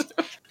to.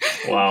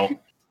 Wow.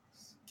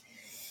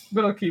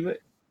 But I'll keep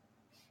it.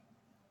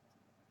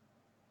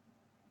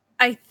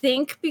 I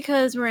think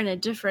because we're in a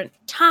different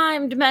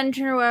time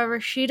dimension or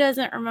whatever, she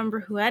doesn't remember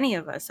who any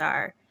of us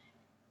are.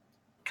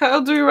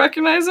 Kyle, do you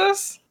recognize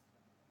us?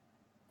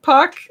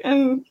 Puck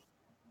and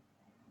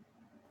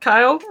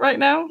Kyle right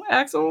now?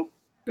 Axel?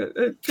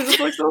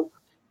 Pixel?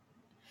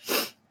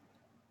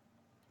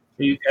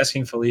 Are you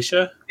asking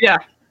Felicia? Yeah.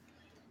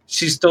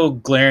 She's still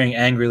glaring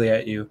angrily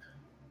at you.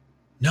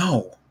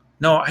 No,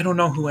 I don't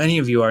know who any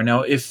of you are.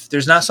 Now, if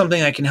there's not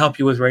something I can help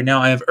you with right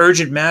now, I have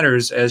urgent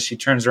matters. As she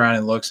turns around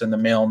and looks, and the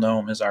male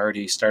gnome has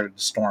already started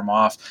to storm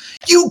off.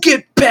 You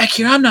get back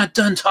here. I'm not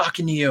done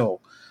talking to you.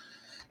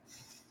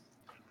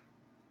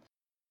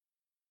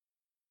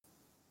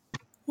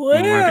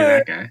 Might be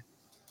that guy.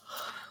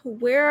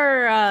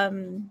 Where are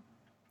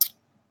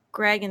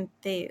Greg and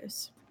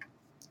Theus?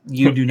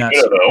 You do not.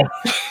 I don't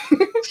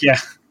know. Yeah,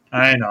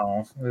 I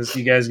know.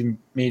 You guys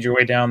made your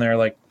way down there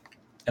like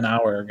an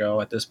hour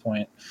ago at this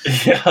point.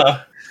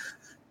 Yeah.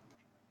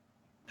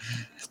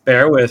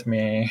 Bear with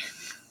me.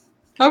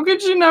 How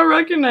could you not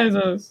recognize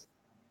us?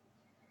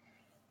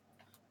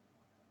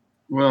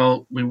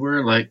 Well, we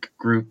were like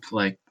group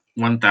like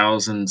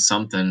 1,000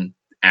 something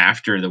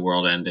after the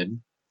world ended.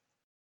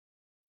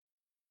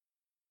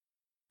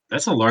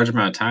 That's a large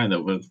amount of time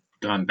that we've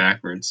gone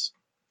backwards.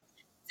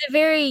 It's a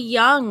very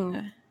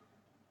young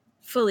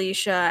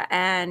Felicia,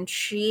 and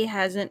she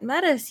hasn't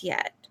met us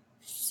yet.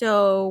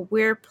 So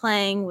we're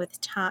playing with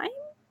time?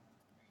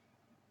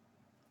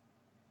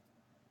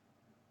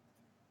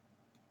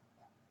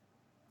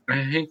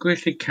 I think we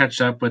should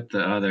catch up with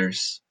the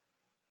others.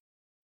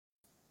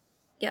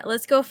 Yeah,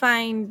 let's go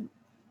find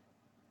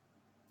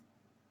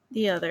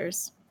the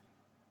others.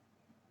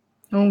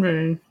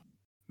 Okay.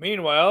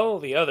 Meanwhile,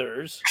 the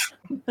others.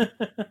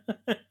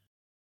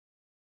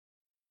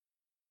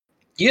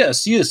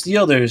 Yes, the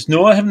others.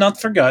 No, I have not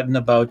forgotten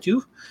about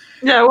you.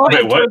 Yeah, well,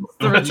 Wait, what?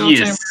 the ritual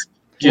chamber.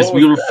 Yes, What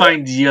we was will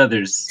find the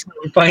others.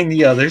 Find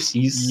the others.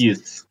 Yes.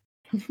 Yes.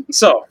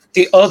 So,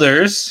 the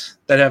others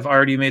that have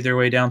already made their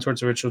way down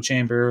towards the ritual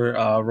chamber,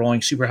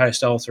 rolling super high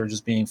stealth or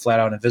just being flat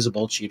out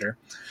invisible, cheater.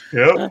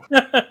 Yep.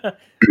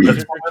 Those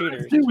are for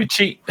cheaters. We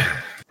cheat.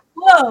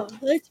 Whoa,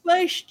 that's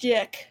my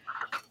shtick.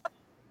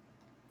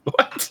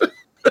 What?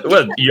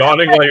 What?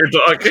 Yawning while you're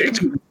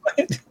talking?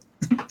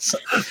 So,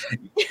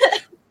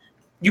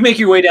 you make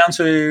your way down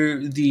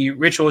to the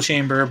ritual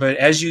chamber, but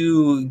as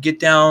you get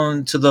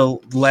down to the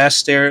last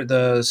stair,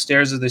 the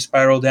stairs as they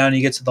spiral down,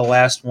 you get to the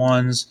last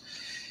ones,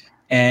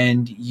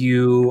 and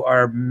you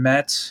are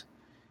met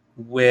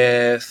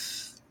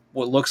with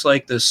what looks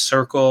like the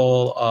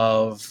circle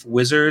of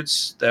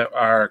wizards that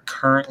are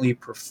currently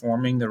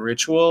performing the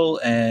ritual.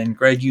 And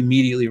Greg, you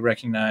immediately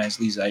recognize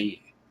Lizai.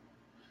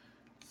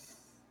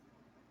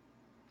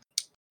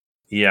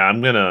 Yeah,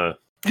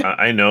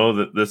 I know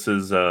that this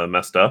is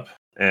messed up,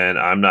 and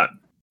I'm not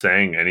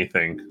saying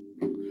anything.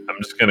 I'm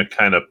just gonna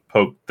kind of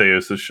poke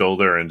Theos'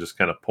 shoulder and just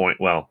kind of point.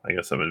 Well, I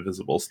guess I'm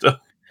invisible still.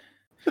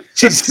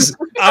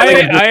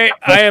 I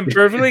am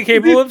perfectly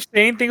capable of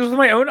seeing things with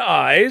my own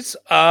eyes.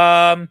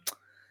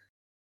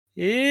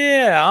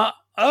 Yeah.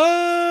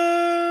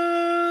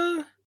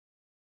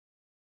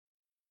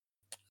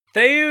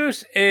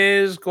 Theus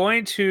is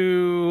going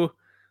to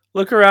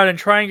look around and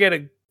try and get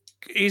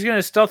he's going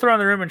to stealth around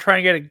the room and try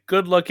and get a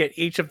good look at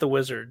each of the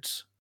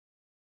wizards.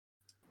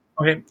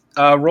 Okay,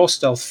 roll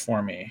stealth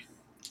for me.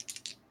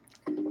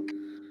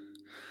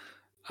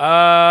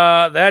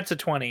 That's a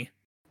 20.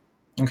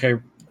 Okay.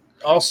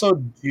 Also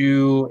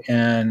do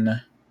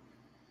I'm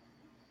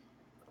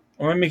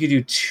going to make you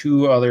do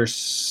two other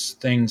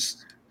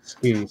things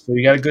too. So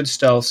you got a good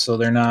stealth, so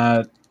they're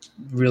not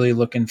really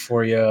looking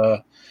for you.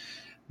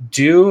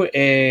 Do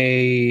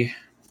a...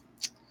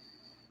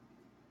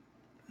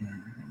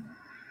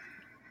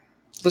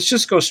 Let's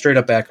just go straight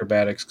up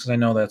acrobatics, because I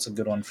know that's a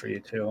good one for you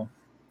too.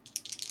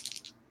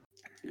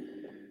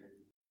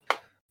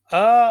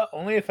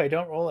 Only if I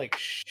don't roll like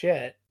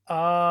shit. If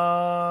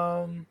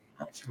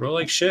you roll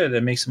like shit,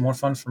 it makes it more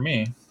fun for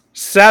me.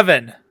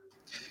 7.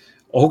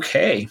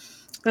 Okay.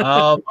 Do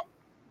I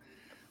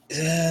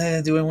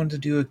want to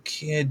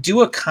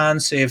do a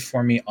con save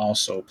for me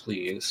also,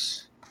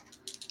 please?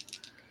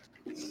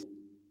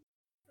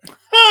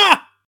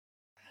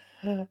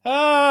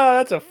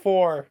 That's a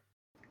 4.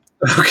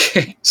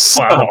 Okay.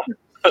 So, Wow.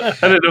 I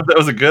didn't know if that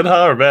was a good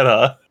or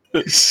bad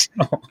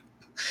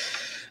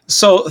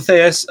so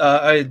Theus,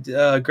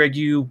 Greg,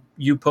 you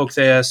poke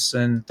Theus,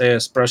 and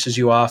Theus brushes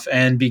you off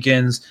and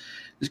begins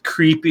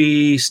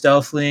creepy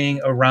stealthing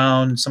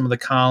around some of the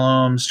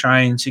columns,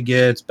 trying to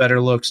get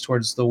better looks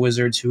towards the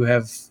wizards who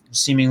have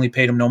seemingly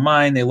paid them no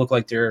mind. They look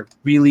like they're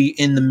really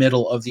in the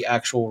middle of the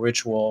actual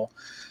ritual.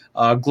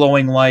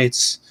 Glowing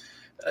lights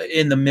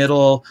in the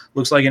middle,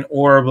 looks like an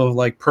orb of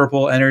like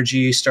purple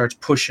energy starts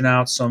pushing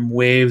out some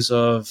waves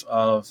of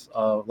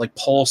like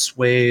pulse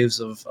waves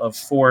of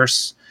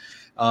force.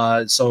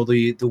 So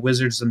the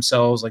wizards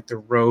themselves, like their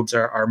robes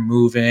are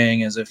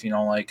moving as if,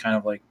 like kind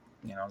of like,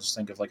 just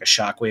think of like a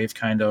shockwave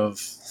kind of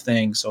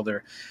thing. So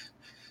they're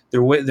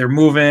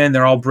moving,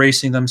 they're all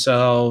bracing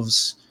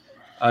themselves,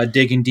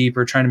 digging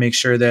deeper, trying to make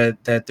sure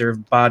that their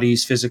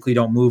bodies physically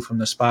don't move from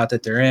the spot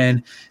that they're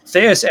in.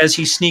 Theus, as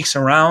he sneaks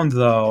around,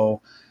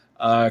 though,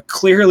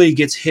 clearly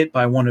gets hit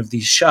by one of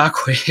these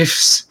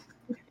shockwaves.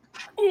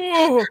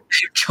 Ooh. It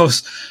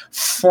goes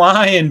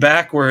flying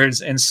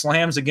backwards and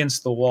slams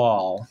against the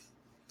wall.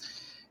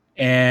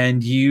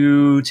 And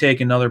you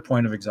take another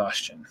point of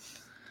exhaustion.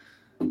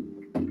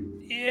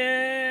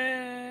 Yay!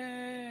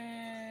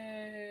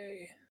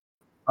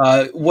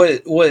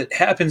 What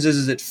happens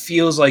is it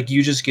feels like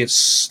you just get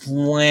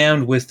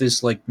slammed with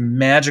this like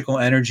magical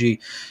energy.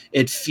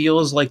 It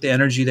feels like the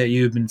energy that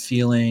you've been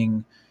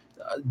feeling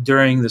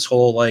during this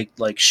whole like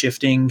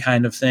shifting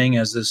kind of thing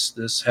as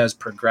this has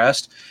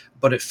progressed,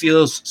 but it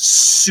feels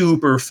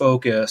super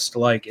focused.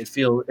 Like it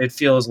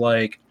feels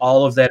like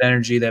all of that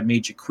energy that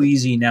made you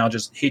queasy now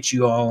just hit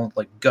you all,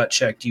 like gut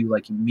checked you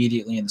like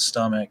immediately in the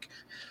stomach,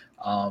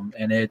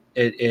 and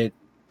it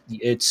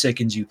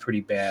sickens you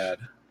pretty bad.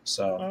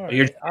 So All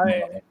you're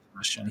right.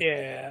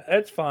 Yeah,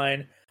 that's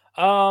fine.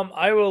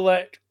 I will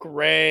let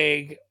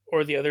Greg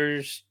or the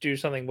others do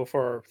something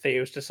before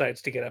Theos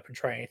decides to get up and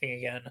try anything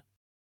again.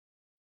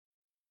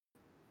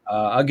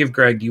 I'll give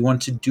Greg. Do you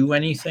want to do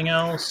anything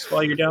else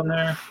while you're down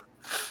there?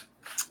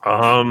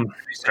 I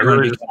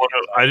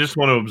just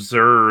want to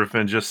observe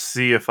and just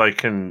see if I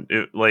can.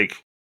 I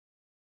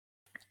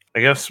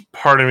guess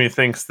part of me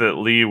thinks that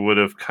Lee would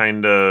have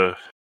kind of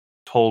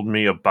told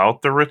me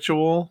about the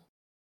ritual.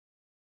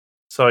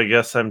 So I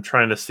guess I'm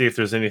trying to see if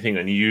there's anything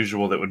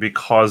unusual that would be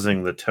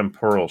causing the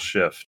temporal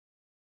shift.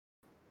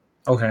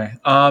 Okay.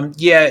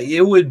 Yeah,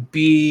 it would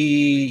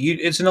be.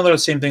 It's another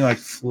same thing like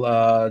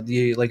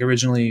the like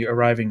originally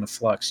arriving to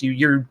Flux.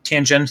 You're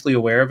tangentially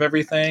aware of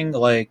everything,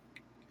 like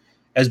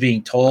as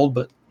being told,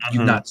 but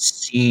you've not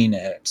seen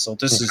it. So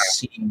this is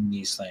seeing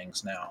these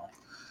things now.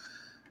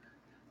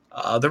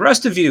 The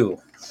rest of you,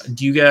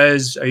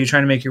 are you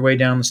trying to make your way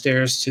down the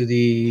stairs to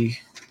the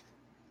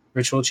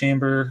ritual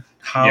chamber?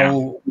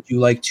 How would you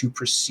like to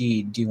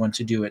proceed? Do you want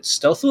to do it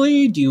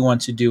stealthily? Do you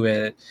want to do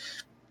it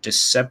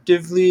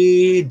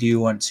deceptively? Do you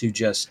want to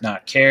just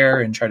not care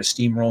and try to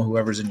steamroll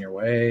whoever's in your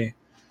way?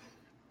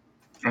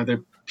 Are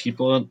there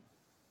people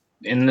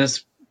in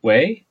this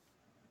way?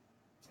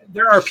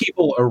 There are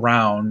people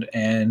around,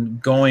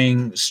 and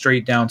going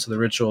straight down to the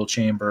ritual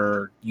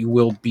chamber, you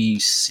will be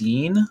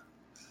seen.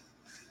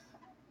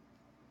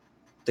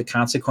 The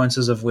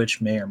consequences of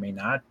which may or may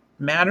not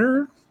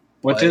matter.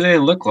 What do they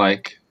look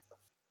like,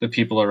 the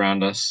people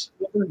around us?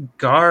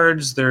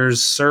 Guards,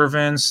 there's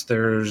servants,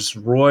 there's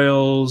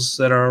royals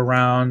that are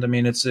around. I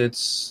mean,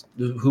 it's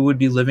who would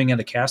be living at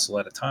a castle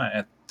at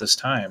this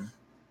time?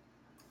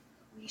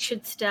 We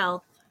should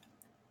stealth.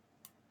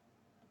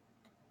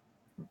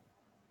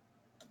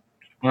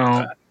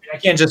 Well, I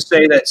can't just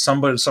say that some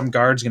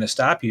guard's going to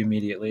stop you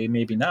immediately.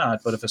 Maybe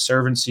not, but if a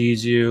servant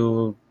sees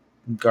you,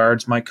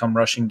 guards might come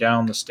rushing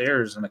down the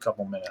stairs in a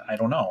couple minutes. I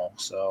don't know.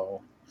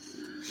 So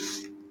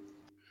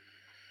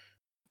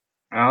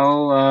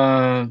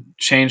I'll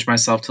change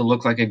myself to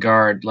look like a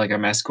guard, like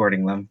I'm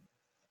escorting them.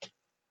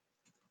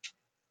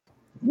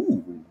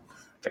 Ooh,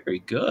 very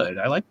good.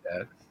 I like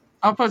that.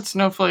 I'll put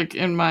Snowflake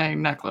in my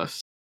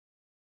necklace.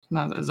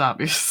 Not as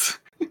obvious.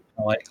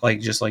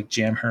 Like just like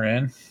jam her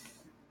in.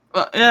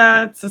 Well,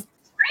 yeah, it's just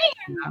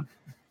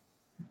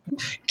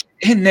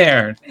In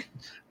there.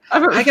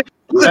 I get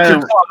your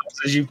claws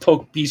as you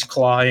poke Beast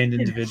Claw in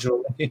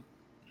individually.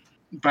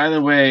 By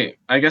the way,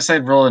 I guess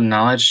I'd roll a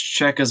knowledge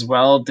check as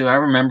well. Do I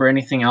remember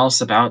anything else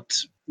about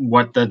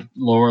what the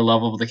lower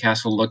level of the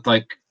castle looked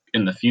like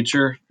in the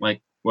future? Like,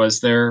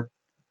 was there...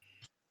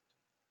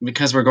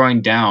 Because we're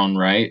going down,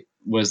 right?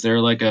 Was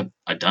there like a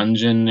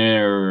dungeon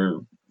or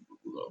a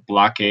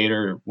blockade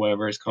or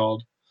whatever it's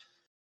called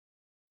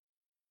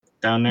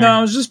down there? No,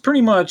 it was just pretty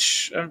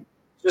much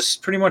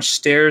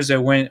stairs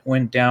that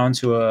went down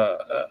to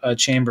a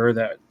chamber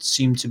that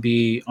seemed to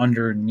be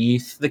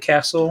underneath the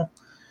castle,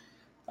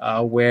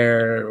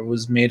 where it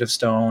was made of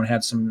stone,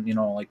 had some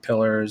like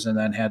pillars, and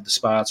then had the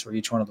spots where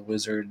each one of the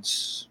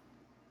wizards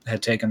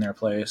had taken their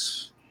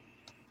place.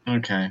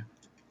 Okay.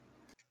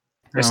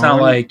 It's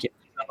not like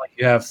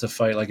you have to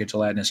fight like a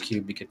gelatinous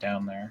cube to get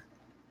down there.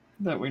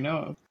 that we know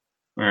of.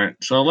 All right,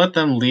 so I'll let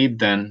them lead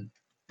then.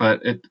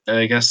 But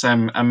I guess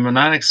I'm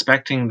not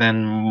expecting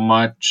then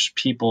much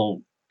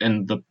people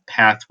in the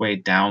pathway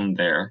down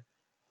there.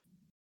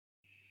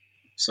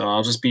 So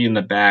I'll just be in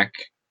the back,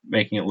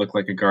 making it look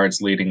like a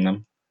guard's leading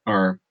them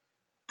or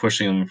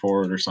pushing them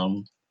forward or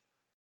something.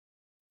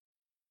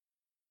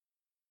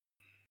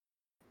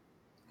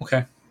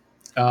 Okay.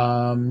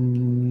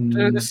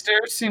 Do the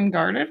stairs seem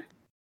guarded?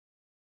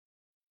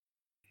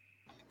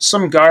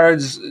 some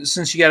guards,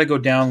 since you got to go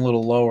down a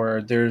little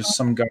lower, there's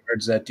some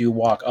guards that do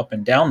walk up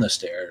and down the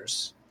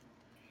stairs.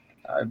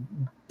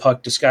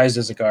 Puck disguised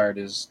as a guard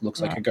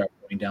looks like a guard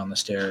going down the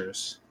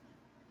stairs.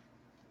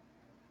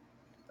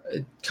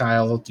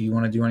 Kyle, do you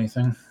want to do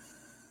anything?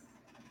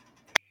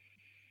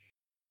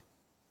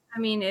 I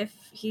mean, if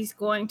he's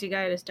going to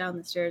guide us down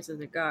the stairs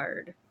as a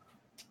guard.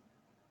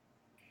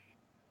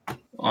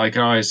 Well, I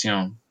can always,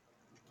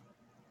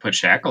 put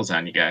shackles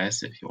on you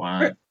guys if you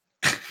want.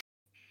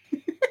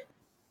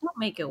 Don't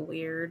make it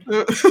weird.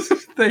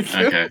 Thank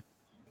you. Okay.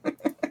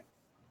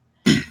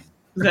 Is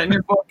that in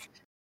your book?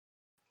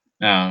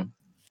 I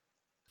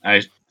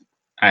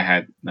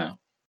had no.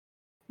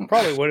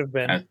 Probably would have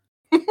been.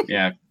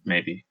 Yeah,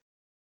 maybe.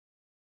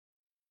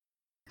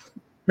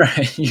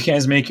 Right. You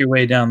guys make your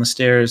way down the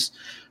stairs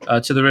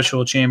to the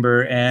ritual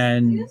chamber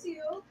and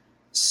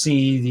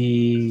see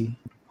the.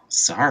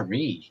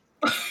 Sorry.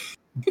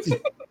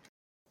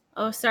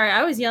 Oh, sorry.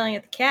 I was yelling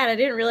at the cat. I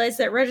didn't realize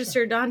that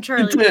registered on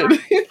Charlie.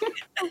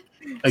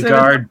 A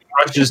guard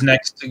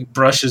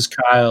brushes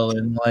Kyle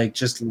and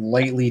just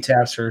lightly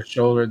taps her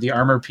shoulder. The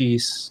armor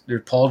piece,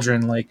 your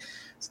pauldron,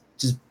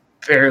 just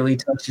barely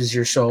touches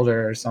your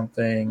shoulder or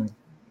something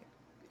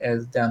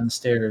as down the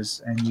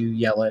stairs, and you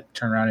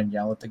turn around and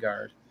yell at the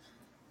guard.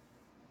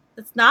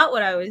 That's not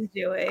what I was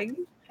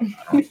doing.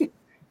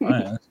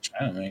 Well,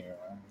 trying to make it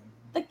wrong.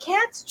 The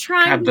cat's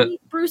trying to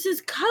eat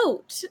Bruce's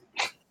coat.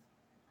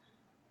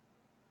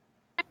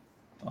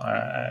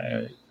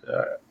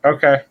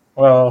 Okay,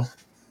 well,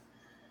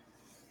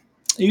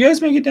 you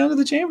guys make it down to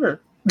the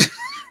chamber.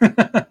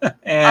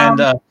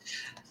 And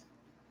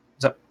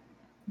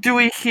do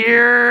we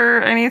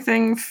hear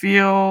anything,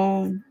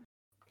 feel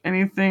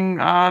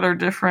anything odd or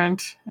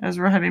different as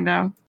we're heading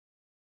down?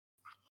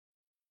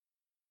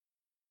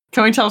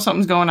 Can we tell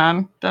something's going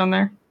on down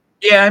there?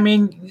 Yeah, I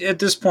mean, at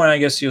this point, I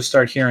guess you'll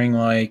start hearing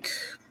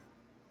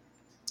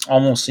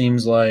almost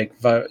seems like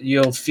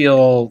you'll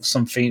feel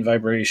some faint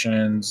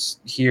vibrations,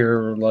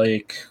 hear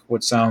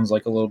what sounds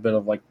like a little bit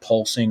of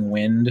pulsing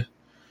wind,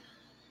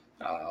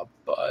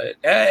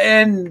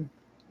 and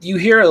you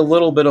hear a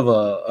little bit of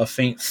a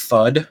faint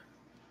thud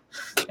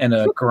and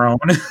a groan,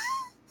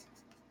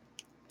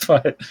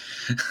 but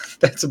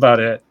that's about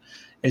it.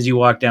 As you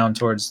walk down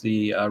towards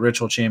the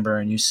ritual chamber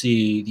and you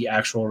see the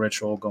actual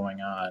ritual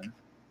going on.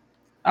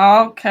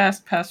 I'll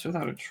cast Pass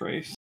Without a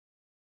Trace.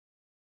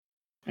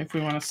 If we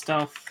want to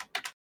stealth.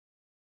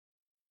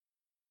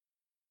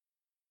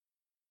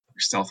 We're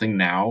stealthing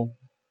now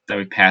that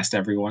we passed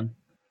everyone.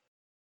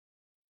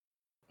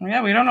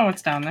 Yeah, we don't know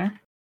what's down there.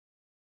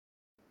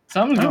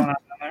 Something's going on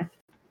down there.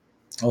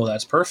 Oh,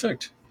 that's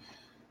perfect.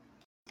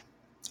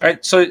 All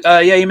right, so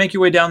you make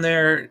your way down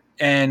there,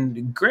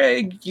 and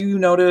Greg, you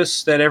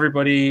notice that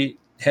everybody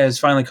has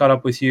finally caught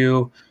up with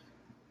you,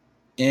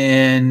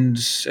 and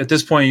at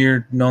this point,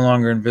 you're no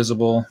longer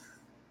invisible.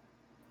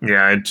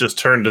 Yeah, I just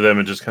turned to them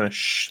and just kind of,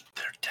 shh,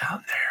 they're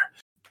down there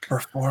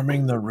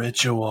performing the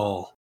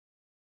ritual.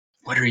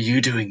 What are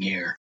you doing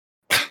here?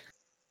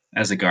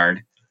 As a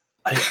guard.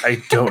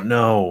 I don't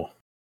know.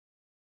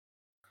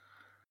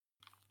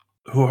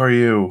 Who are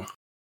you?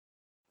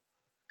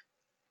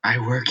 I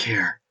work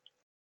here.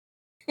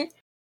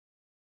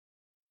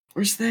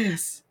 Where's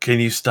this?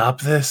 Can you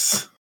stop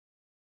this?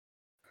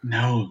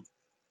 No.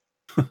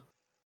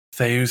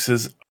 Theus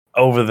is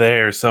over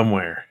there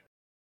somewhere.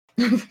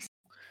 All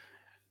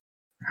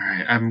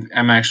right,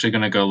 I'm actually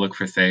gonna go look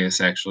for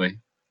Theus. Actually,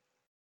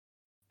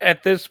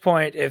 At this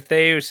point, if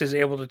Theus is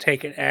able to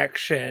take an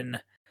action,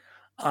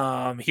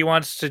 he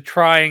wants to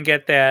try and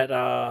get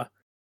that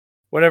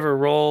whatever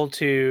roll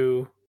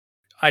to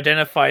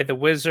identify the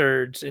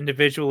wizards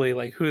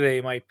individually, who they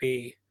might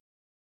be.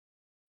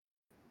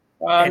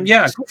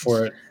 Yeah, go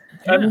for it.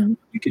 Yeah.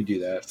 You could do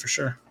that for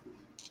sure.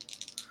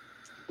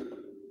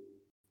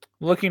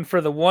 Looking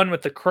for the one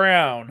with the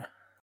crown.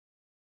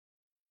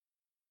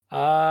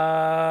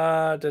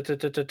 That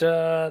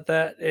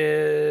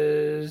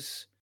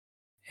is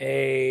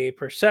a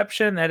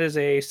perception. That is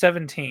a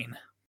 17.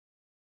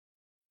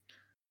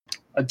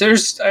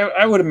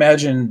 I would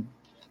imagine.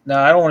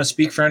 Now, I don't want to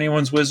speak for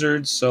anyone's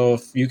wizards, so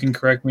if you can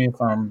correct me if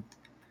I'm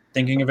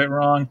thinking of it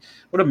wrong.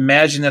 I would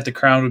imagine that the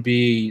crown would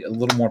be a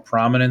little more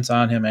prominent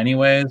on him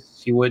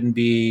anyways. He wouldn't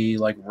be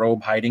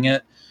robe hiding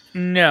it.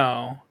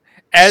 No.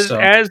 As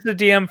the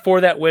DM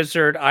for that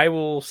wizard, I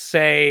will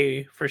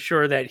say for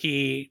sure that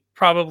he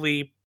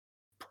probably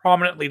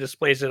prominently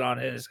displays it on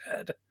his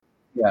head.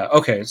 Yeah,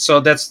 okay. So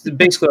that's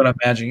basically what I'm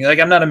imagining.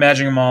 I'm not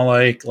imagining them all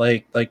like a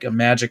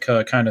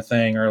Magicka kind of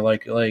thing, or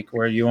like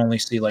where you only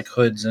see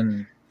hoods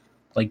and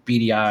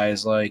beady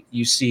eyes.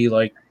 You see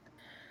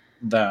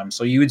them.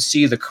 So you would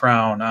see the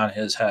crown on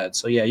his head.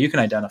 So yeah, you can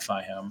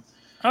identify him.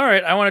 All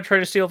right, I want to try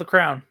to steal the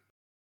crown.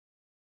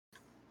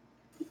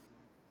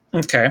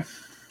 Okay.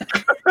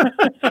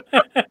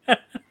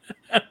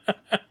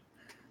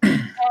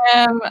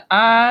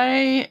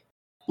 I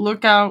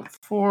look out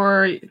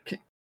for.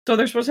 So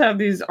they're supposed to have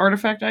these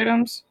artifact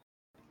items.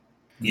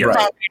 Yeah. Right.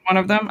 Probably one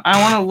of them. I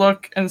want to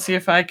look and see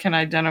if I can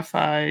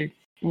identify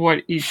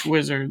what each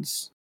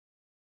wizard's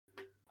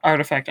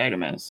artifact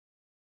item is.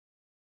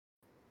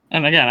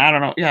 And again, I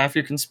don't know. Yeah, if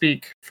you can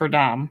speak for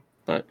Dom,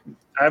 but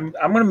I'm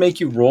gonna make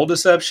you roll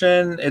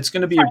deception. It's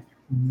gonna be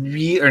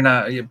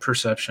your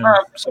perception.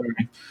 Sorry.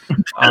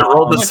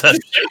 Roll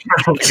deception.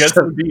 I guess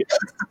it'd be-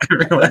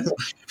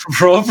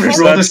 roll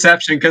Roll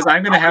deception, because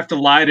I'm gonna have to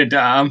lie to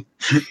Dom.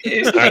 All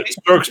right,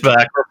 Stroke's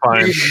back. We're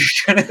fine.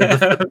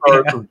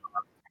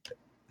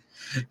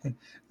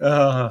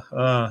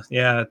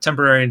 Yeah,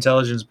 temporary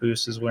intelligence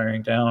boost is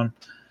wearing down.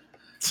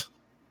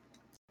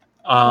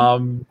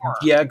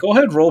 Yeah, go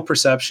ahead, roll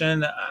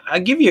perception. I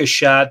give you a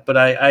shot, but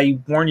I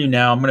warn you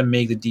now, I'm gonna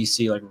make the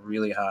DC like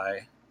really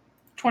high.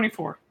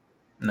 24.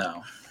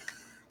 No,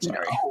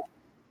 sorry.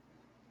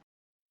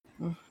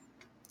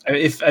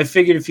 If I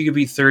figured if you could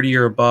be 30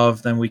 or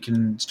above, then we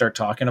can start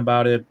talking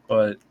about it.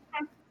 But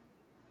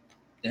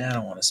yeah, I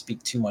don't want to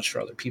speak too much for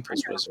other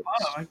people's wizards.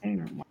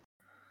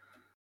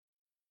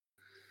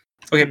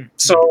 Okay,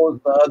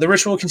 so the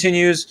ritual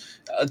continues.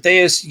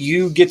 Theus,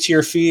 you get to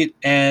your feet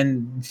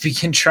and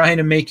begin trying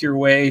to make your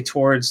way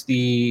towards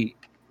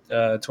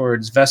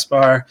towards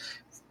Vespar.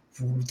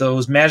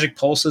 Those magic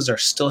pulses are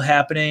still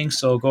happening,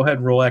 so go ahead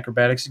and roll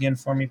acrobatics again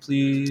for me,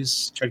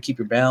 please. Try to keep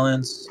your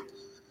balance.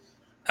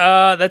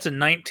 That's a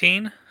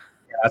 19. Yeah,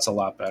 that's a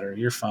lot better.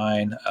 You're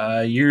fine.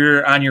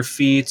 You're on your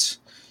feet,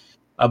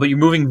 but you're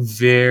moving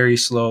very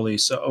slowly.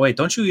 So, wait,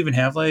 don't you even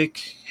have like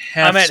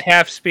half? I'm at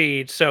half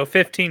speed, so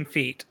 15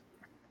 feet.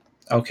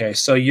 Okay,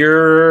 so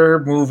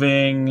you're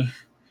moving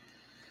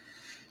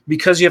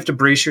because you have to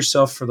brace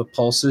yourself for the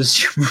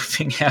pulses. You're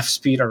moving half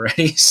speed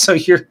already, so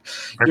you're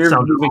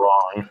sounded moving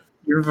wrong.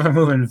 You're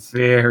moving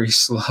very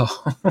slow,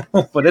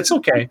 but it's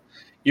okay.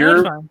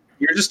 You're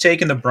just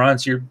taking the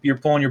brunts. You're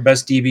pulling your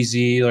best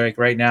DBZ like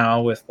right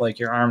now with like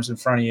your arms in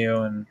front of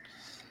you and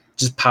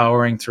just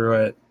powering through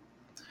it.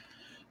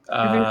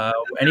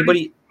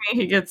 Anybody?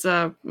 He gets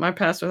my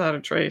pass without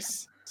a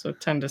trace, so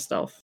 10 to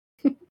stealth.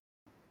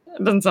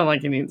 It doesn't sound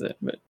like he needs it,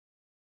 but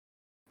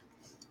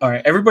All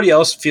right. Everybody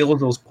else feels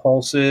those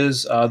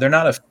pulses. They're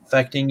not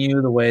affecting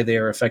you the way they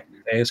are affecting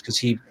Theus because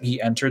he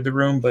entered the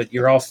room, but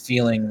you're all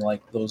feeling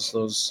like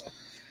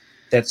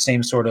that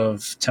same sort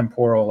of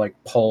temporal like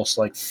pulse,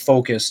 like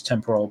focused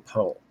temporal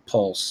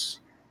pulse.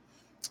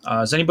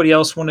 Does anybody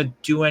else want to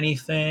do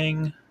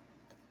anything?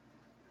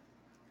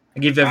 I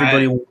give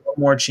everybody one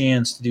more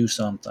chance to do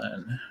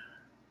something.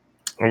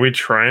 Are we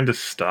trying to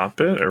stop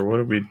it, or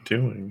what are we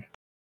doing?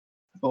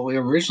 Well, we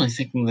were originally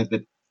thinking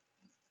that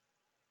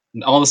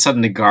all of a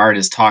sudden the guard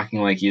is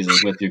talking like he's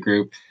with your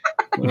group.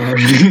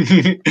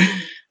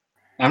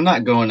 I'm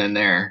not going in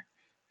there.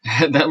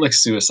 That looks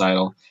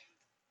suicidal.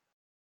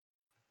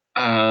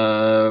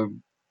 We're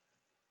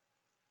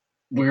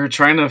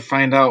trying to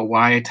find out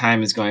why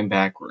time is going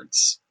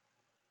backwards.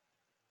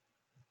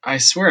 I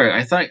swear,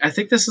 I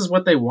think this is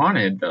what they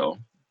wanted, though.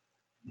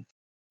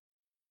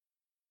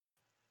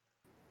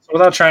 So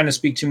without trying to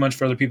speak too much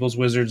for other people's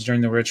wizards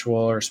during the ritual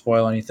or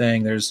spoil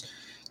anything,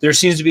 there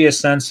seems to be a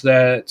sense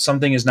that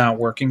something is not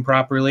working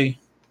properly,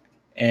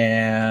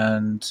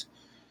 and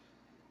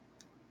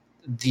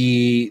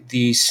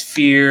the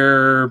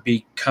sphere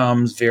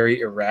becomes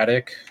very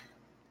erratic,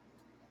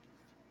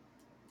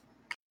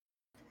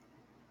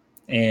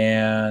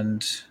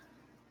 and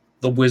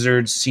the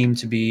wizards seem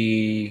to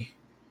be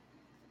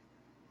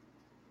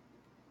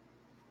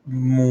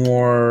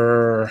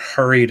more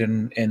hurried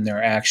in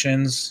their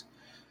actions.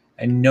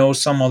 I know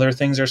some other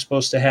things are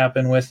supposed to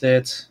happen with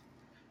it,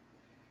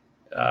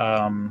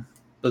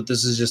 but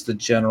this is just the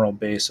general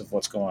base of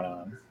what's going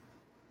on.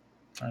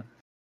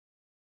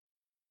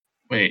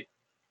 Wait,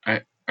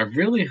 I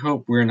really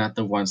hope we're not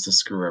the ones to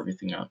screw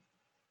everything up.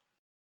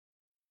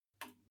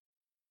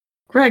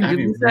 Greg, That'd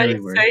did be you really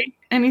weird. say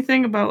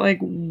anything about like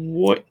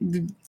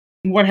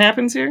what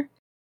happens here?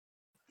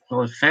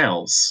 Well, it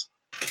fails.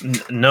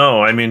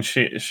 No, I mean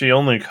she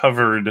only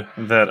covered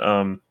that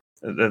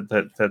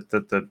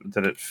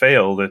that it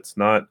failed. It's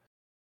not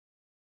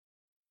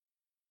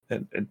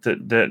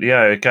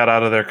it got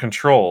out of their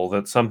control.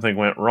 That something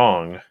went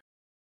wrong.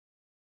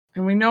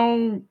 And we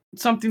know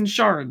something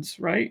shards,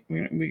 right?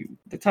 We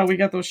that's how we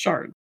got those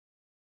shards.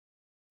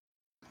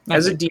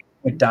 As a DM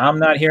with Dom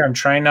not here, I'm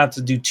trying not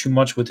to do too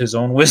much with his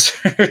own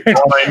wizard.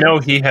 Well, I know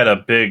he had a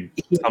big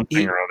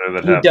something or other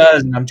that he happened.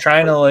 does, and I'm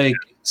trying to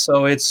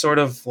so it's sort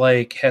of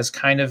like has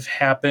kind of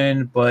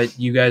happened, but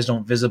you guys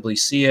don't visibly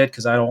see it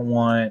because I don't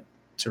want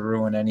to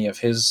ruin any of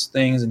his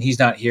things, and he's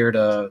not here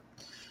to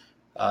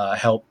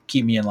help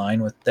keep me in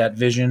line with that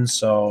vision.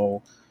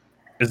 So,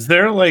 is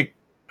there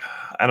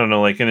I don't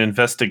know, like an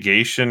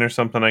investigation or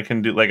something I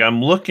can do? Like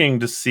I'm looking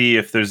to see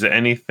if there's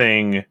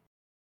anything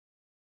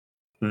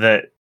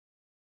that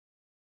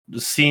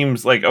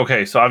seems like,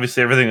 okay, so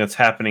obviously everything that's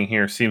happening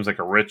here seems like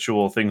a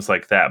ritual, things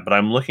like that, but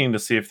I'm looking to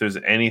see if there's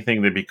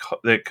anything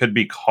that could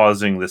be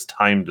causing this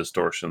time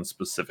distortion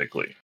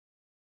specifically.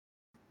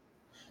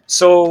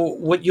 So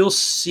what you'll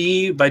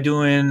see by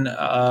doing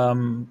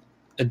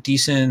a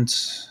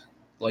decent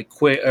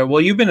quick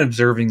you've been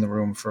observing the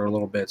room for a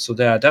little bit, so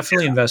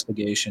definitely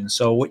investigation.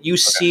 So what you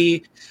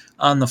see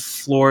on the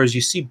floor is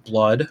you see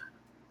blood,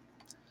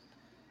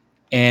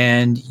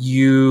 and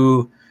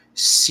you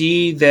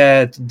see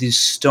that the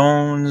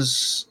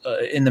stones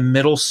in the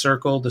middle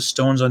circle, the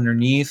stones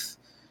underneath,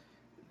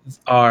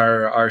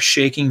 are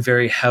shaking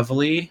very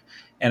heavily,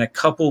 and a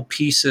couple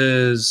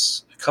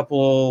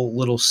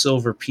little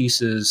silver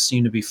pieces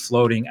seem to be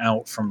floating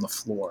out from the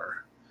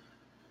floor.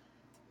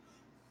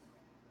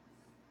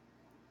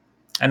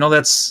 I know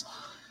that's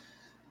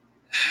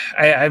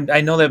I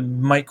know that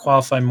might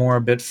qualify more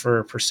a bit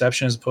for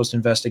perception as opposed to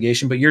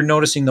investigation, but you're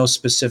noticing those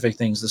specific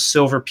things, the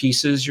silver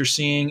pieces you're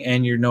seeing,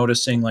 and you're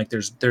noticing like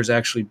there's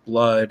actually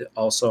blood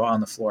also on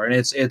the floor, and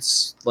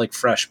it's like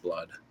fresh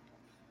blood.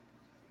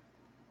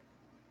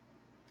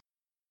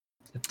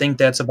 I think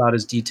that's about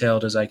as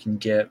detailed as I can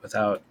get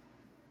without.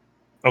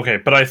 Okay,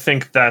 but I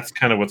think that's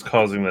kind of what's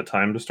causing the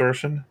time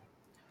distortion,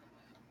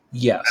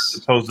 as Yes.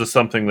 opposed to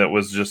something that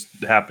was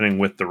just happening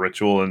with the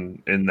ritual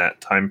in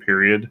that time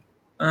period.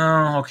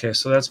 Oh, okay.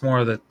 So that's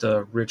more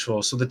the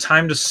ritual. So the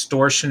time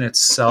distortion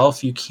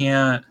itself, you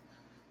can't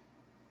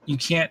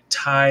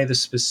tie the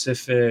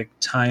specific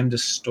time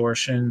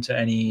distortion to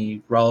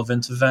any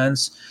relevant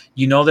events.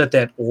 You know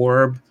that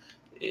orb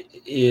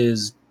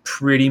is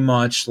pretty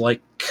much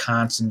like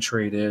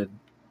concentrated,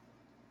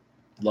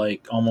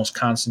 like almost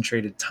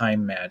concentrated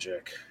time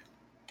magic,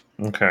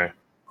 Okay,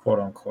 quote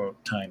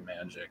unquote time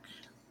magic.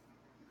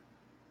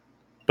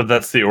 but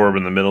that's the orb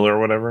in the middle or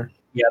whatever.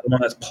 Yeah, the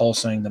one that's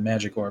pulsing, the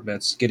magic orb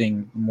that's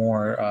getting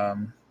more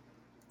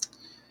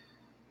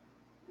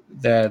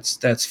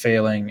that's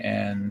failing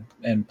and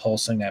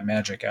pulsing that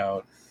magic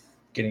out,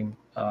 getting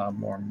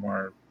more and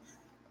more.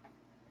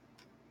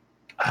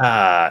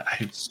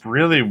 I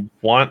really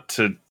want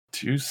to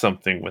do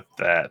something with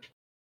that.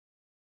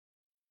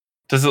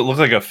 Does it look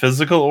like a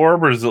physical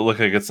orb, or does it look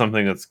like it's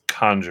something that's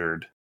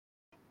conjured?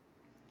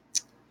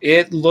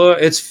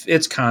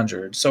 It's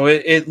conjured, so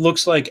it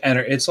looks like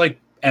it's like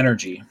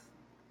energy,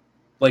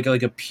 like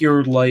a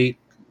pure light,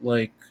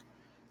 like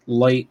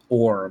light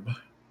orb.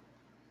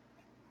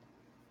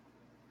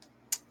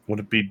 Would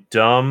it be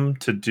dumb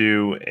to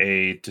do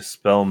a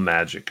dispel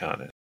magic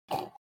on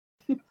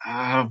it?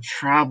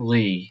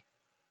 Probably.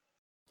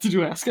 Did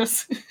you ask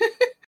us?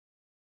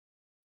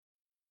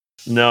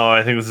 No,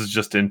 I think this is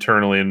just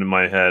internally in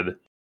my head.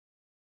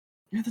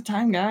 You're the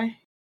time guy.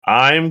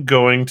 I'm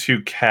going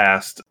to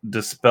cast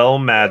Dispel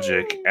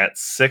Magic at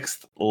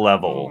 6th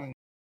level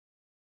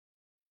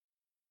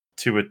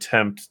to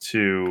attempt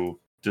to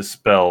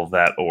dispel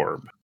that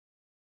orb.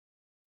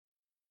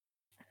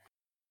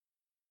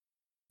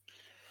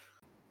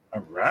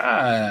 All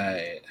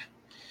right.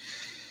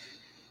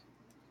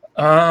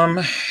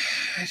 I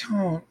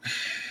don't.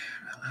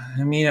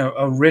 I mean,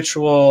 a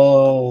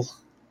ritual.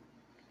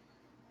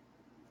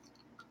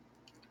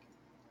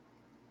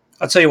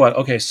 I'll tell you what.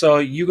 Okay, so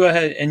you go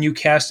ahead and you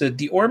cast it.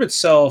 The orb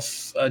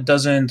itself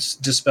doesn't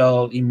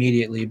dispel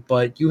immediately,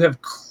 but you have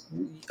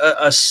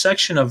a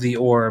section of the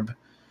orb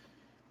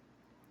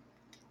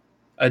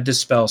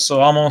dispel.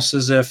 So almost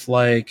as if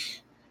like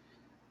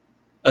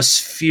a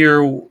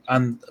sphere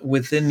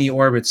within the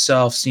orb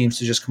itself seems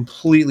to just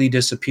completely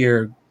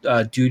disappear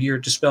due to your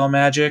dispel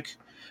magic.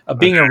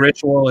 Being a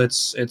ritual,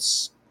 it's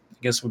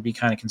I guess would be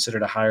kind of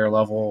considered a higher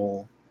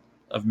level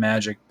of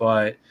magic,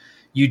 but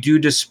you do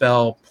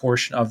dispel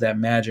portion of that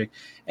magic,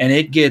 and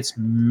it gets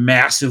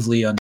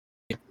massively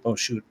oh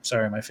shoot!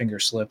 Sorry, my finger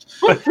slipped.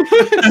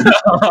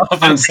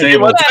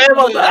 Unstable.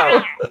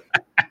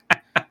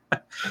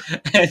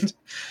 And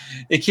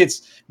it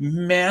gets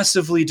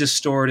massively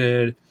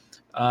distorted.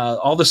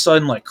 All of a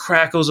sudden, like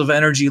crackles of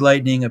energy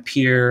lightning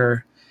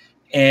appear,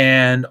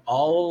 and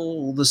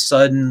all of a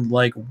sudden,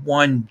 like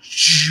one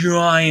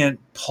giant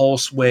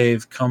pulse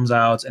wave comes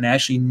out and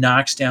actually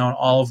knocks down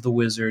all of the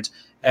wizards.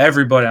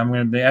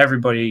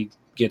 Everybody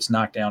gets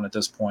knocked down at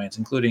this point,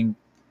 including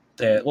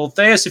Theus. Well,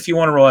 Theus, if you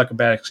want to roll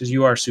acrobatics, because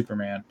you are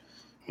Superman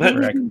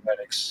for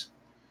acrobatics.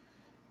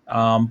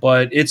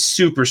 But it's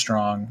super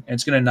strong.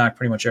 It's going to knock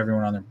pretty much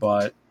everyone on their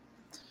butt.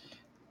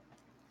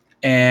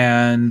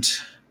 And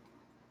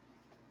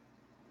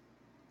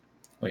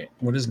wait,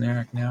 what is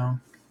Narek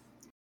now?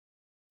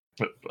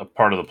 A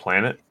part of the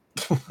planet?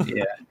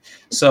 Yeah.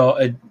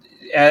 So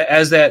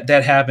as that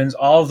happens,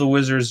 all of the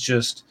wizards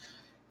just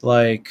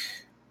like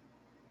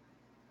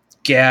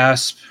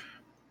gasp.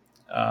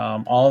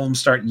 All of them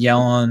start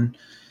yelling,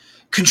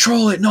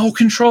 "Control it! No,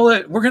 control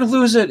it! We're going to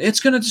lose it! It's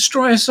going to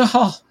destroy us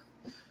all!"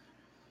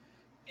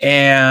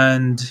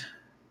 And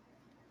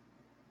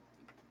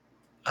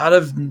out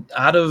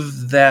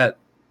of that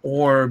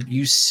orb,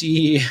 you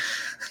see,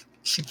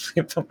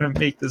 if I'm going to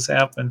make this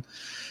happen,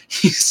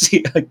 you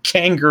see a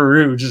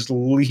kangaroo just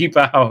leap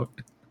out.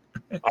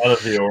 Out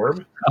of the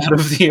orb? Out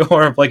of the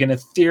orb, like an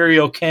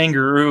ethereal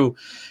kangaroo,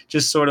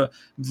 just sort of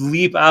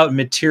leap out,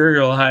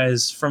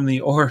 materialize from the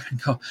orb,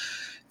 and go,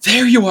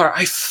 "There you are!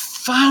 I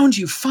found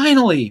you,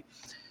 finally!"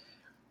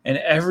 And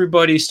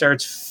everybody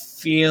starts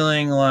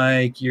feeling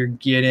like you're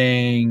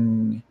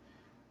getting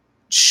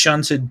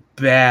shunted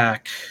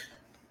back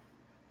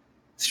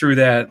through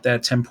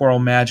that temporal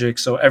magic.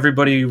 So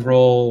everybody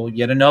roll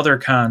yet another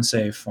con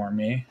save for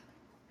me.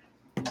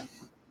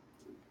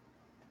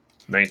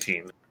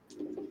 19.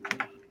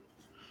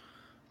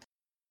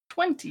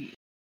 20.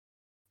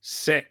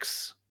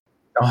 6.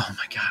 Oh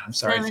my god, I'm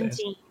sorry. Thais.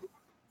 17.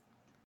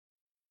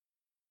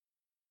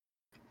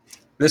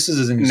 This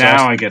is an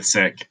Now exhausting. I get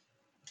sick.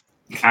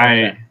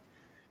 Okay.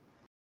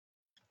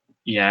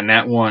 Yeah,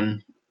 nat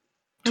 1,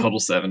 total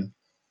 7.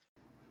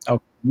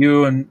 Oh,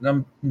 you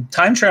and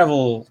time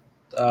travel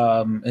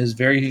is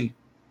very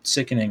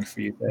sickening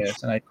for you,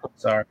 Thais, and I'm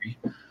sorry.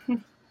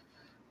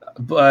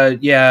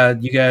 But yeah,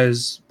 you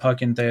guys,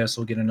 Puck and Thais,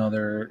 will get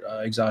another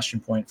exhaustion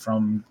point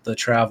from the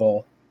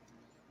travel.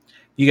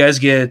 You guys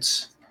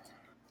get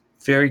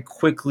very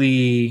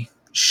quickly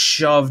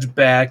shoved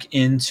back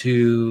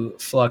into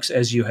Flux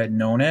as you had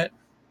known it.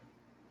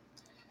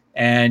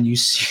 And you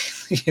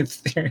see the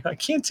ethereal, I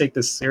can't take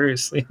this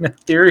seriously, an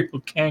ethereal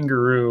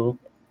kangaroo.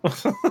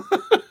 Is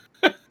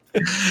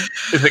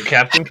it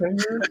Captain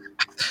Kangaroo?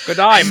 Good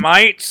eye,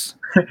 mates.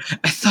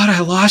 I thought I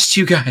lost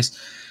you guys.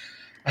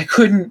 I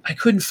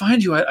couldn't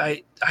find you.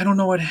 I don't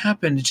know what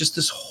happened. It's just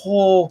this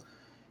whole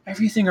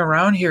everything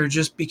around here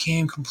just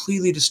became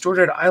completely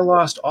distorted. I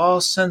lost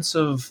all sense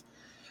of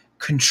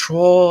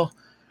control,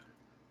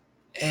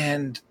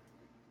 and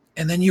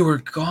then you were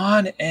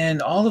gone,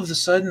 and all of a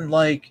sudden,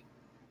 like,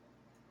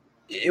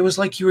 it was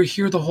like you were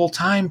here the whole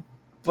time,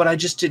 but I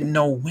just didn't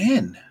know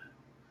when.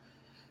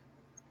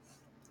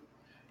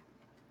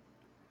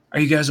 Are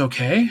you guys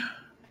okay?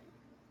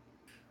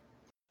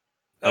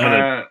 I'm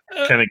gonna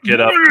kind of get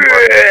up.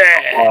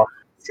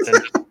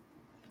 And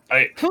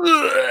I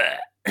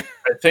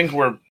think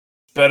we're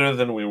better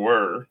than we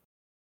were.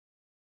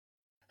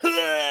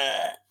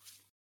 Yeah,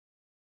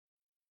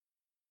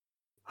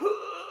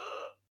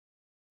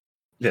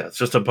 it's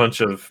just a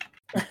bunch of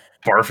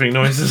barfing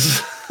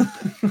noises.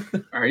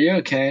 Are you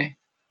okay?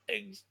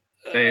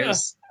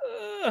 Thais?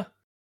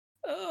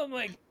 Oh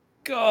my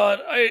god,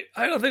 I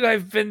don't think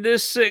I've been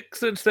this sick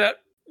since that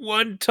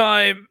one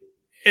time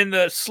in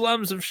the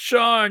slums of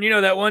Sharn. You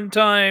know, that one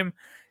time.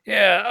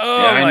 Yeah.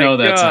 Oh Yeah, I my know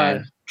that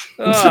god.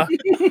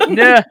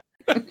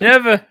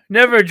 time.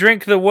 Never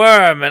drink the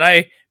worm, and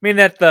I mean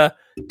that the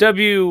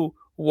WYRM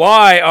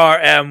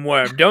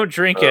worm. Don't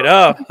drink it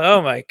up.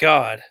 Oh my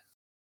god.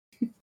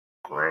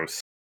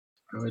 Gross.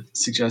 I would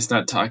suggest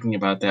not talking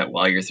about that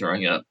while you're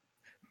throwing up.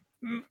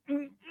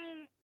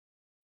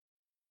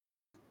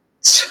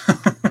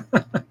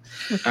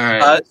 All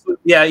right.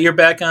 Yeah, you're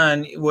back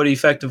on what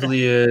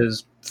effectively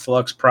is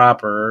Flux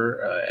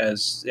proper,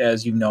 as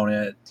you've known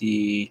it.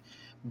 The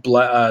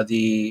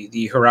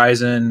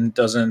horizon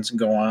doesn't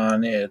go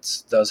on.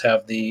 It does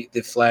have the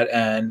flat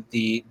end,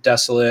 the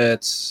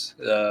desolate.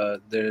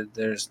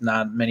 There's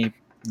not many.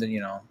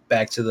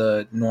 Back to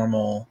the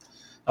normal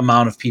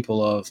amount of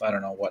people of, I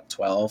don't know what,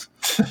 12.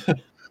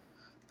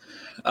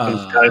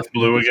 The sky's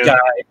blue again.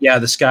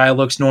 The sky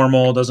looks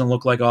normal. Doesn't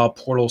look like all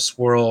portal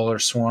swirl or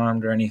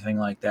swarmed or anything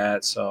like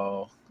that.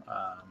 So,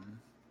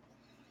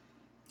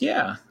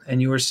 yeah. And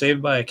you were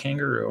saved by a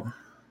kangaroo.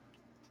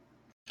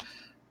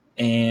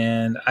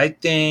 And I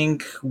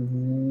think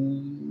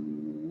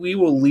we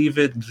will leave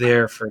it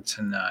there for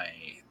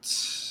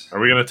tonight. Are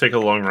we going to take a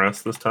long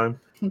rest this time?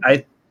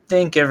 I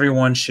think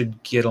everyone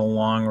should get a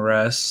long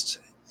rest.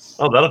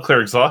 Oh, that'll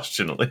clear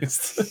exhaustion at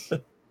least.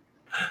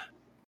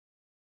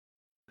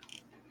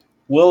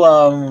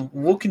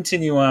 We'll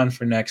continue on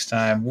for next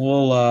time.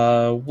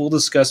 We'll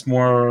discuss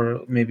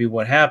more, maybe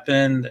what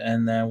happened,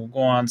 and then we'll go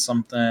on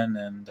something,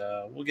 and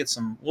we'll get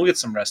some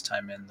rest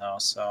time in though.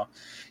 So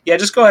yeah,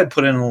 just go ahead and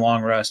put in a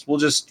long rest. We'll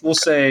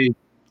say, I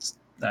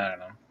don't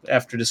know,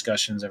 after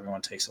discussions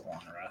everyone takes a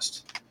long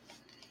rest.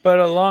 But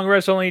a long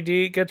rest only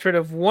gets rid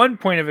of 1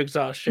 point of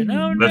exhaustion.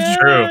 Oh, That's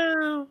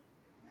true.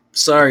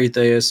 Sorry,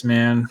 Thais,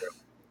 man.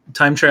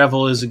 Time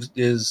travel is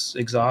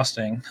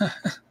exhausting.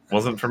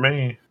 Wasn't for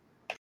me.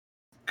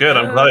 Good,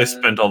 I'm glad I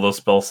spent all those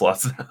spell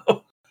slots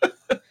now.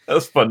 That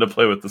was fun to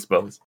play with the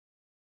spells.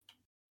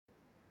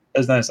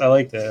 That's nice. I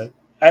like that.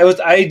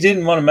 I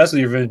didn't want to mess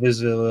with your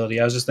invisibility.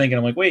 I was just thinking,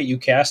 I'm like, wait, you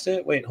cast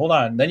it? Wait, hold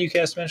on. Then you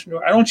cast Dimension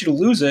Door? I don't want you to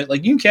lose it.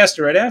 Like, you can cast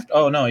it right after.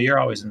 Oh, no, you're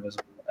always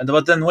invisible.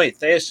 But then, wait,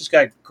 Thais just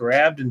got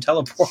grabbed and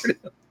teleported.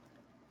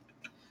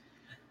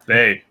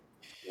 Hey,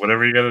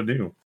 whatever you gotta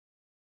do.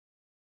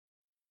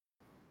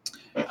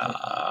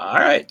 All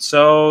right.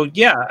 So,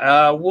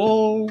 yeah,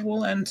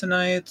 we'll end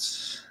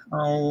tonight.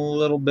 A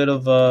little bit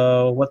of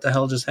what the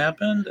hell just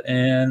happened,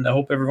 and I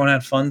hope everyone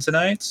had fun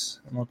tonight.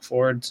 I look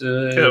forward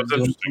to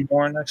doing some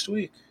more next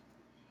week.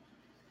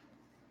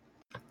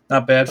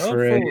 Not bad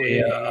for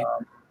a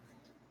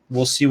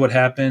we'll see what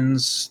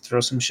happens. Throw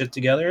some shit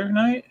together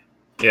tonight.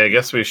 Yeah, I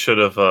guess we should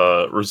have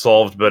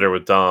resolved better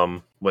with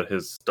Dom what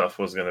his stuff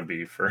was going to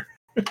be for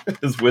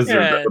his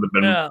wizard. Yeah, that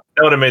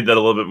would have made that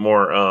a little bit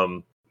more.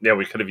 Yeah,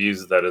 we could have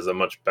used that as a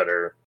much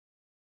better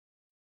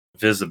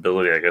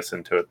visibility, I guess,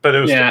 into it. But it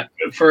was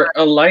for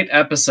a light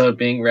episode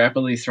being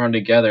rapidly thrown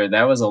together.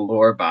 That was a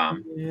lore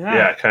bomb.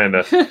 Yeah, kind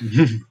of.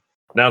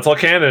 Now it's all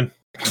canon.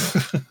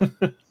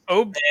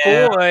 Oh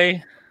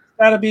boy,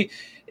 gotta be.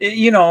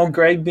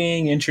 Greg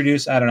being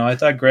introduced. I don't know. I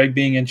thought Greg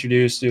being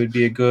introduced, it would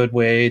be a good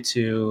way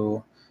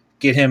to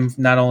get him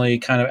not only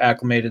kind of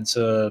acclimated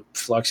to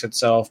Flux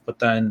itself, but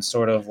then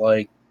sort of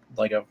like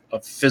a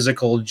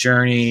physical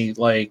journey,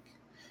 like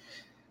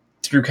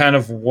through kind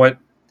of what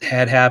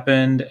had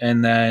happened,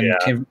 and then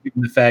came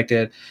the fact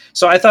that.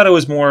 So I thought it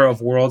was more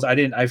of Worlds.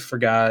 I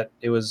forgot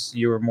it was.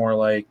 You were more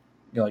like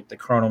like the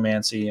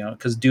Chronomancy,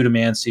 because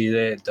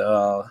Dudamancy.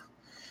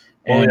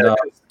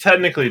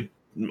 Technically,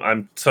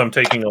 I'm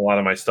taking a lot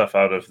of my stuff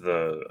out of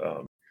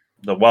the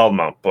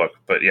Wildmount book,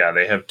 but yeah,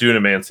 they have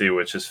Dunamancy,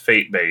 which is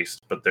fate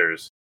based, but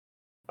there's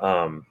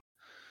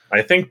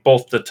I think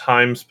both the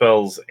time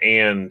spells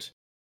and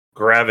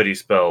gravity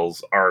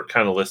spells are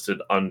kind of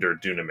listed under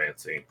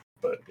Dunamancy,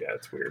 but yeah,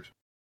 it's weird.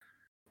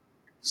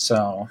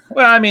 So,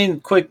 well, I mean,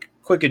 quick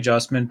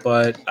adjustment,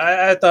 but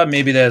I thought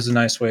maybe that's a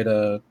nice way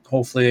to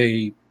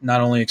hopefully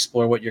not only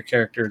explore what your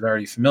character is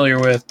already familiar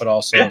with, but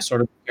also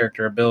sort of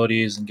character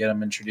abilities and get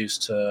them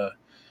introduced to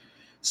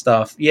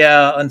stuff.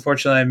 Yeah,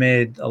 unfortunately, I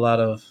made a lot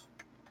of.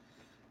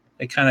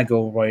 I kind of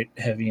go right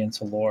heavy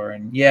into lore,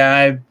 and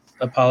I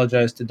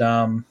apologize to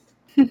Dom.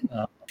 Reach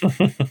out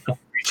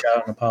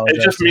and apologize.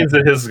 It just means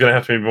that his is going to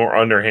have to be more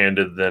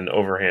underhanded than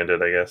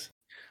overhanded, I guess.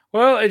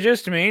 Well, it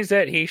just means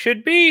that he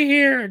should be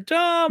here.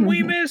 Dom,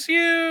 we miss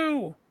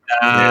you.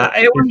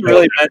 It wasn't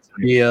really meant to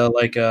be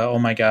oh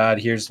my god,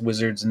 here's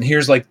wizards and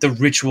here's like the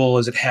ritual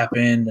as it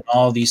happened and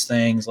all these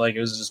things. Like it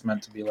was just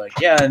meant to be like,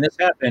 and this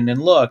happened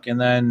and look, and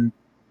then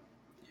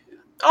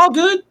all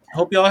good.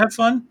 Hope you all have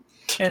fun.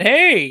 And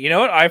hey, you know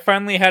what? I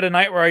finally had a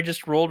night where I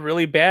just rolled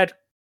really bad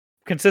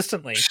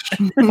consistently.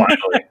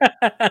 Finally.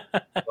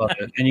 Love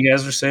it. And you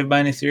guys were saved by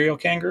an ethereal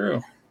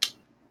kangaroo.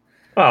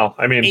 Well,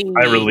 I mean,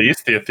 I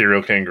released the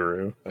ethereal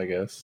kangaroo, I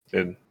guess,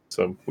 in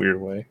some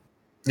weird way.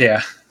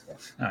 Yeah.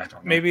 I don't know.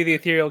 Maybe the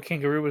ethereal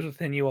kangaroo was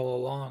within you all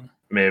along.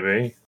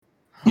 Maybe.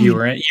 You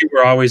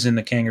were always in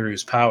the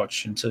kangaroo's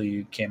pouch until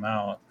you came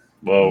out.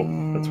 Whoa,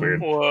 that's weird.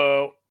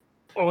 Whoa.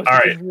 What was all the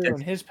right. kangaroo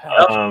in his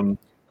pouch?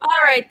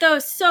 All right,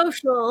 those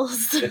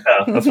socials.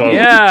 That's what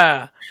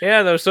yeah,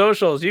 those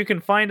socials. You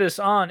can find us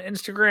on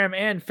Instagram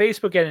and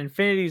Facebook at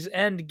Infinity's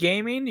End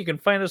Gaming. You can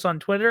find us on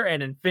Twitter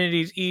at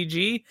Infinity's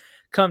EG.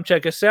 Come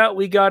check us out.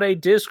 We got a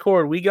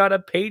Discord. We got a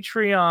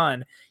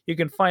Patreon. You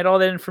can find all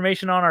that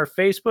information on our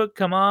Facebook.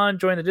 Come on,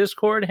 join the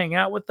Discord. Hang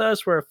out with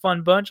us. We're a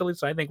fun bunch. At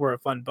least I think we're a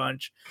fun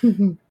bunch.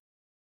 We're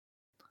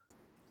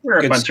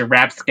a bunch of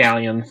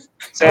rapscallions.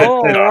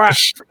 That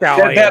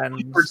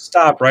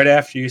stop right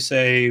after you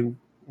say,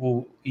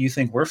 well, you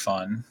think we're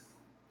fun.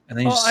 And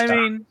then you just stop.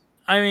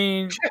 I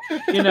mean,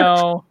 you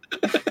know,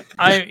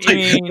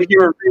 you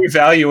were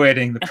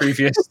reevaluating the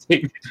previous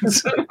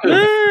statements.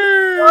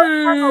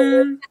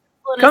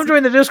 Come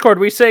join the Discord.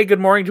 We say good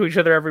morning to each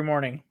other every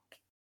morning.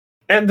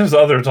 And there's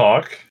other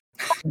talk.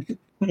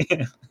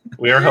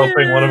 We are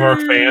helping one of our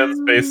fans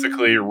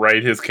basically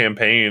write his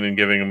campaign and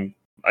giving him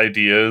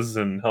ideas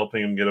and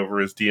helping him get over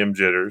his DM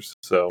jitters.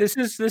 So this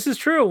is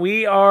true.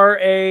 We are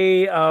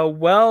a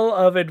well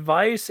of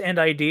advice and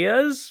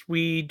ideas.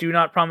 We do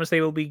not promise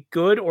they will be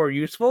good or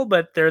useful,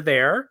 but they're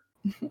there.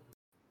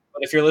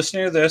 But if you're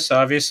listening to this,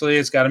 obviously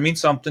it's got to mean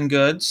something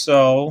good.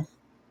 So,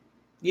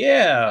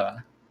 yeah.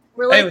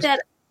 We're like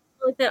that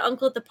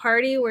uncle at the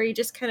party where he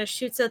just kind of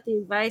shoots out the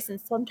advice, and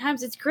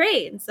sometimes it's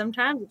great, and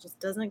sometimes it just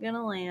doesn't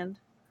gonna land.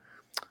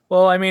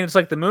 Well, I mean, it's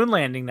like the moon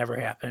landing never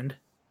happened.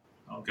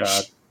 Oh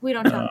God, we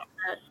don't talk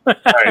All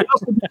about right.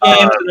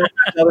 Games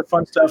and other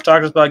fun stuff.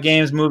 Talk about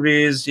games,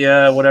 movies,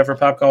 whatever,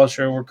 pop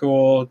culture. We're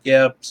cool.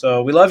 Yep.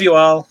 So we love you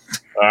all.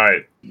 All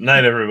right.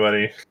 Night,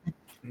 everybody.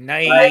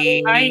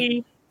 Night.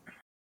 Bye.